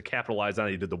to capitalize on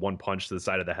it. He did the one punch to the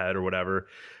side of the head or whatever.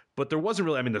 But there wasn't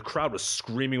really, the crowd was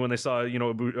screaming when they saw,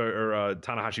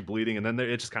 Tanahashi bleeding, and then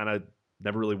it just kind of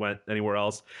never really went anywhere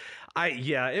else.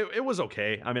 It was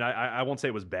okay. I won't say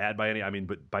it was bad by any.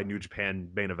 But by New Japan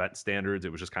main event standards,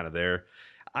 it was just kind of there.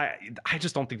 I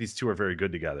just don't think these two are very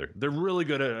good together. They're really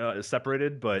good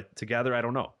separated, but together, I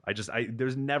don't know.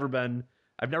 I've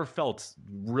never felt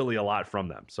really a lot from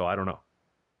them, so I don't know.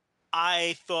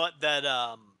 I thought that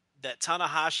that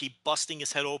Tanahashi busting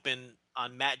his head open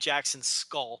on Matt Jackson's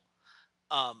skull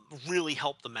really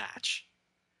helped the match.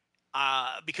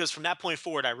 Because from that point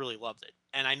forward, I really loved it.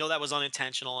 And I know that was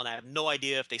unintentional, and I have no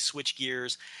idea if they switched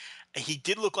gears. He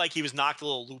did look like he was knocked a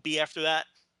little loopy after that,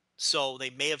 so they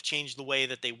may have changed the way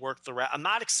that they worked the I'm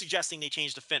not suggesting they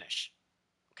changed the finish.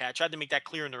 Okay, I tried to make that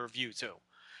clear in the review, too.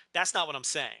 That's not what I'm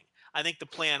saying. I think the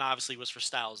plan, obviously, was for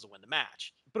Styles to win the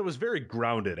match. But it was very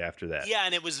grounded after that. Yeah,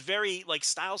 and it was very,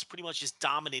 Styles pretty much just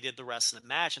dominated the rest of the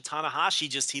match, and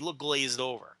Tanahashi he looked glazed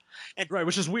over. Right,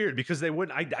 which is weird because they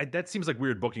wouldn't. That seems like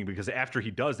weird booking because after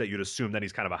he does that, you'd assume that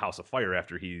he's kind of a house of fire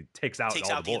after he takes out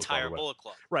the entire Bullet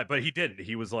Club. Right, but he didn't.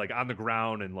 He was on the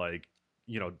ground and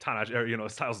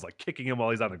Tanahashi, Styles is kicking him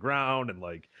while he's on the ground and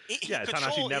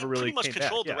Tanahashi never really pretty much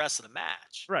controlled the rest of the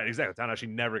match. Right, exactly. Tanahashi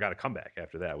never got a comeback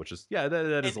after that, which is that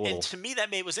is a little. And to me, that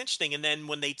was interesting. And then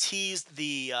when they teased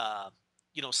the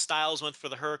Styles went for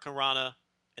the Hurricane Rana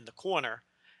in the corner,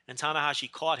 and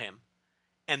Tanahashi caught him.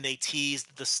 And they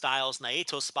teased the Styles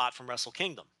Naito spot from Wrestle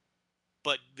Kingdom.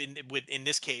 But in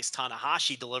this case,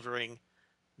 Tanahashi delivering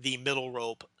the middle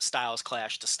rope Styles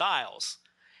Clash to Styles.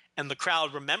 And the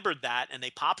crowd remembered that, and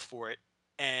they popped for it.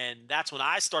 And that's when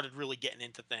I started really getting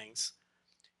into things.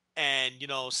 And,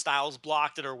 Styles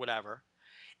blocked it or whatever.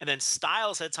 And then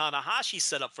Styles had Tanahashi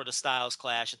set up for the Styles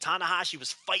Clash. And Tanahashi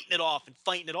was fighting it off.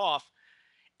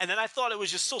 And then I thought it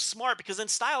was just so smart because then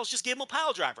Styles just gave him a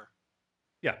pile driver.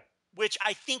 Yeah. Which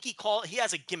I think he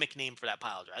has a gimmick name for that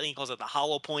pile driver. I think he calls it the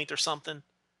Hollow Point or something.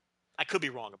 I could be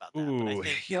wrong about that. Ooh,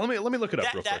 let me look it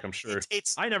up real quick. I'm sure.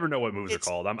 I never know what moves are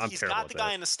called. I'm terrible at that. He's got the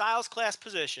guy in the Styles Class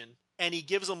position, and he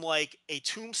gives him a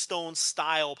tombstone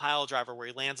style pile driver where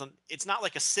he lands on. It's not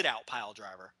like a sit out pile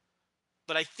driver,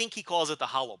 but I think he calls it the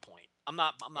Hollow Point. I'm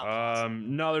not.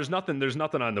 No, there's nothing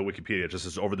on the Wikipedia. It just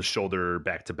says over the shoulder,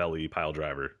 back to belly pile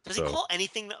driver. Does he call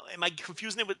anything? Am I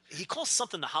confusing it with? He calls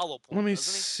something the Hollow Point. Let me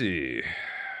see.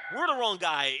 We're the wrong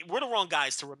guy. We're the wrong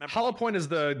guys to remember. Hollow Point is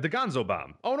the Gonzo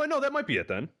bomb. Oh no, that might be it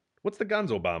then. What's the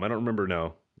Gonzo bomb? I don't remember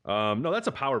now. No, that's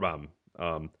a power bomb.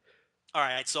 All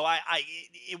right, so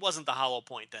it wasn't the Hollow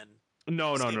Point then.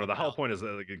 No. The Hollow Point is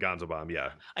the Gonzo bomb. Yeah.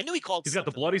 I knew he called. He's got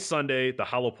the Bloody Sunday, the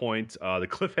Hollow Point, the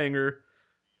Cliffhanger.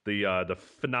 The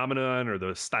Phenomenon or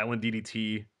the Styling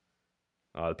DDT,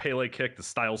 the Pele Kick, the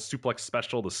Styles Suplex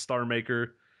Special, the Star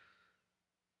Maker,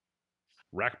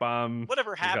 Rack Bomb.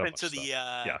 Whatever happened to the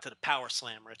Power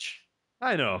Slam, Rich?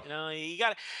 I know. You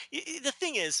got the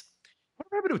thing is, what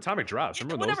happened to Atomic Drops?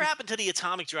 Remember whatever happened to the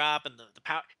Atomic Drop and the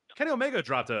Power? Kenny Omega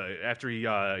dropped after he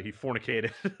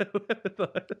fornicated.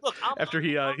 Look, after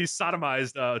he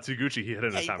sodomized Taguchi, he hit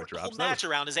an Atomic Drop. He whole match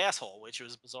around his asshole, which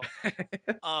was bizarre.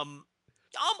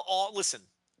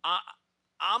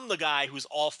 I'm the guy who's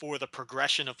all for the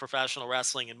progression of professional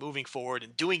wrestling and moving forward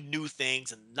and doing new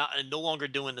things and no longer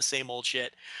doing the same old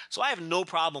shit. So I have no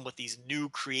problem with these new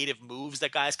creative moves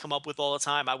that guys come up with all the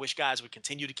time. I wish guys would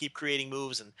continue to keep creating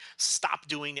moves and stop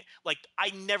doing it.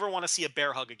 I never want to see a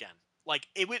bear hug again.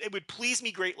 It would please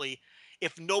me greatly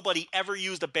if nobody ever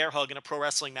used a bear hug in a pro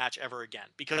wrestling match ever again,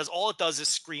 because all it does is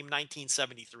scream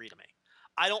 1973 to me.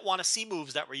 I don't want to see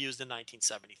moves that were used in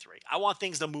 1973. I want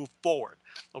things to move forward,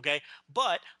 okay?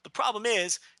 But the problem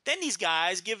is, then these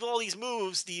guys give all these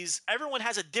moves, everyone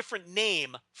has a different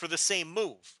name for the same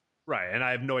move. Right, and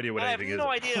I have no idea what anything is. I have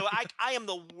no idea. I am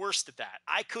the worst at that.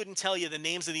 I couldn't tell you the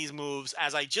names of these moves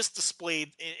as I just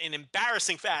displayed in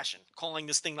embarrassing fashion, calling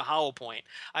this thing the Hollow Point.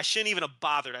 I shouldn't even have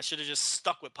bothered. I should have just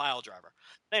stuck with Pile Driver.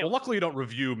 Anyway. Well, luckily you don't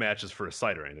review matches for a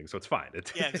site or anything, so it's fine.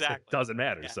 Yeah, exactly. It doesn't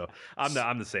matter. Yeah. So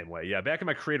I'm the same way. Yeah, back in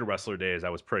my creator wrestler days, I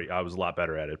was a lot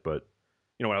better at it, but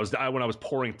when I was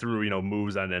pouring through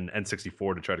moves on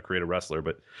N64 to try to create a wrestler,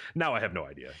 but now I have no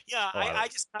idea. Yeah,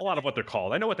 a lot of what they're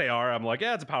called. I know what they are. I'm like,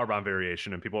 yeah, it's a powerbomb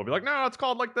variation, and people will be like, no, it's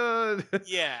called like the.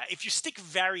 Yeah, if you stick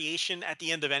variation at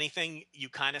the end of anything, you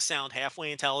kind of sound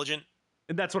halfway intelligent.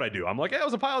 And that's what I do. I'm like, yeah, it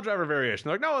was a pile driver variation.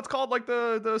 They're like, no, it's called like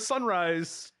the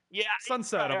sunrise Yeah,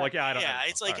 Sunset. I'm like, yeah, I don't. Yeah,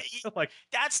 it's like right. Like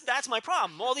that's my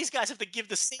problem. All these guys have to give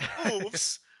the same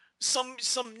moves some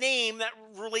name that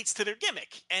relates to their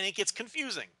gimmick, and it gets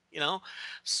confusing, you know.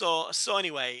 So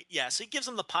anyway, yeah. So he gives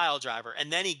him the pile driver,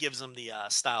 and then he gives him the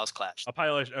Styles Clash. a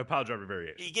pile driver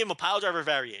variation. He gave him a pile driver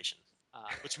variation,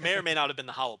 which may or may not have been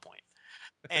the hollow point.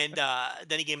 And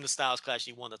then he gave him the Styles Clash,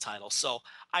 and he won the title. So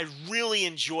I really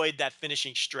enjoyed that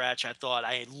finishing stretch. I thought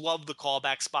I loved the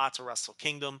callback spot to Wrestle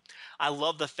Kingdom. I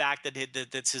love the fact that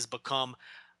this has become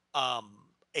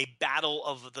a battle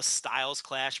of the Styles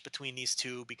Clash between these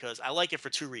two, because I like it for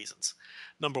two reasons.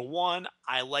 Number one,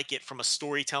 I like it from a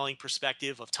storytelling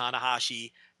perspective of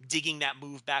Tanahashi digging that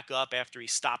move back up after he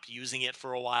stopped using it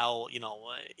for a while,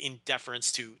 in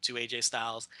deference to AJ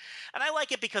Styles. And I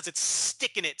like it because it's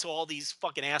sticking it to all these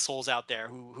fucking assholes out there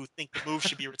who think the move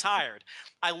should be retired.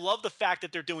 I love the fact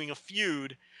that they're doing a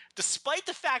feud, despite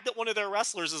the fact that one of their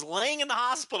wrestlers is laying in the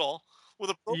hospital with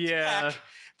a broken neck.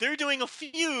 They're doing a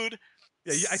feud.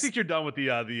 Yeah, I think you're done with the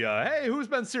hey, who's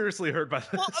been seriously hurt by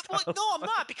this? Well, no, I'm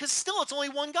not, because still it's only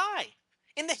one guy.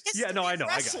 In the history of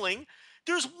wrestling,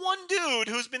 there's one dude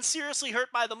who's been seriously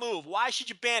hurt by the move. Why should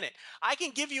you ban it? I can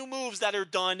give you moves that are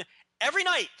done every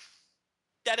night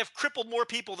that have crippled more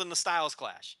people than the Styles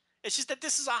Clash. It's just that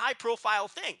this is a high-profile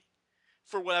thing.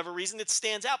 For whatever reason, it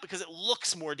stands out because it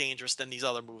looks more dangerous than these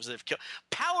other moves that have killed.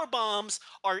 Power bombs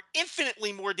are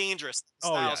infinitely more dangerous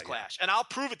than Styles Clash, and I'll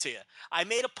prove it to you. I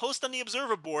made a post on the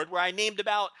Observer board where I named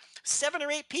about 7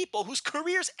 or 8 people whose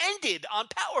careers ended on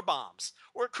power bombs,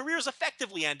 or careers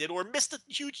effectively ended, or missed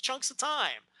huge chunks of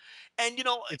time. And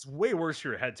it's way worse for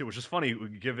your head too, which is funny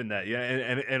given that,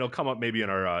 and it'll come up maybe in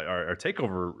our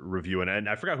takeover review, and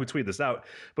I forgot who tweeted this out,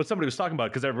 but somebody was talking about it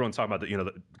because everyone's talking about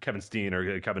the Kevin Steen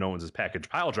or Kevin Owens' package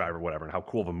pile driver or whatever, and how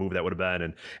cool of a move that would have been,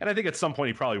 and I think at some point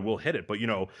he probably will hit it, but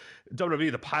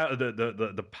WWE,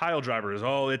 the pile driver is,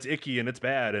 it's icky and it's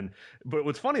bad, but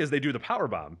what's funny is they do the power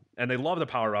bomb and they love the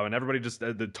power bomb, and everybody just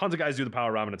tons of guys do the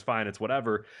power bomb and it's fine, it's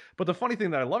whatever. But the funny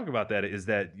thing that I love about that is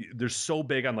that they're so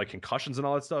big on like concussions and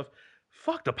all that stuff.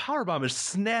 Fuck, the powerbomb is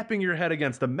snapping your head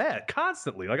against the mat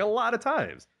constantly, like a lot of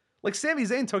times. Like Sami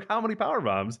Zayn took how many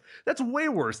powerbombs? That's way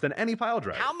worse than any pile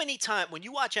driver. How many times, when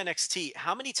you watch NXT,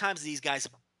 how many times do these guys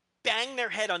bang their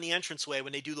head on the entranceway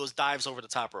when they do those dives over the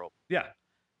top rope? Yeah.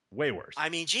 Way worse. I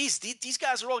mean, geez, these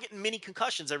guys are all getting mini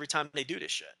concussions every time they do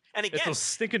this shit. And again, it's those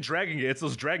stinking Dragon Gate. It's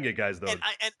those Dragon Gate guys, though.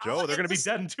 Joe, they're going to be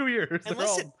dead in 2 years. And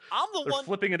listen, they're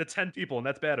flipping into 10 people, and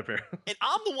that's bad, apparently. And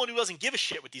I'm the one who doesn't give a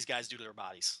shit what these guys do to their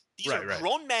bodies. These are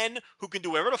grown men who can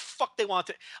do whatever the fuck they want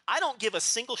to. I don't give a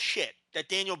single shit that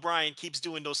Daniel Bryan keeps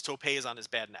doing those topes on his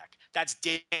bad neck. That's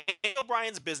Daniel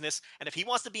Bryan's business. And if he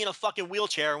wants to be in a fucking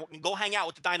wheelchair and go hang out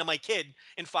with the Dynamite Kid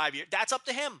in 5 years, that's up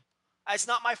to him. It's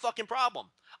not my fucking problem.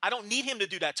 I don't need him to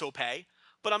do that tope,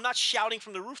 but I'm not shouting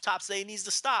from the rooftops that he needs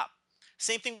to stop.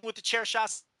 Same thing with the chair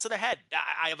shots to the head.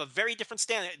 I have a very different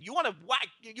stand. You want to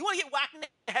get whacked in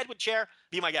the head with chair?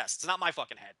 Be my guest. It's not my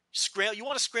fucking head. You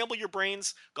want to scramble your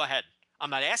brains? Go ahead. I'm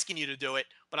not asking you to do it,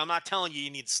 but I'm not telling you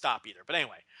need to stop either. But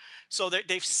anyway, so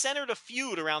they've centered a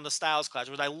feud around the Styles Clash,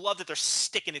 which I love that they're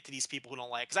sticking it to these people who don't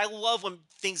like. Because I love when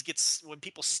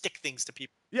people stick things to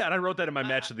people. Yeah, and I wrote that in my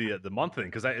match of the month thing,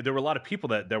 because there were a lot of people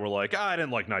that were like, I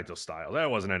didn't like Naito's style. That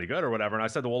wasn't any good or whatever. And I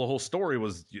said, well, the whole story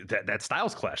was that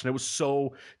Styles Clash. And it was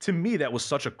to me, that was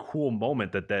such a cool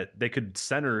moment that they could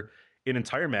center an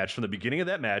entire match from the beginning of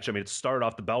that match. I mean, it started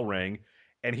off, the bell rang,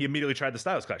 and he immediately tried the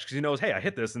Styles Clash because he knows, hey, I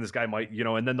hit this and this guy might,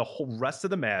 and then the whole rest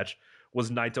of the match was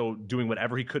Naito doing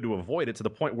whatever he could to avoid it, to the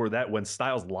point where when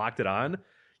Styles locked it on,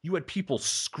 you had people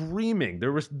screaming.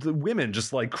 There was the women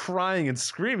just like crying and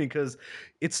screaming because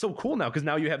it's so cool now. Because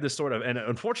now you have this sort of, and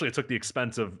unfortunately it took the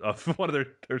expense of one of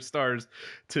their stars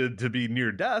to be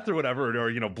near death or whatever,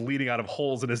 or bleeding out of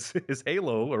holes in his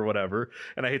halo or whatever.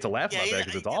 And I hate to laugh about that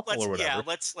because it's awful or whatever. Yeah,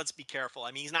 let's be careful.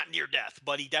 I mean, he's not near death,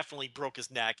 but he definitely broke his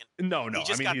neck. And no, he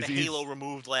just got the halo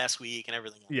removed last week and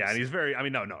everything else. Yeah, and he's very. I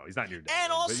mean, no, he's not near death.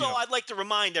 And also, I'd like to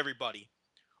remind everybody,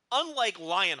 unlike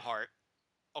Lionheart,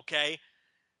 okay.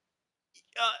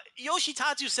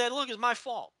 Yoshitatsu said, "Look, it's my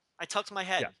fault. I tucked my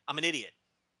head. Yeah. I'm an idiot."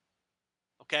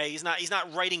 Okay, he's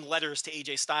not writing letters to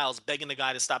AJ Styles begging the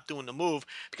guy to stop doing the move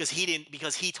because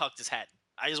he tucked his head.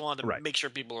 I just wanted to make sure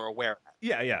people are aware of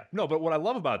that. Yeah. No, but what I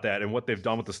love about that and what they've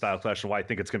done with the Style Clash and why I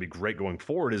think it's going to be great going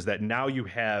forward is that now you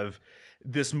have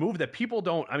this move that people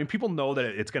know that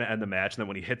it's going to end the match, and then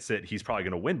when he hits it, he's probably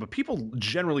going to win. But people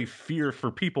generally fear for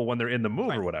people when they're in the move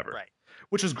or whatever. Right.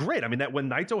 which is great. I mean, that when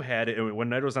Naito had it, when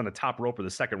Naito was on the top rope or the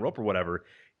second rope or whatever,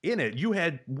 in it, you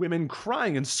had women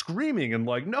crying and screaming and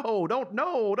like, no,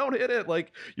 don't hit it,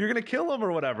 like you're gonna kill him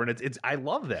or whatever. And it's I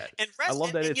love that. I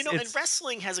love that. And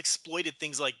wrestling has exploited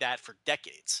things like that for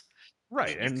decades. I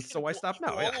Right, mean, and so why stop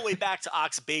now? all the way back to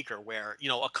Ox Baker, where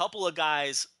a couple of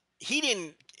guys,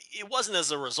 it wasn't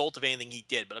as a result of anything he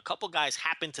did, but a couple of guys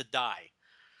happened to die,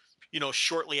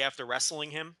 shortly after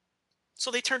wrestling him. So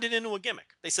they turned it into a gimmick.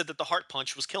 They said that the heart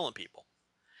punch was killing people.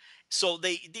 So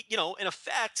they in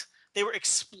effect, they were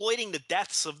exploiting the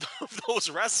deaths of those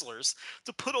wrestlers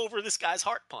to put over this guy's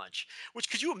heart punch. Which,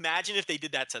 could you imagine if they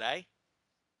did that today?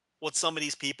 What some of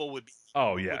these people would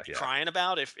be crying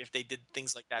about if they did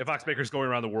things like that. If Ox Baker's going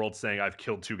around the world saying I've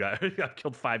killed 2 guys, I've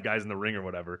killed 5 guys in the ring or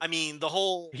whatever. I mean,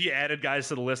 he added guys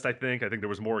to the list. I think there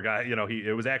was more guys.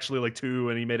 It was actually like 2,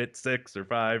 and he made it 6 or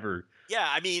 5 or. Yeah,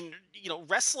 I mean,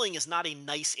 wrestling is not a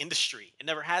nice industry. It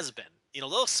never has been.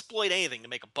 They'll exploit anything to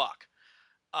make a buck.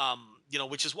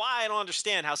 Which is why I don't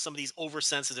understand how some of these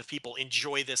oversensitive people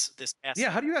enjoy this pastime. Yeah,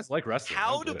 how do you guys like wrestling?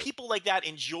 How do people like that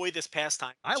enjoy this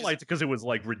pastime? I liked it because it was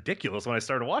like ridiculous when I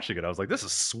started watching it. I was like, this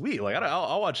is sweet. Like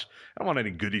I'll watch. I don't want any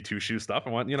goody two shoe stuff. I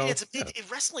want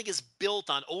wrestling is built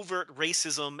on overt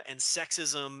racism and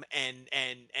sexism and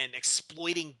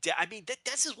exploiting. I mean,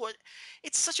 this is what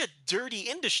it's such a dirty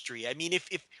industry. I mean, if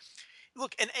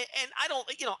look and I don't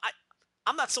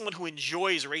I'm not someone who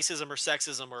enjoys racism or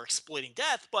sexism or exploiting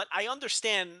death, but I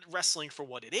understand wrestling for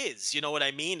what it is. You know what I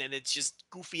mean? And it's just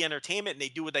goofy entertainment, and they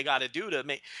do what they got to do to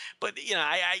make. But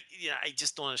I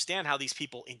just don't understand how these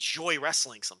people enjoy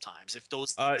wrestling sometimes. If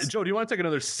those Joe, do you want to take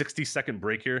another 60-second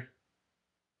break here?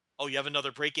 Oh, you have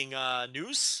another breaking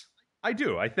news? I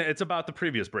do. I think it's about the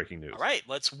previous breaking news. All right,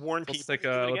 let's warn people.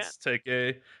 Let's take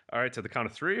a. All right, to the count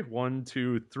of 3. 1,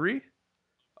 2, 3.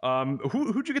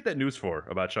 Who'd you get that news for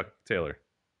about Chuck Taylor?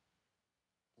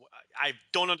 I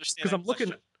don't understand.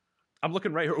 Because I'm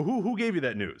looking right here. Who gave you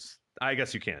that news? I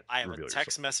guess you can't. I have a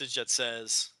text message that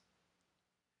says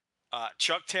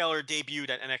Chuck Taylor debuted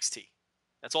at NXT.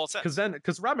 That's all it says.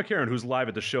 Because Rob McCarron, who's live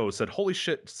at the show, said, "Holy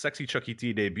shit, sexy Chucky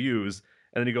T debuts,"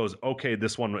 and then he goes, "Okay,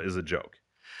 this one is a joke."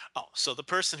 Oh, so the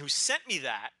person who sent me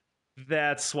that.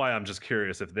 That's why I'm just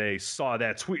curious if they saw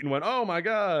that tweet and went, "Oh my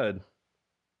god."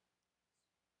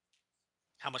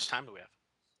 How much time do we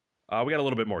have? We got a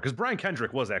little bit more because Brian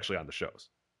Kendrick was actually on the shows.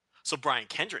 So Brian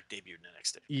Kendrick debuted in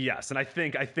NXT. Yes, and I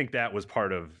think that was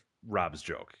part of Rob's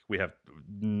joke. We have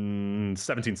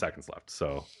 17 seconds left,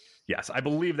 so yes, I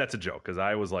believe that's a joke because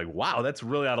I was like, "Wow, that's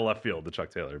really out of left field," to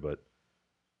Chuck Taylor, but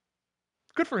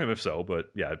good for him if so. But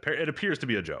yeah, it appears to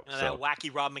be a joke. That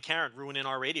wacky Rob McCarron ruining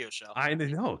our radio show. I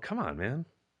know. Come on, man.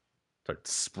 Start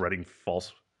spreading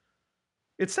false.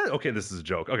 It said, "Okay, this is a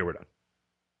joke." Okay, we're done.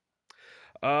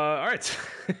 All right.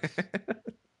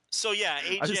 So yeah,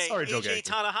 AJ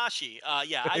Tanahashi.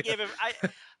 I gave him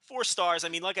 4 stars. I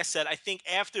mean, like I said, I think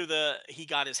after he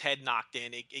got his head knocked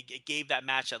in, it gave that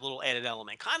match that little added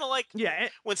element, kind of like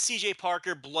when CJ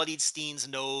Parker bloodied Steen's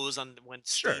nose when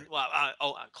Steen. Well, I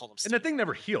called him Steen. And the thing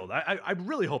never healed. I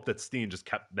really hope that Steen just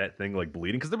kept that thing like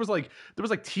bleeding because there was like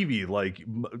TV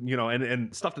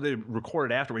and stuff that they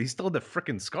recorded afterward. He still had the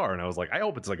freaking scar, and I was like, I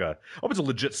hope it's a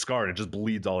legit scar and it just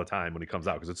bleeds all the time when he comes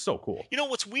out because it's so cool. You know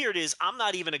what's weird is I'm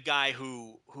not even a guy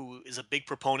who is a big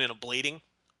proponent of bleeding.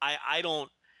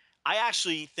 I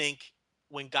actually think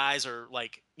when guys are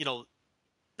like,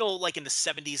 like in the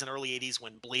 70s and early 80s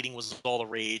when bleeding was all the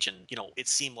rage and, it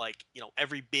seemed like,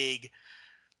 every big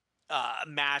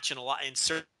match in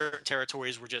certain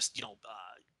territories were just,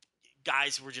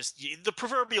 guys were just the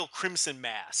proverbial crimson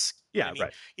mask. Yeah,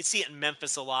 right. You'd see it in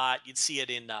Memphis a lot. You'd see it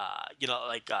in,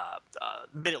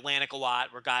 Mid-Atlantic a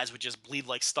lot where guys would just bleed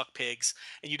like stuck pigs.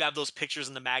 And you'd have those pictures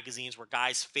in the magazines where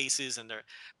guys' faces and their...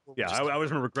 Yeah, I always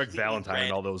remember Greg Valentine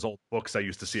and all those old books I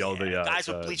used to see. All the guys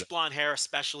with bleach blonde hair,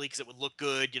 especially because it would look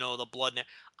good, the blood.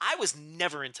 I was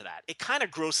never into that. It kind of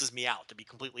grosses me out, to be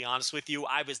completely honest with you.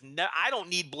 I don't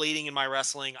need bleeding in my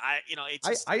wrestling.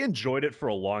 I enjoyed it for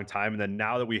a long time, and then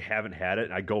now that we haven't had it,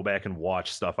 I go back and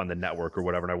watch stuff on the network or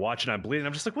whatever, and I watch it and I'm bleeding.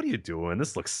 I'm just like, what are you doing?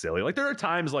 This looks silly. Like there are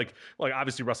times like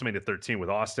obviously WrestleMania 13 with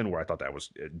Austin where I thought that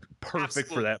was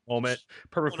perfect for that moment,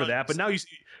 perfect 100%. For that. But now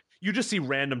you just see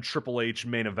random Triple H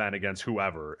main event against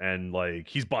whoever, and like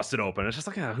he's busted open. It's just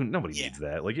like nobody needs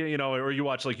that. Like or you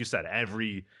watch, like you said,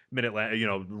 every minute,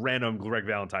 random Greg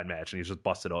Valentine match, and he's just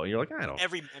busted open. You're like, I don't.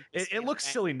 It looks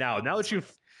silly now. Now that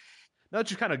you've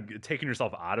kind of taken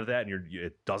yourself out of that, and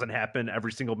it doesn't happen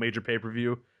every single major pay per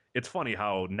view. It's funny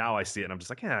how now I see it and I'm just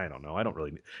like, I don't know. I don't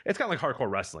really. It's kind of like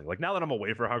hardcore wrestling. Like now that I'm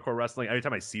away from hardcore wrestling, every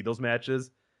time I see those matches,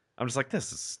 I'm just like,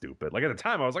 this is stupid. Like at the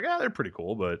time, I was like, they're pretty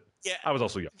cool, but Yeah, I was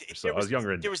also younger, so I was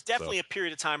younger. There was definitely a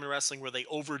period of time in wrestling where they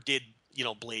overdid,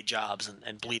 blade jobs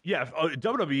and bleed. Yeah,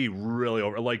 WWE really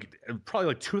over probably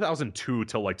like 2002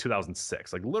 till like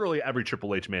 2006. Like literally every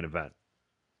Triple H main event,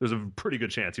 there's a pretty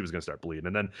good chance he was going to start bleeding.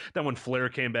 And then when Flair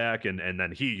came back, and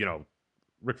then he,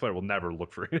 Ric Flair will never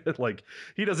look for it. Like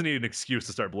he doesn't need an excuse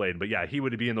to start bleeding. But yeah, he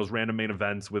would be in those random main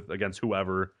events against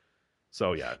whoever.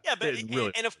 So yeah, but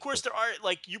really, and of course there are,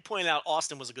 like you pointed out,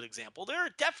 Austin was a good example. There are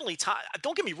definitely times.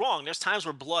 Don't get me wrong. There's times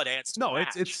where blood adds to the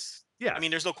match. it's yeah. I mean,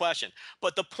 there's no question.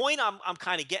 But the point I'm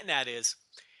kind of getting at is,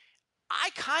 I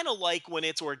kind of like when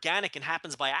it's organic and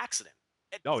happens by accident.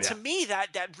 To me,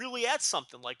 that really adds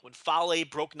something. Like when Fale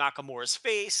broke Nakamura's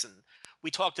face, and we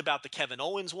talked about the Kevin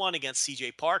Owens one against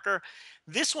CJ Parker.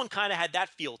 This one kind of had that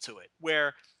feel to it,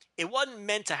 where it wasn't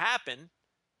meant to happen,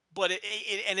 but it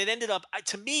ended up,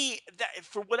 to me, that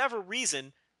for whatever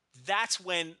reason, that's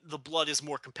when the blood is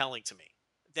more compelling to me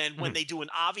than when they do an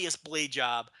obvious blade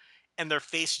job and their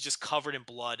face is just covered in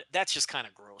blood. That's just kind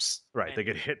of gross. Right. And they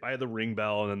get hit by the ring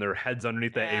bell, and then their head's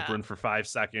underneath the apron for 5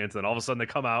 seconds, and all of a sudden they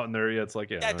come out and it's like,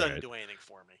 that doesn't do anything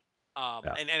for me.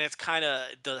 And it's kind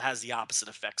of has the opposite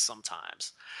effect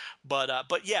sometimes. But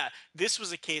yeah, this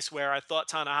was a case where I thought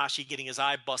Tanahashi getting his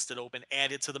eye busted open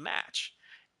added to the match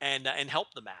and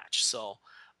helped the match. So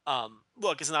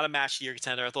look, it's not a match of the year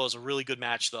contender. I thought it was a really good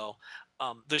match though.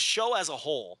 The show as a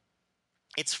whole,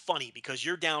 it's funny because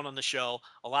you're down on the show.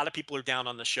 A lot of people are down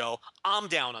on the show. I'm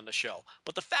down on the show.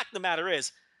 But the fact of the matter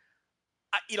is,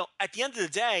 at the end of the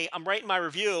day, I'm writing my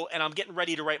review and I'm getting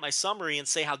ready to write my summary and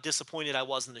say how disappointed I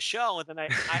was in the show. And then I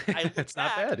look it's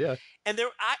back, not bad, yeah. And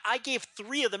I gave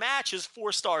 3 of the matches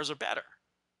 4 stars or better.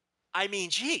 I mean,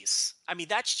 geez. I mean,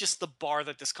 that's just the bar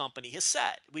that this company has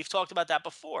set. We've talked about that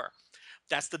before.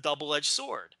 That's the double-edged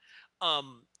sword.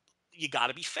 You got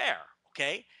to be fair,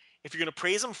 okay? If you're going to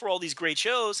praise them for all these great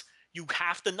shows, you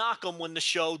have to knock them when the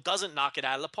show doesn't knock it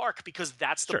out of the park, because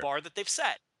that's the bar that they've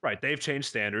set. Right, they've changed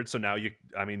standards, so now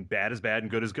bad is bad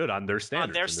and good is good on their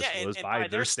standards. And by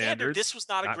their standard, this was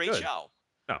not a great show.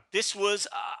 No, this was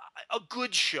a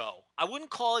good show. I wouldn't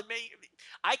call it.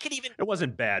 It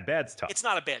wasn't bad. Bad's tough. It's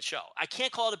not a bad show. I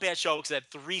can't call it a bad show because it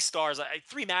had 3 stars.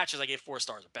 3 matches, I gave 4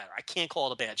 stars or better. I can't call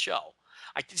it a bad show.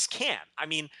 I just can't. I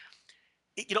mean,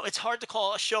 it's hard to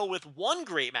call a show with 1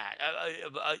 great match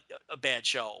a bad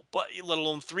show, but let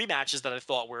alone 3 matches that I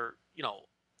thought were,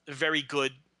 very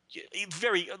good.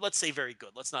 Let's say very good.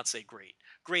 Let's not say great.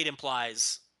 Great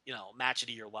implies, match of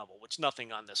the year level, which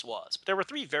nothing on this was. But there were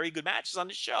 3 very good matches on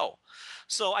this show.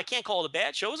 So I can't call it a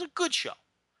bad show. It was a good show.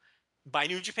 By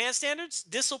New Japan standards,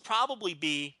 this will probably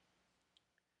be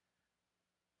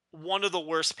one of the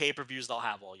worst pay-per-views they'll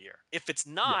have all year. If it's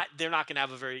not, they're not going to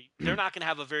have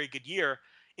a very good year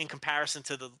in comparison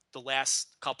to the last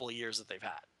couple of years that they've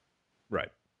had. Right.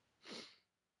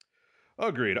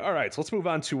 Agreed. All right, so let's move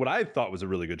on to what I thought was a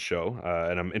really good show,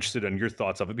 and I'm interested in your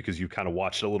thoughts of it because you kind of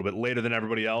watched it a little bit later than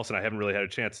everybody else, and I haven't really had a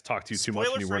chance to talk to you too much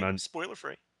when you weren't on. Spoiler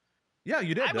free. Yeah,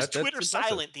 you did. I was Twitter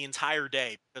silent the entire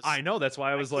day. I know. That's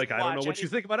why I was like, I don't know what you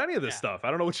think about any of this stuff.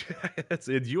 I don't know what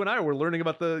you and I were learning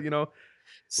about we're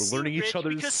learning each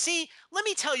other's. Because see, let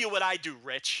me tell you what I do,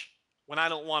 Rich, when I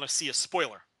don't want to see a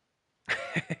spoiler.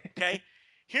 Okay?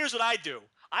 Here's what I do.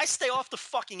 I stay off the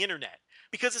fucking internet.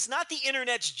 Because it's not the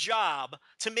internet's job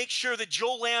to make sure that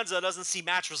Joe Lanza doesn't see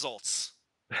match results.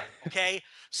 Okay?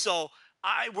 So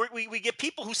we get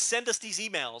people who send us these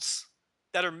emails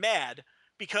that are mad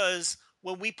because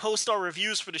when we post our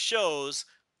reviews for the shows,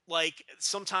 like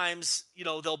sometimes,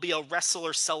 there'll be a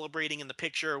wrestler celebrating in the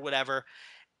picture or whatever,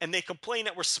 and they complain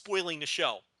that we're spoiling the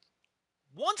show.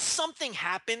 Once something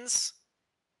happens,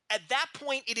 at that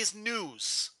point it is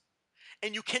news.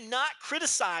 And you cannot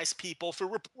criticize people for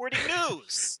reporting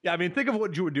news. Yeah, I mean, think of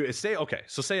what you would do. Say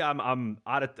I'm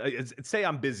out of. Say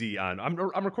I'm busy I'm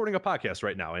recording a podcast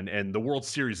right now, and the World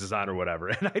Series is on or whatever,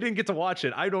 and I didn't get to watch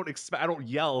it. I don't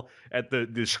yell at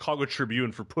the Chicago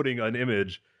Tribune for putting an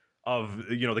image of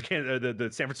the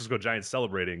San Francisco Giants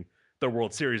celebrating the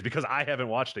World Series because I haven't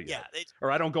watched it yet. Yeah,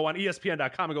 or I don't go on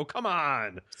ESPN.com and go, come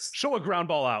on, show a ground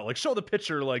ball out. Like, show the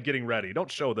pitcher, getting ready.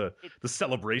 Don't show the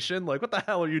celebration. Like, what the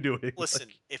hell are you doing? Listen,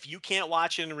 if you can't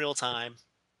watch it in real time,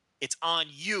 it's on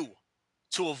you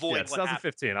to avoid it's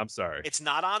 2015. I'm sorry. It's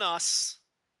not on us.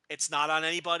 It's not on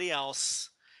anybody else.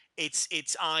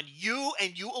 It's on you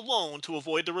and you alone to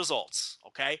avoid the results,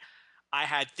 okay? I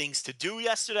had things to do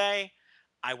yesterday.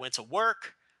 I went to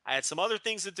work. I had some other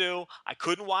things to do. I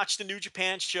couldn't watch the New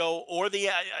Japan show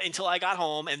until I got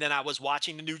home, and then I was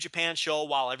watching the New Japan show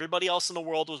while everybody else in the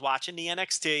world was watching the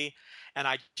NXT, and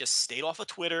I just stayed off of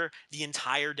Twitter the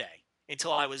entire day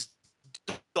until I was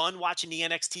done watching the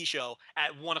NXT show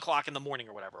at 1 o'clock in the morning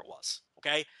or whatever it was.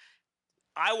 Okay.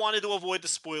 I wanted to avoid the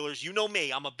spoilers. You know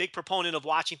me. I'm a big proponent of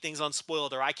watching things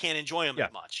unspoiled or I can't enjoy them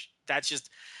as much. That's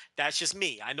just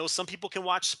me. I know some people can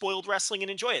watch spoiled wrestling and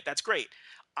enjoy it. That's great.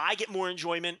 I get more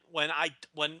enjoyment when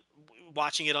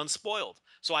watching it unspoiled.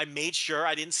 So I made sure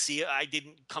I didn't see it. I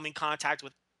didn't come in contact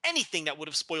with anything that would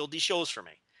have spoiled these shows for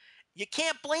me. You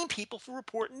can't blame people for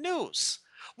reporting news.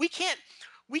 We can't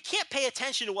pay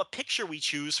attention to what picture we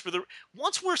choose for the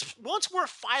once we're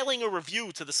filing a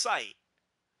review to the site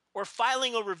or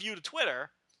filing a review to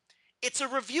Twitter, it's a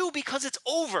review because it's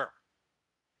over.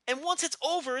 And once it's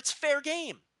over, it's fair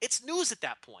game. It's news at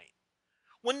that point.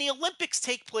 When the Olympics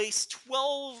take place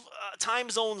 12 time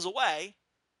zones away,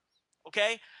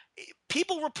 okay,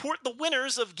 people report the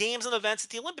winners of games and events at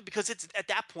the Olympics because it's at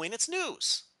that point it's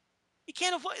news. You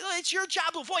can't avoid. It's your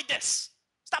job to avoid this.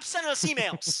 Stop sending us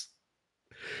emails.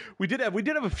 We did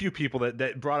have a few people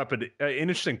that brought up an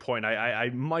interesting point.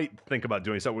 I might think about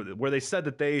doing so where they said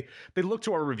that they look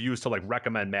to our reviews to like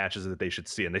recommend matches that they should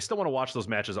see, and they still want to watch those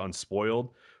matches unspoiled.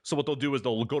 So what they'll do is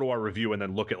they'll go to our review and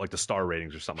then look at like the star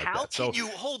ratings or something like that. How can you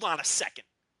hold on a second?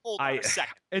 Hold on a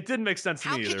second. It didn't make sense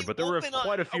to me either, but there were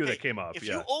quite a few that came up. If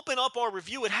you open up our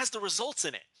review, it has the results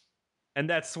in it. And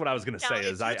that's what I was going to say.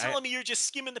 If you're telling me you're just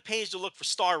skimming the page to look for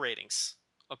star ratings,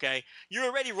 okay, you're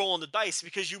already rolling the dice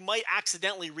because you might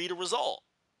accidentally read a result.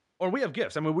 Or we have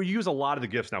GIFs. I mean, we use a lot of the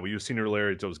GIFs now. We use Senior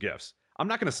Larry's GIFs. I'm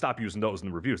not going to stop using those in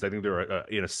the reviews. I think they're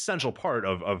an essential part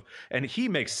of, and he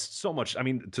makes so much. I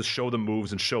mean, to show the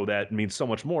moves and show that means so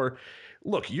much more.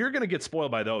 Look, you're going to get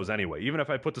spoiled by those anyway. Even if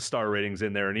I put the star ratings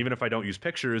in there, and even if I don't use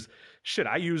pictures, shit,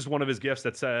 I used one of his GIFs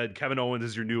that said Kevin Owens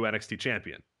is your new NXT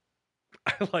champion.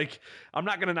 Like, I'm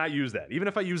not going to not use that. Even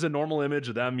if I use a normal image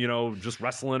of them, just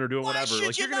wrestling or doing whatever,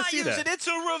 like you're going to see that. It's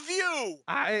a review.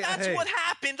 That's what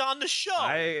happened on the show.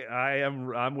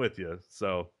 I'm with you.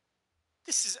 So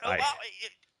this is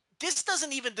this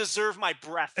doesn't even deserve my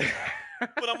breath.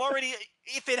 But I'm already.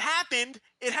 If it happened,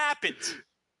 it happened.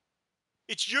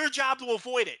 It's your job to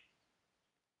avoid it.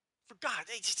 For God,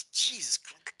 Jesus.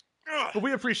 But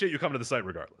we appreciate you coming to the site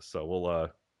regardless.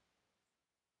 So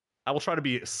I will try to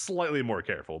be slightly more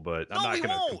careful, but I'm not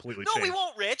going to completely change. No, we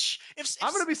won't, Rich.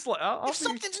 I'm going to be if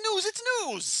something's news, it's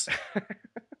news.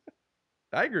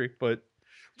 I agree, but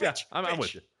Rich, I'm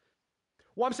with you.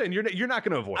 Well, I'm saying you're not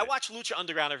going to avoid. I watch Lucha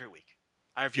Underground every week.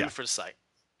 I review it for the site.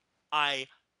 I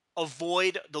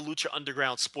avoid the Lucha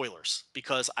Underground spoilers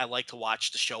because I like to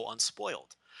watch the show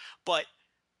unspoiled. But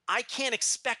I can't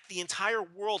expect the entire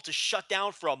world to shut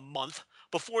down for a month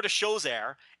before the shows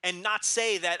air and not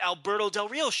say that Alberto Del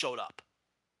Rio showed up.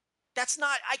 That's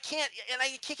not, I can't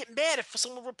get mad if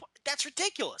someone that's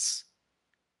ridiculous.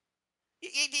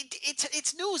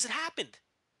 It's news. It happened.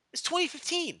 It's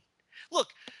 2015. Look,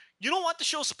 you don't want the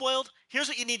show spoiled? Here's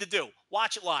what you need to do.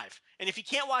 Watch it live. And if you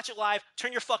can't watch it live,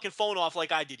 turn your fucking phone off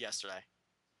like I did yesterday.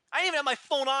 I didn't even have my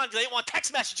phone on because I didn't want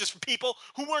text messages from people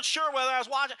who weren't sure whether I was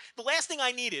watching. The last thing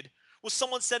I needed was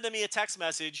someone sending me a text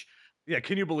message. Yeah,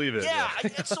 can you believe it? Yeah,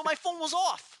 so my phone was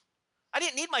off. I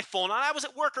didn't need my phone on. I was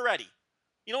at work already.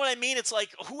 You know what I mean? It's like,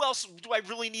 who else do I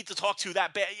really need to talk to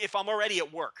that bad if I'm already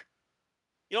at work?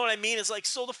 You know what I mean? It's like,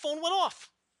 so the phone went off.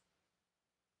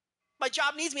 My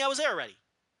job needs me. I was there already.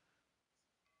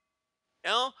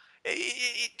 You know?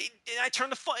 I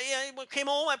turned the phone. I came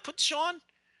home. I put Sean. And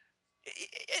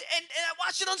I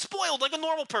watched it unspoiled like a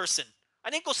normal person. I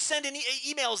didn't go send any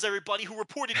emails to everybody who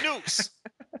reported news.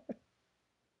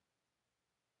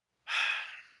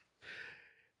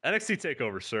 NXT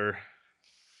TakeOver, sir.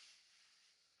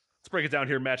 Let's break it down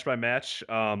here match by match.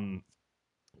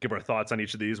 Give our thoughts on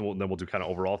each of these, and then we'll do kind of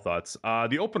overall thoughts.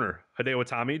 The opener, Hideo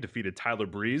Itami defeated Tyler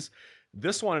Breeze.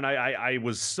 This one, and I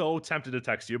was so tempted to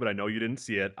text you, but I know you didn't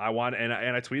see it. I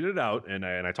tweeted it out, and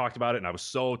I talked about it, and I was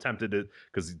so tempted to,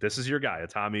 because this is your guy.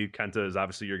 Itami Kenta is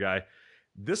obviously your guy.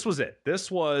 This was it.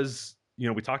 This was,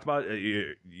 we talked about,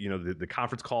 the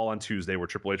conference call on Tuesday where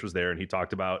Triple H was there, and he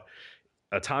talked about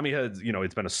Tommy had,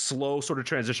 it's been a slow sort of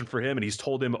transition for him, and he's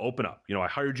told him, open up. I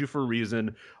hired you for a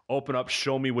reason. Open up,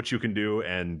 show me what you can do.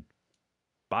 And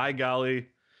by golly,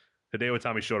 Hideo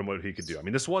Itami showed him what he could do. I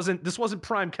mean, this wasn't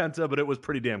prime Kenta, but it was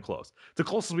pretty damn close. It's the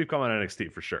closest we've come on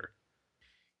NXT for sure.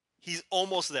 He's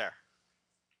almost there.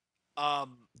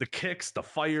 The kicks, the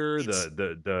fire,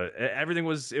 the everything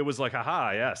was like,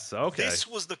 haha, yes, okay. This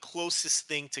was the closest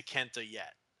thing to Kenta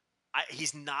yet.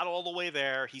 He's not all the way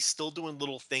there. He's still doing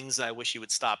little things that I wish he would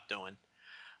stop doing.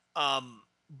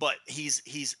 But this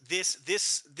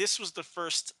was the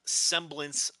first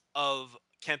semblance of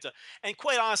Kenta. And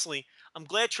quite honestly, I'm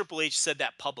glad Triple H said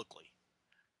that publicly.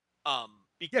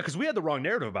 Yeah, because we had the wrong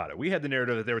narrative about it. We had the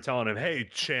narrative that they were telling him, "Hey,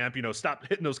 champ, stop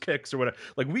hitting those kicks or whatever."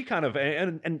 Like we kind of,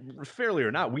 and fairly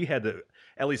or not, we had the,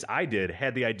 at least I did,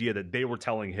 had the idea that they were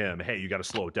telling him, "Hey, you got to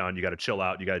slow it down, you got to chill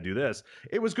out, you got to do this."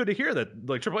 It was good to hear that,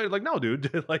 like Triple H, like, no,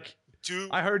 dude, like,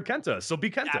 I heard Kenta, so be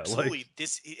Kenta. Absolutely,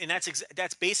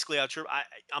 that's basically how true.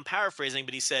 I'm paraphrasing,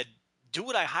 but he said, "Do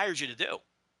what I hired you to do.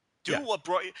 What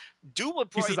brought you. Do what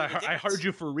brought he you." says, to the dance. I hired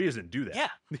you for a reason. Do that.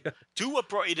 Yeah. Do what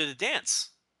brought you to the dance.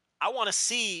 I want to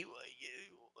see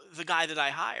the guy that I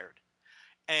hired.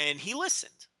 And he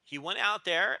listened. He went out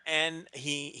there and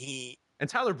he And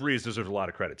Tyler Breeze deserves a lot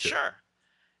of credit too. Sure.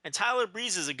 And Tyler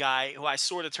Breeze is a guy who I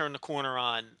sort of turned the corner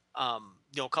on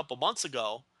a couple months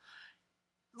ago.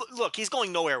 Look, he's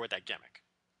going nowhere with that gimmick.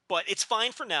 But it's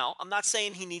fine for now. I'm not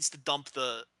saying he needs to dump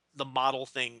the model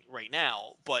thing right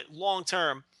now, but long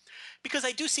term, because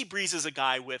I do see Breeze as a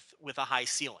guy with a high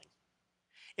ceiling.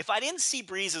 If I didn't see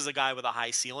Breeze as a guy with a high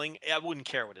ceiling, I wouldn't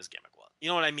care what his gimmick was. You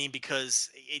know what I mean? Because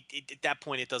at that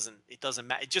point, it doesn't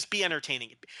matter. Just be entertaining.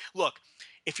 Look,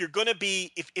 if you're gonna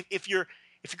be if you're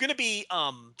gonna be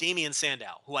Damian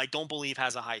Sandow, who I don't believe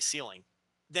has a high ceiling,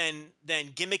 then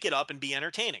gimmick it up and be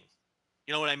entertaining.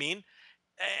 You know what I mean?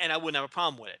 And I wouldn't have a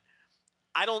problem with it.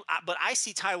 But I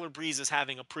see Tyler Breeze as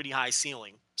having a pretty high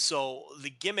ceiling. So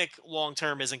the gimmick long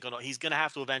term he's gonna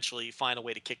have to eventually find a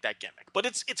way to kick that gimmick. But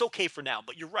it's okay for now.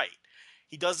 But you're right.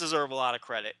 He does deserve a lot of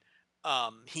credit.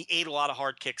 He ate a lot of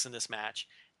hard kicks in this match.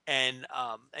 And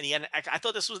I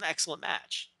thought this was an excellent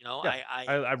match.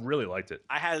 I really liked it.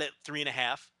 I had it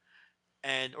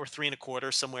 3.5 or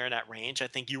 3.25, somewhere in that range. I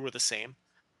think you were the same.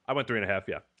 I went 3.5,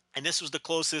 yeah. And this was the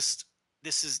closest.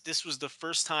 This was the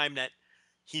first time that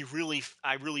I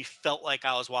really felt like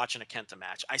I was watching a Kenta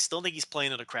match. I still think he's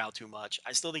playing to the crowd too much.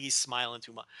 I still think he's smiling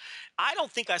too much. I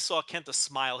don't think I saw Kenta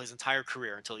smile his entire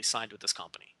career until he signed with this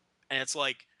company. And it's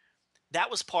like, that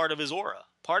was part of his aura.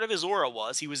 Part of his aura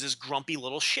was he was this grumpy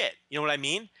little shit. You know what I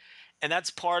mean? And that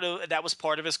was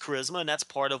part of his charisma, and that's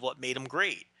part of what made him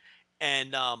great.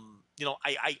 And I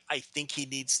think he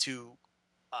needs to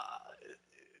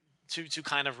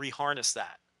kind of reharness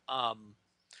that.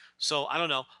 So I don't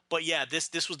know, but yeah,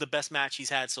 this was the best match he's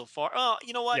had so far. Oh,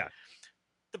 you know what? Yeah.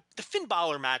 The Finn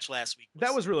Balor match last week.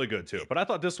 That was really good too, but I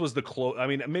thought this was the close. I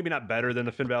mean, maybe not better than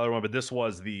the Finn Balor one, but this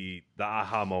was the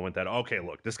aha moment that, okay,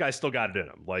 look, this guy's still got it in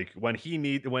him. Like when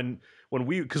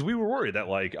because we were worried that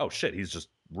like, oh shit, he's just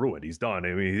ruined, he's done.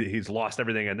 I mean, he's lost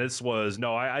everything, and this was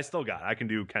no, I still got it. I can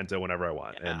do Kenta whenever I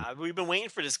want. Yeah, and we've been waiting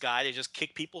for this guy to just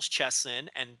kick people's chests in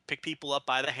and pick people up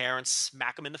by the hair and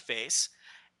smack them in the face.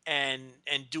 And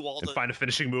do all find a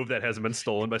finishing move that hasn't been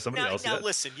stolen by somebody else. Now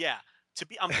listen, yeah.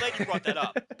 I'm glad you brought that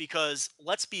up, because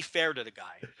let's be fair to the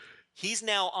guy. He's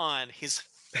now on his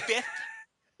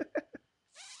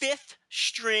fifth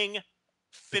string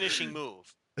finishing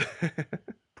move.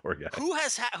 Poor guy. Who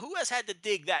has had to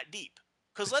dig that deep?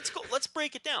 Because let's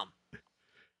break it down.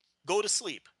 Go to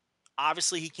sleep.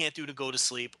 Obviously, he can't do to go to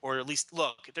sleep, or at least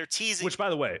look. They're teasing. Which, by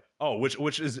the way,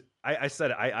 which is I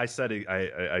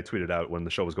tweeted out when the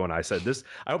show was going. I said this.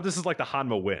 I hope this is like the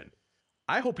Hanma win.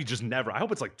 I hope he just never. I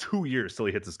hope it's like 2 years till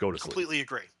he hits his go to sleep. Completely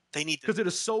agree. They need to, because it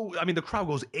is so. I mean, the crowd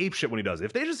goes ape shit when he does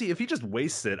it. If he just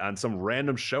wastes it on some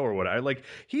random show or whatever, like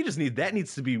he just needs. That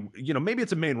needs to be. Maybe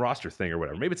it's a main roster thing or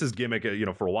whatever. Maybe it's his gimmick.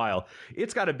 For a while,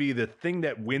 it's got to be the thing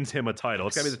that wins him a title.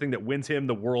 It's got to be the thing that wins him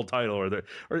the world title or the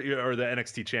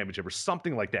NXT championship or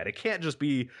something like that. It can't just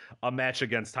be a match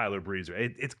against Tyler Breeze.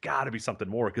 It's got to be something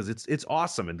more, because it's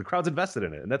awesome and the crowd's invested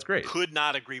in it, and that's great. Could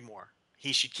not agree more.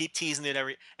 He should keep teasing it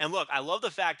every. And look, I love the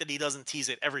fact that he doesn't tease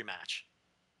it every match.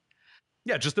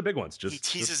 Yeah, just the big ones. He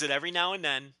teases it every now and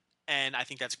then, and I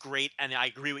think that's great. And I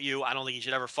agree with you. I don't think he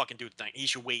should ever fucking do the thing. He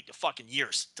should wait fucking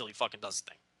years till he fucking does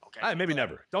the thing. Okay. Maybe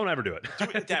never. Don't ever do it. Do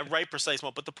it at that right precise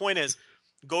moment. But the point is,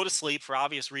 go to sleep for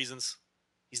obvious reasons.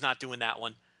 He's not doing that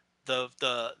one. The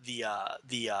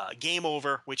game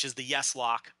over, which is the yes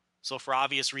lock. So for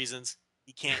obvious reasons,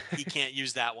 he can't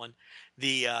use that one.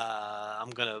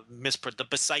 I'm gonna misprint the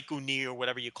Bisaiku knee, or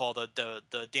whatever you call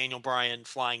the Daniel Bryan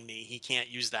flying knee. He can't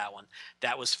use that one.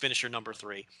 That was finisher number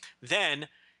 3. Then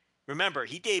remember,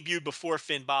 he debuted before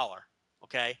Finn Balor,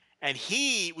 okay, and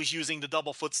he was using the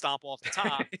double foot stomp off the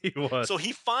top. He was. So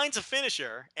he finds a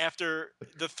finisher after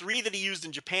the 3 that he used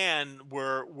in Japan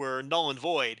were null and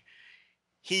void.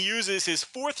 He uses his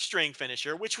 4th string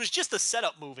finisher, which was just a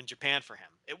setup move in Japan for him.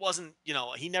 It wasn't,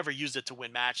 he never used it to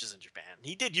win matches in Japan.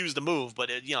 He did use the move,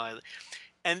 but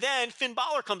and then Finn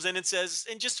Balor comes in and says,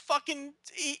 and just fucking,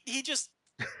 he just,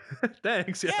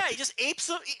 thanks. Yeah, he just apes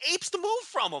the move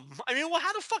from him. I mean, well,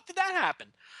 how the fuck did that happen?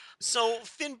 So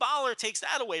Finn Balor takes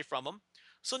that away from him.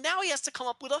 So now he has to come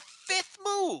up with a 5th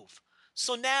move.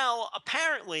 So now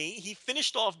apparently he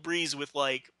finished off Breeze with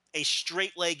like a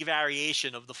straight leg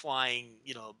variation of the flying,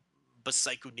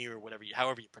 Basaiku Ni or whatever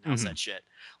however you pronounce that shit.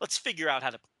 Let's figure out how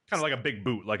to Kind of like a big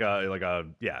boot, like a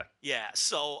yeah. Yeah.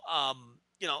 So I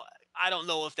don't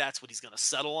know if that's what he's going to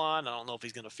settle on. I don't know if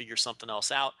he's going to figure something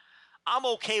else out. I'm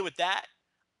okay with that.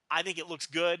 I think it looks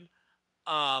good.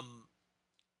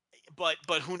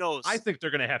 But who knows? I think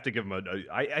they're going to have to give him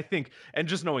I think, and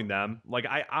just knowing them, like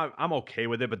I'm okay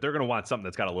with it, but they're going to want something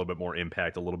that's got a little bit more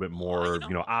impact, a little bit more,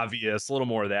 obvious, a little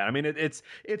more of that. I mean, it's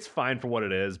fine for what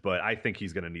it is, but I think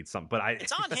he's going to need something. But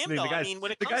it's on him though.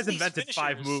 When it the comes guy's to these invented finishers,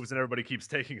 5 moves and everybody keeps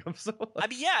taking them. So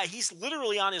yeah, he's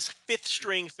literally on his 5th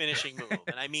string finishing move,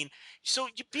 and I mean, so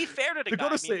you be fair to the guy. Go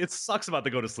to sleep. It sucks about the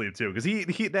go to sleep too, because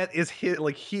he that is his,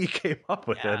 like he came up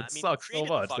with it. It sucks so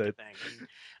much. Thing.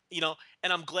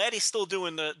 And I'm glad he's still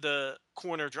doing the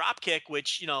corner drop kick,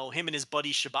 which, him and his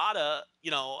buddy Shibata,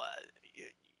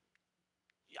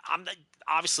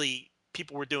 obviously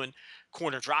people were doing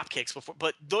corner drop kicks before,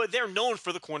 but they're known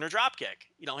for the corner drop kick,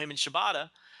 him and Shibata.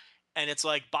 And it's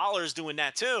like Balor's doing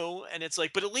that too. And it's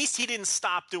like, but at least he didn't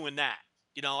stop doing that.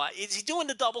 Is he doing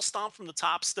the double stomp from the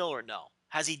top still or no?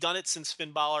 Has he done it since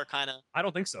Finn Balor kind of? I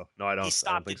don't think so. No, I don't. He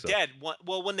stopped it dead.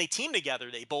 Well, when they team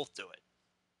together, they both do it.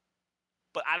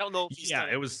 But I don't know if he's done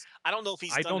it. I don't know if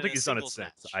he's. I don't think he's done it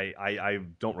since. I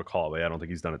don't recall, but I don't think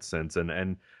he's done it since.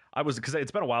 And I was, because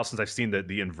it's been a while since I've seen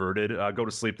the inverted go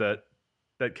to sleep that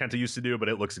Kenta used to do, but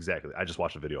it looks exactly. I just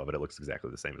watched a video of it. It looks exactly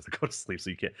the same as the go to sleep. So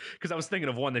you can't, because I was thinking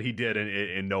of one that he did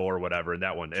in No or whatever, and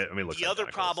that one. The other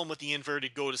problem with the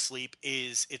inverted go to sleep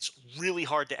is it's really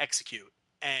hard to execute.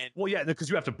 And well, yeah, because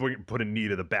you have to put a knee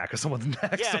to the back of someone's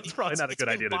neck. Yeah, so it's probably not a good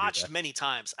idea to do that. Botched many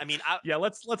times. I mean,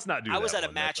 let's not do that. I was at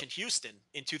a match in Houston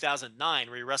in 2009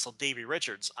 where he wrestled Davey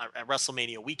Richards at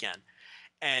WrestleMania weekend,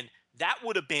 and that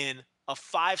would have been a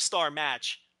 5-star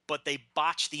match, but they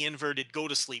botched the inverted go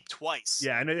to sleep twice.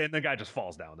 Yeah, and the guy just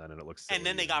falls down then, and it looks silly. And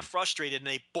then they got frustrated, and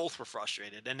they both were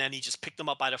frustrated, and then he just picked them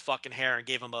up by the fucking hair and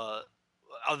gave him a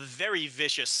very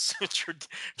vicious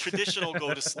traditional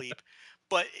go to sleep.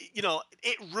 But,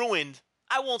 it ruined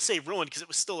 – I won't say ruined because it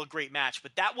was still a great match,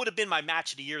 but that would have been my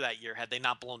match of the year that year had they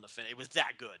not blown the finish. It was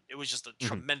that good. It was just a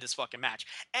tremendous fucking match.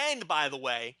 And, by the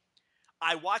way,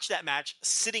 I watched that match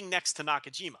sitting next to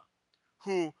Nakajima,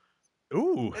 who –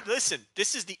 Ooh. Listen,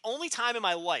 this is the only time in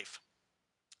my life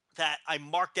that I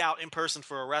marked out in person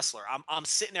for a wrestler. I'm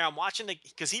sitting there. I'm watching –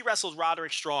 because he wrestled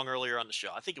Roderick Strong earlier on the show.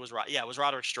 I think it was – it was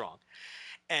Roderick Strong.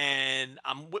 And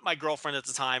I'm with my girlfriend at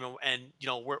the time, and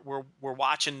we're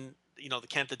watching the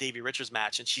Kenta Davey Richards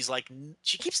match, and she's like,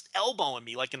 she keeps elbowing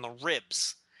me like in the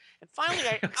ribs, and finally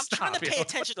I'm trying to pay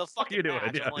attention to the fucking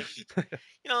match. Yeah. I'm like,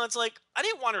 it's like I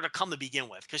didn't want her to come to begin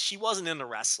with because she wasn't into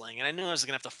wrestling, and I knew I was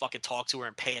gonna have to fucking talk to her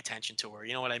and pay attention to her.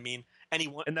 You know what I mean?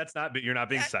 And that's not, but you're not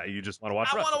being sad. You just want to watch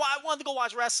wrestling. I wanted to go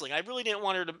watch wrestling. I really didn't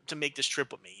want her to make this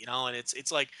trip with me, and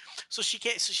it's like, so she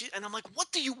can't. So she and I'm like, what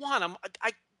do you want?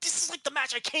 This is like the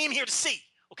match I came here to see.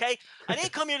 Okay, I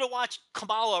didn't come here to watch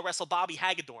Kamala wrestle Bobby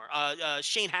Hagedorn,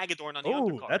 Shane Hagedorn on the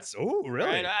undercard.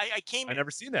 Really? Right? I came. I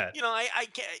never seen that.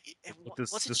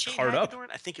 Was it Shane Hagedorn?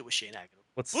 I think it was Shane Hagedorn.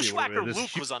 Bushwhacker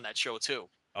Luke was on that show too.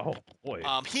 Oh boy.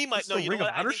 He might know. Ring of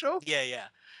Honor show? Yeah.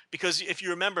 Because if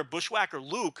you remember, Bushwhacker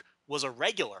Luke was a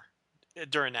regular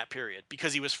during that period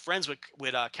because he was friends with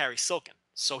Carrie Silken.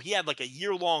 So he had like a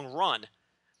year-long run,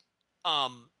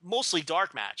 mostly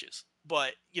dark matches.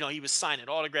 But, he was signing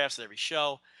autographs at every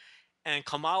show. And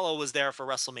Kamala was there for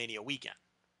WrestleMania weekend.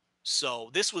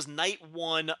 So this was night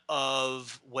 1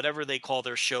 of whatever they call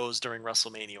their shows during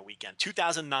WrestleMania weekend.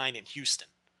 2009 in Houston.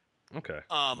 Okay.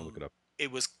 I'll look it up.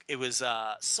 It was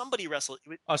somebody wrestled.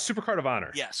 Supercard of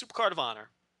Honor. Yeah, Supercard of Honor.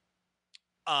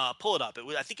 Pull it up.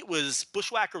 I think it was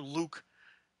Bushwhacker Luke.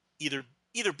 Either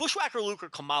Bushwhacker Luke or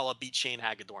Kamala beat Shane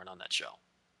Hagedorn on that show.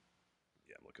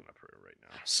 Yeah, I'm looking up her right now.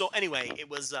 So anyway, it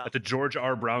was at the George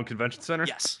R. Brown Convention Center.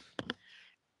 Yes.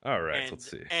 All right, let's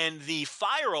see. And the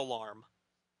fire alarm.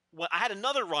 Well, I had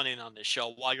another run-in on this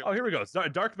show while you're. Oh, here we go.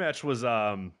 Dark match was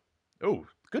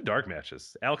good dark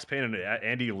matches. Alex Payne and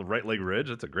Andy Right Leg Ridge.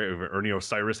 That's a great. Ernie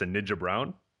Osiris and Ninja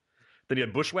Brown. Then you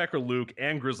had Bushwhacker Luke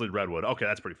and Grizzly Redwood. Okay,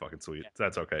 that's pretty fucking sweet. Yeah.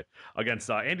 That's okay. Against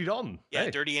Andy Dalton. Yeah,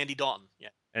 hey. Dirty Andy Dalton. Yeah.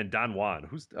 And Don Juan.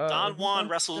 Who's Don Juan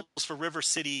wrestles for River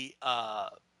City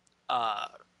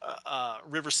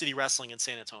River City Wrestling in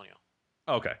San Antonio.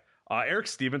 Okay. Eric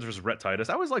Stevens versus Rhett Titus.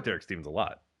 I always liked Eric Stevens a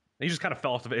lot. He just kind of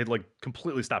fell off the like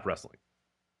completely stopped wrestling.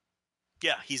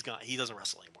 Yeah, he's gone. He doesn't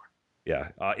wrestle anymore. Yeah.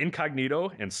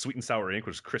 Incognito and Sweet and Sour Inc.,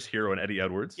 which is Chris Hero and Eddie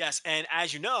Edwards. Yes, and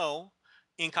as you know,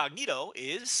 Incognito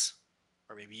is,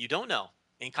 or maybe you don't know,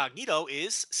 Incognito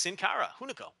is Sin Cara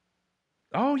Hunico.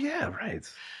 Oh, yeah, right.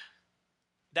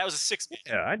 That was a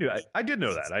 6-man. Yeah, I did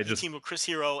know that. I just team with Chris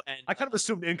Hero and I kind of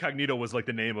assumed Incognito was like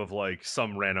the name of like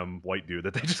some random white dude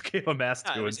that they just gave a mask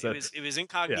to and said it was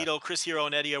Incognito, Chris Hero,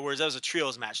 and Eddie Edwards. That was a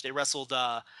trios match. They wrestled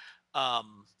Blue.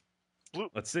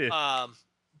 Let's see.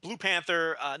 Blue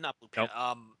Panther, not Blue Panther.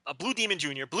 Nope. Blue Demon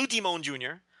Jr.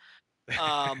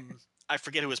 I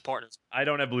forget who his partners. I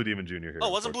don't have Blue Demon Jr. here. Oh,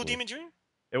 wasn't Blue Demon Jr.?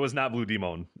 It was not Blue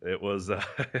Demon. It was.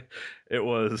 It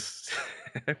was.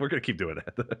 We're gonna keep doing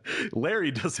that.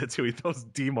 Larry does it too. He throws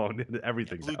Demon into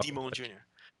everything. Blue now. Demon Jr.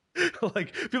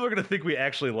 Like people are gonna think we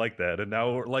actually like that, and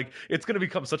now we're like it's gonna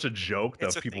become such a joke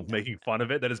that people making fun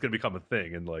of it that it's gonna become a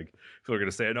thing, and like people are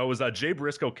gonna say, "No, it was Jay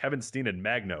Briscoe, Kevin Steen, and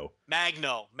Magno."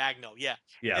 Magno, yeah.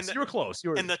 Yeah, and so you were close.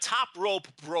 You were, and the top rope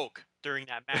broke during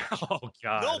that match. Oh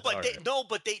God! No, but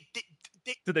they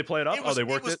did they play it up? They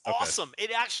worked it. It was awesome. Okay.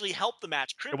 It actually helped the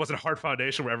match. It wasn't a hard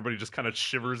foundation where everybody just kind of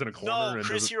shivers in a corner. No,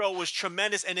 Chris Hero was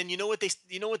tremendous. And then you know what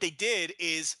they did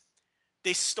is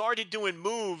they started doing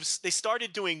moves. They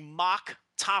started doing mock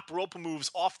top rope moves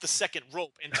off the second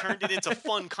rope and turned it into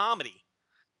fun comedy.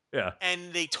 Yeah.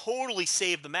 And they totally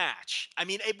saved the match. I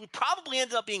mean, it would probably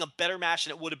ended up being a better match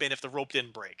than it would have been if the rope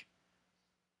didn't break.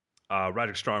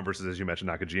 Roderick Strong versus, as you mentioned,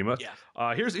 Nakajima.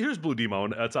 Yeah. Here's Blue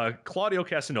Demon. It's Claudio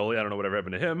Castagnoli. I don't know whatever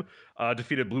happened to him.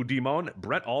 Defeated Blue Demon,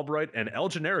 Brent Albright, and El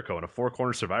Generico in a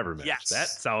 4-corner Survivor match. Yes. That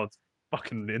sounds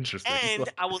fucking interesting. And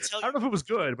I will tell you, I don't know if it was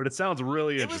good, but it sounds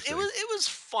really interesting. It was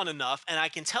fun enough, and I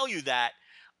can tell you that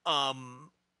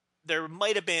there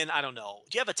might have been, I don't know.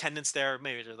 Do you have attendance there?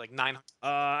 Maybe there's like 900.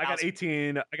 I got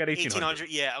 1,800.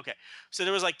 Yeah, okay. So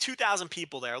there was like 2,000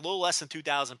 people there, a little less than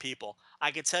 2,000 people.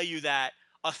 I can tell you that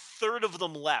a third of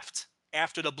them left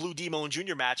after the Blue Demon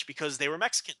Jr. match because they were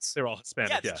Mexicans. They were all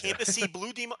Hispanic. Yeah, they came to see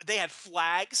Blue Demon. They had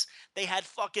flags. They had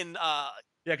fucking. Yeah,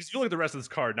 because you look at the rest of this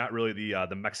card, not really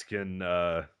the Mexican.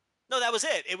 No, that was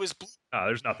it. It was.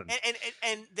 There's nothing.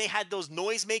 And they had those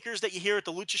noisemakers that you hear at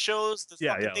the lucha shows.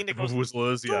 Thing that goes.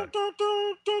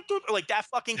 Like that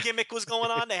fucking gimmick was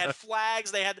going on. They had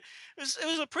flags. They had. It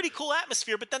was a pretty cool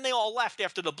atmosphere. But then they all left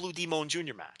after the Blue Demon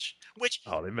Jr. match, which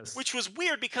was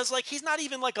weird because like he's not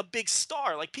even like a big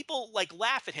star. Like people like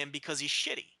laugh at him because he's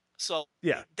shitty. So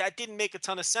yeah, that didn't make a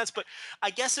ton of sense. But I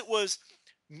guess it was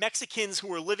Mexicans who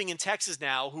were living in Texas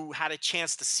now who had a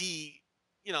chance to see.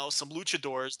 Some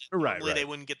luchadors that normally they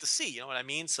wouldn't get to see. You know what I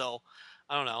mean? So,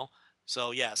 I don't know.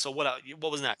 So, yeah. So, what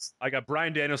was next? I got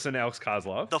Bryan Danielson, Alex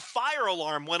Kozlov. The fire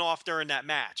alarm went off during that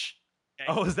match.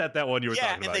 Okay? Oh, is that one you were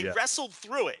talking about? Yeah, and they wrestled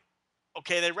through it.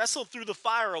 Okay, they wrestled through the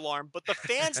fire alarm, but the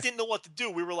fans didn't know what to do.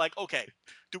 We were like, okay,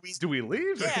 do we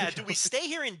leave? Yeah, do we stay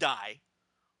here and die?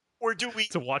 Or do we...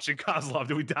 To watching Kozlov.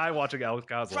 Do we die watching Alex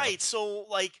Kozlov? Right, so,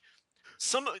 like...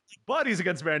 But he's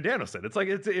against Bryan Danielson. It's like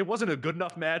it wasn't a good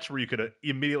enough match where you could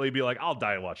immediately be like, I'll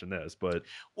die watching this. But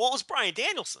well, it was Bryan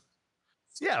Danielson.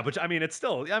 Yeah, but I mean, it's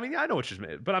still. I mean, I know what you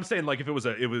mean. But I'm saying like if it was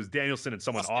Danielson and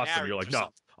someone awesome, you're like, no,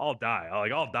 I'll die.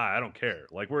 I'll die. I don't care.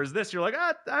 Like whereas this, you're like,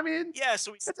 I mean, yeah.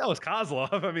 So it's Alex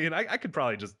Kozlov. I mean, I could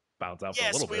probably just bounce out for a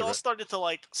little bit. Yeah, so we all started to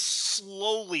like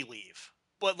slowly leave,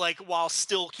 but like while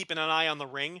still keeping an eye on the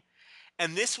ring.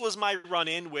 And this was my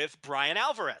run-in with Brian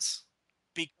Alvarez.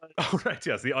 Because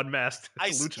yes, the unmasked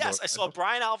luchador. Yes, I saw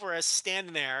Brian Alvarez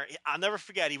standing there. I'll never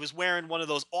forget. He was wearing one of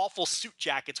those awful suit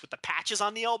jackets with the patches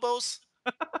on the elbows.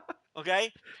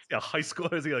 Okay? Yeah, high school.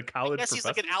 Is he a college I guess he's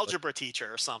like an algebra teacher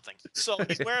or something. So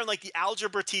he's wearing like the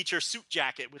algebra teacher suit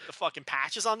jacket with the fucking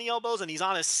patches on the elbows, and he's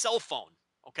on his cell phone.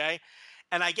 Okay?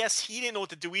 And I guess he didn't know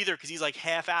what to do either because he's like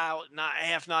half out, not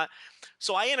half not.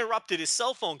 So I interrupted his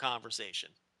cell phone conversation,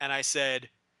 and I said,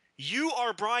 "You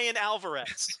are Brian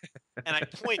Alvarez." And I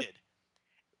pointed,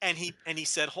 and he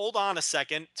said, "Hold on a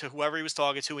second," to whoever he was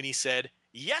talking to, and he said,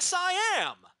 "Yes, I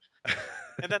am."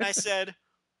 And then I said,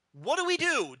 "What do we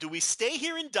do? Do we stay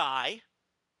here and die,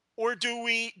 or do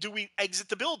we exit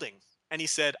the building?" And he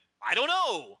said, "I don't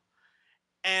know."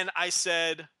 And I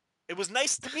said, "It was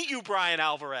nice to meet you, Brian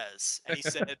Alvarez." And he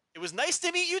said, "It was nice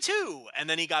to meet you too." And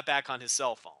then he got back on his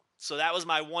cell phone. So that was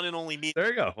my one and only meeting.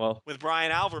 There you go. Well, with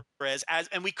Brian Alvarez,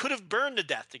 and we could have burned to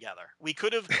death together. We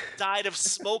could have died of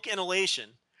smoke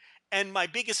inhalation. And my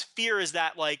biggest fear is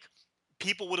that like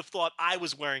people would have thought I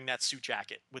was wearing that suit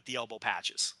jacket with the elbow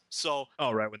patches. So,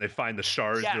 right when they find the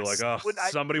shards, yes, you're like, oh,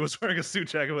 somebody was wearing a suit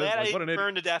jacket. Like, I didn't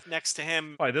burn to death next to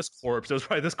him. Probably this corpse. There was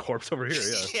probably this corpse over here.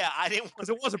 Yeah, yeah, I didn't because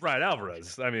it wasn't Brian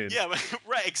Alvarez. I mean, yeah,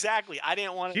 right, exactly. I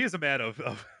didn't want to. He is a man of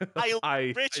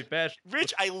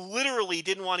Rich, I literally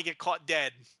didn't want to get caught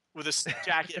dead with a suit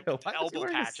jacket with elbow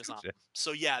patches on.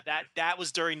 So yeah, that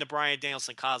was during the Bryan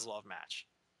Danielson Kozlov match.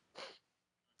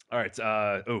 All right.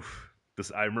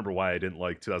 I remember why I didn't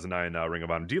like 2009 Ring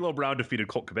of Honor. D'Lo Brown defeated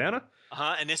Colt Cabana.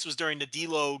 And this was during the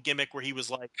D'Lo gimmick where he was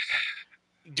like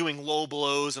doing low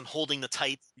blows and holding the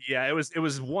tights. Yeah, it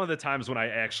was one of the times when I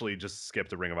actually just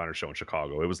skipped a Ring of Honor show in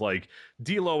Chicago. It was like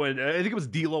D'Lo and I think it was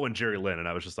D'Lo and Jerry Lynn, and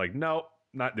I was just like, no,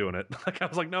 not doing it. Like I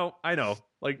was like, no, I know,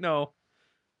 like no.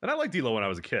 And I liked D'Lo when I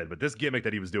was a kid, but this gimmick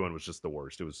that he was doing was just the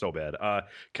worst. It was so bad.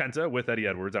 Kenta with Eddie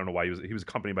Edwards. I don't know why he was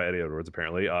accompanied by Eddie Edwards,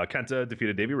 apparently. Kenta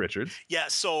defeated Davey Richards. Yeah,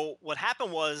 so what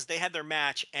happened was they had their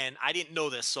match, and I didn't know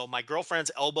this. So my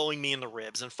girlfriend's elbowing me in the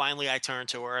ribs, and finally I turned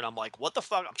to her, and I'm like, what the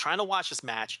fuck? I'm trying to watch this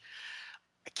match.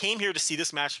 I came here to see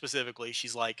this match specifically.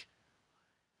 She's like,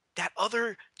 that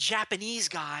other Japanese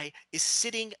guy is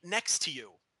sitting next to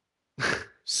you.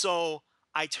 So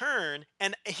I turn,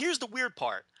 and here's the weird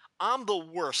part. I'm the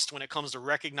worst when it comes to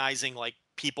recognizing like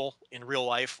people in real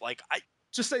life. Like I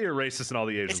just say you're racist and all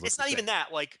the Asians. It's not even that.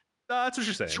 Like that's what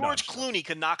you're saying. George Clooney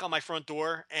could knock on my front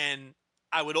door, and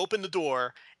I would open the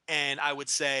door, and I would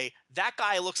say, that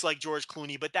guy looks like George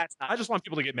Clooney, but that's not. I just want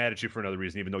people to get mad at you for another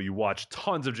reason, even though you watch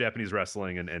tons of Japanese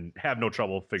wrestling and have no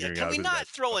trouble figuring out. Can we not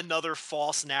throw another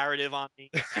false narrative on me?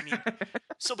 I mean,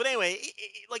 but anyway,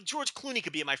 like George Clooney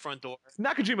could be at my front door.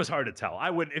 Nakajima's hard to tell. I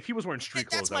wouldn't, if he was wearing street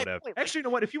clothes, I would have. Actually, you know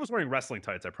what? If he was wearing wrestling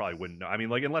tights, I probably wouldn't know. I mean,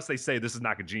 like, unless they say this is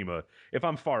Nakajima, if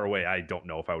I'm far away, I don't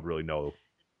know if I would really know.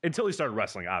 Until he started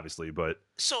wrestling, obviously, but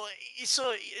so it's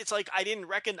like I didn't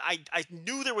reckon. I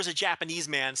knew there was a Japanese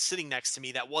man sitting next to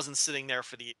me that wasn't sitting there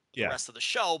for the rest of the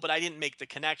show, but I didn't make the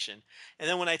connection. And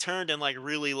then when I turned and like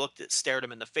really stared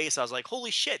him in the face, I was like, "Holy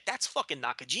shit, that's fucking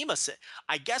Nakajima!"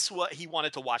 I guess what he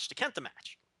wanted to watch the Kenta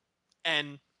match,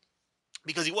 and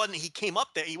because he came up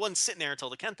there, he wasn't sitting there until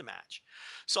the Kenta match,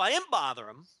 so I didn't bother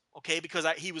him. Okay, because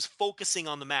he was focusing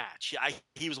on the match.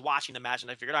 He was watching the match,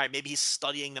 and I figured, all right, maybe he's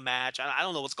studying the match. I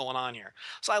don't know what's going on here.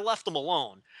 So I left him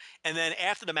alone. And then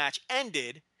after the match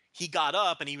ended, he got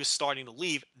up and he was starting to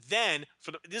leave. Then,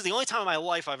 this is the only time in my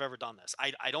life I've ever done this.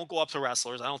 I don't go up to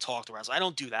wrestlers. I don't talk to wrestlers. I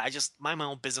don't do that. I just mind my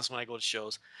own business when I go to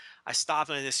shows. I stopped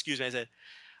and I said, excuse me. I said,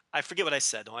 I forget what I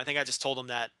said, though. I think I just told him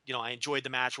that, I enjoyed the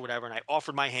match or whatever, and I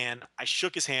offered my hand. I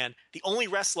shook his hand. The only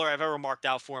wrestler I've ever marked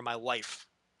out for in my life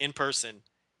in person,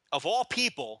 of all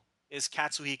people, is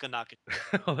Katsuhiko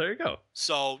Nakajima. Oh, there you go.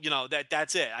 So,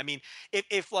 that's it. I mean,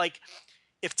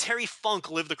 if Terry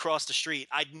Funk lived across the street,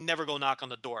 I'd never go knock on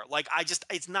the door. Like,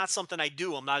 it's not something I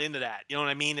do. I'm not into that. You know what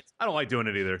I mean? I don't like doing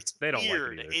it either. They don't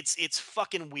weird. like it either. It's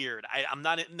fucking weird. I'm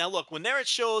not. Now, look, when they're at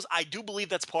shows, I do believe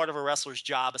that's part of a wrestler's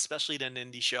job, especially at an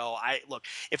indie show. Look,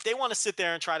 if they want to sit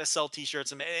there and try to sell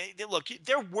T-shirts, and look,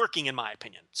 they're working, in my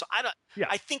opinion. So I don't. Yeah.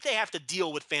 I think they have to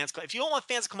deal with fans. If you don't want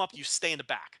fans to come up, you stay in the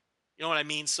back. You know what I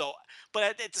mean? So, but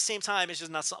at the same time, it's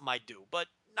just not something I do. But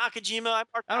Nakajima,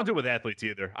 I don't do it with athletes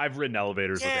either. I've ridden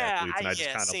elevators with athletes, and I just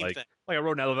kind of like I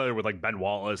rode an elevator with like Ben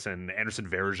Wallace and Anderson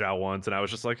Varejao once, and I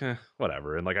was just like,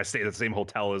 whatever. And like I stayed at the same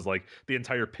hotel as like the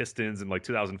entire Pistons in like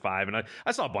 2005, and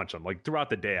I saw a bunch of them. Like throughout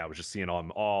the day, I was just seeing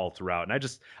them all throughout,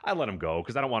 and I let them go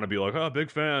because I don't want to be like, oh, big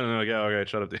fan. And I'm like, yeah, okay,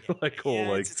 shut up, dude. Like cool, yeah,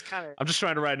 like I'm just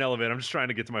trying to ride an elevator. I'm just trying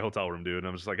to get to my hotel room, dude. And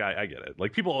I'm just like, I get it.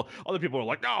 Like other people are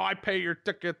like, no, I pay your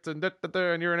tickets and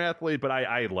and you're an athlete, but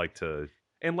I like to.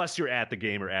 Unless you're at the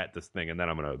game or at this thing, and then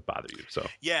I'm going to bother you. So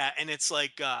yeah, and it's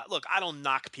like, look, I don't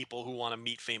knock people who want to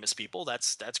meet famous people.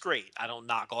 That's great. I don't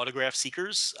knock autograph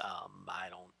seekers. I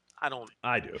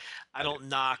don't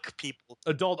knock people.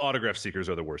 Adult autograph seekers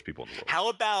are the worst people in the world. How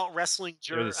about wrestling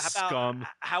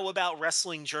How about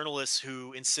wrestling journalists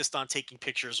who insist on taking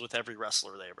pictures with every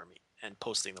wrestler they ever meet and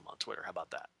posting them on Twitter? How about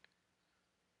that?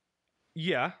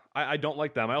 Yeah, I don't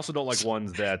like them. I also don't like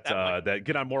ones that that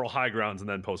get on moral high grounds and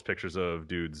then post pictures of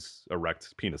dudes'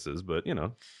 erect penises, but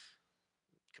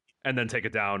and then take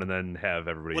it down and then have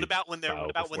everybody. What about when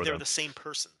they're the same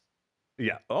person?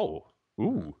 Yeah. Oh.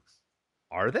 Ooh.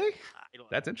 Are they?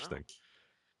 That's interesting.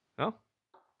 Well,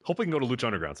 hope we can go to Lucha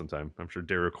Underground sometime. I'm sure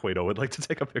Dario Cueto would like to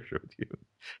take a picture with you.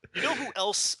 You know who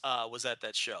else was at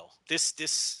that show? This.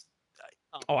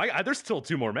 There's still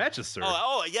 2 more matches, sir.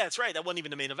 Oh, yeah, that's right. That wasn't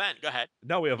even the main event. Go ahead.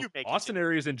 No, we have Austin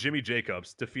Aries and Jimmy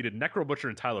Jacobs defeated Necro Butcher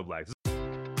and Tyler Black.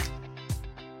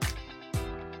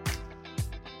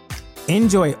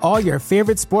 Enjoy all your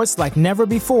favorite sports like never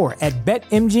before at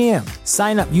BetMGM.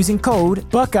 Sign up using code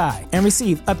Buckeye and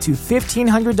receive up to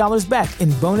 $1,500 back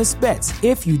in bonus bets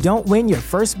if you don't win your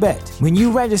first bet. When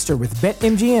you register with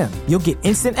BetMGM, you'll get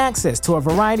instant access to a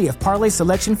variety of parlay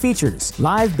selection features,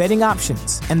 live betting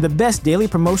options, and the best daily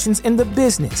promotions in the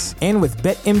business. And with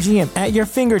BetMGM at your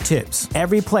fingertips,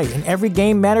 every play and every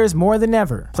game matters more than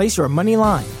ever. Place your money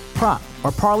line, prop,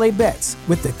 or parlay bets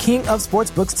with the king of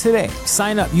sportsbooks today.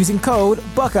 Sign up using code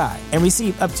Buckeye and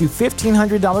receive up to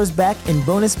 $1,500 back in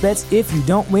bonus bets if you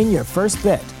don't win your first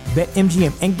bet.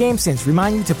 BetMGM and GameSense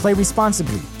remind you to play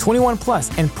responsibly. 21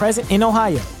 plus and present in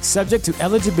Ohio, subject to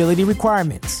eligibility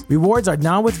requirements. Rewards are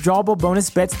non-withdrawable bonus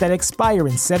bets that expire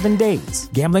in 7 days.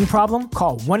 Gambling problem?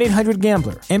 Call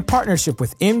 1-800-GAMBLER in partnership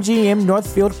with MGM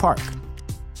Northfield Park.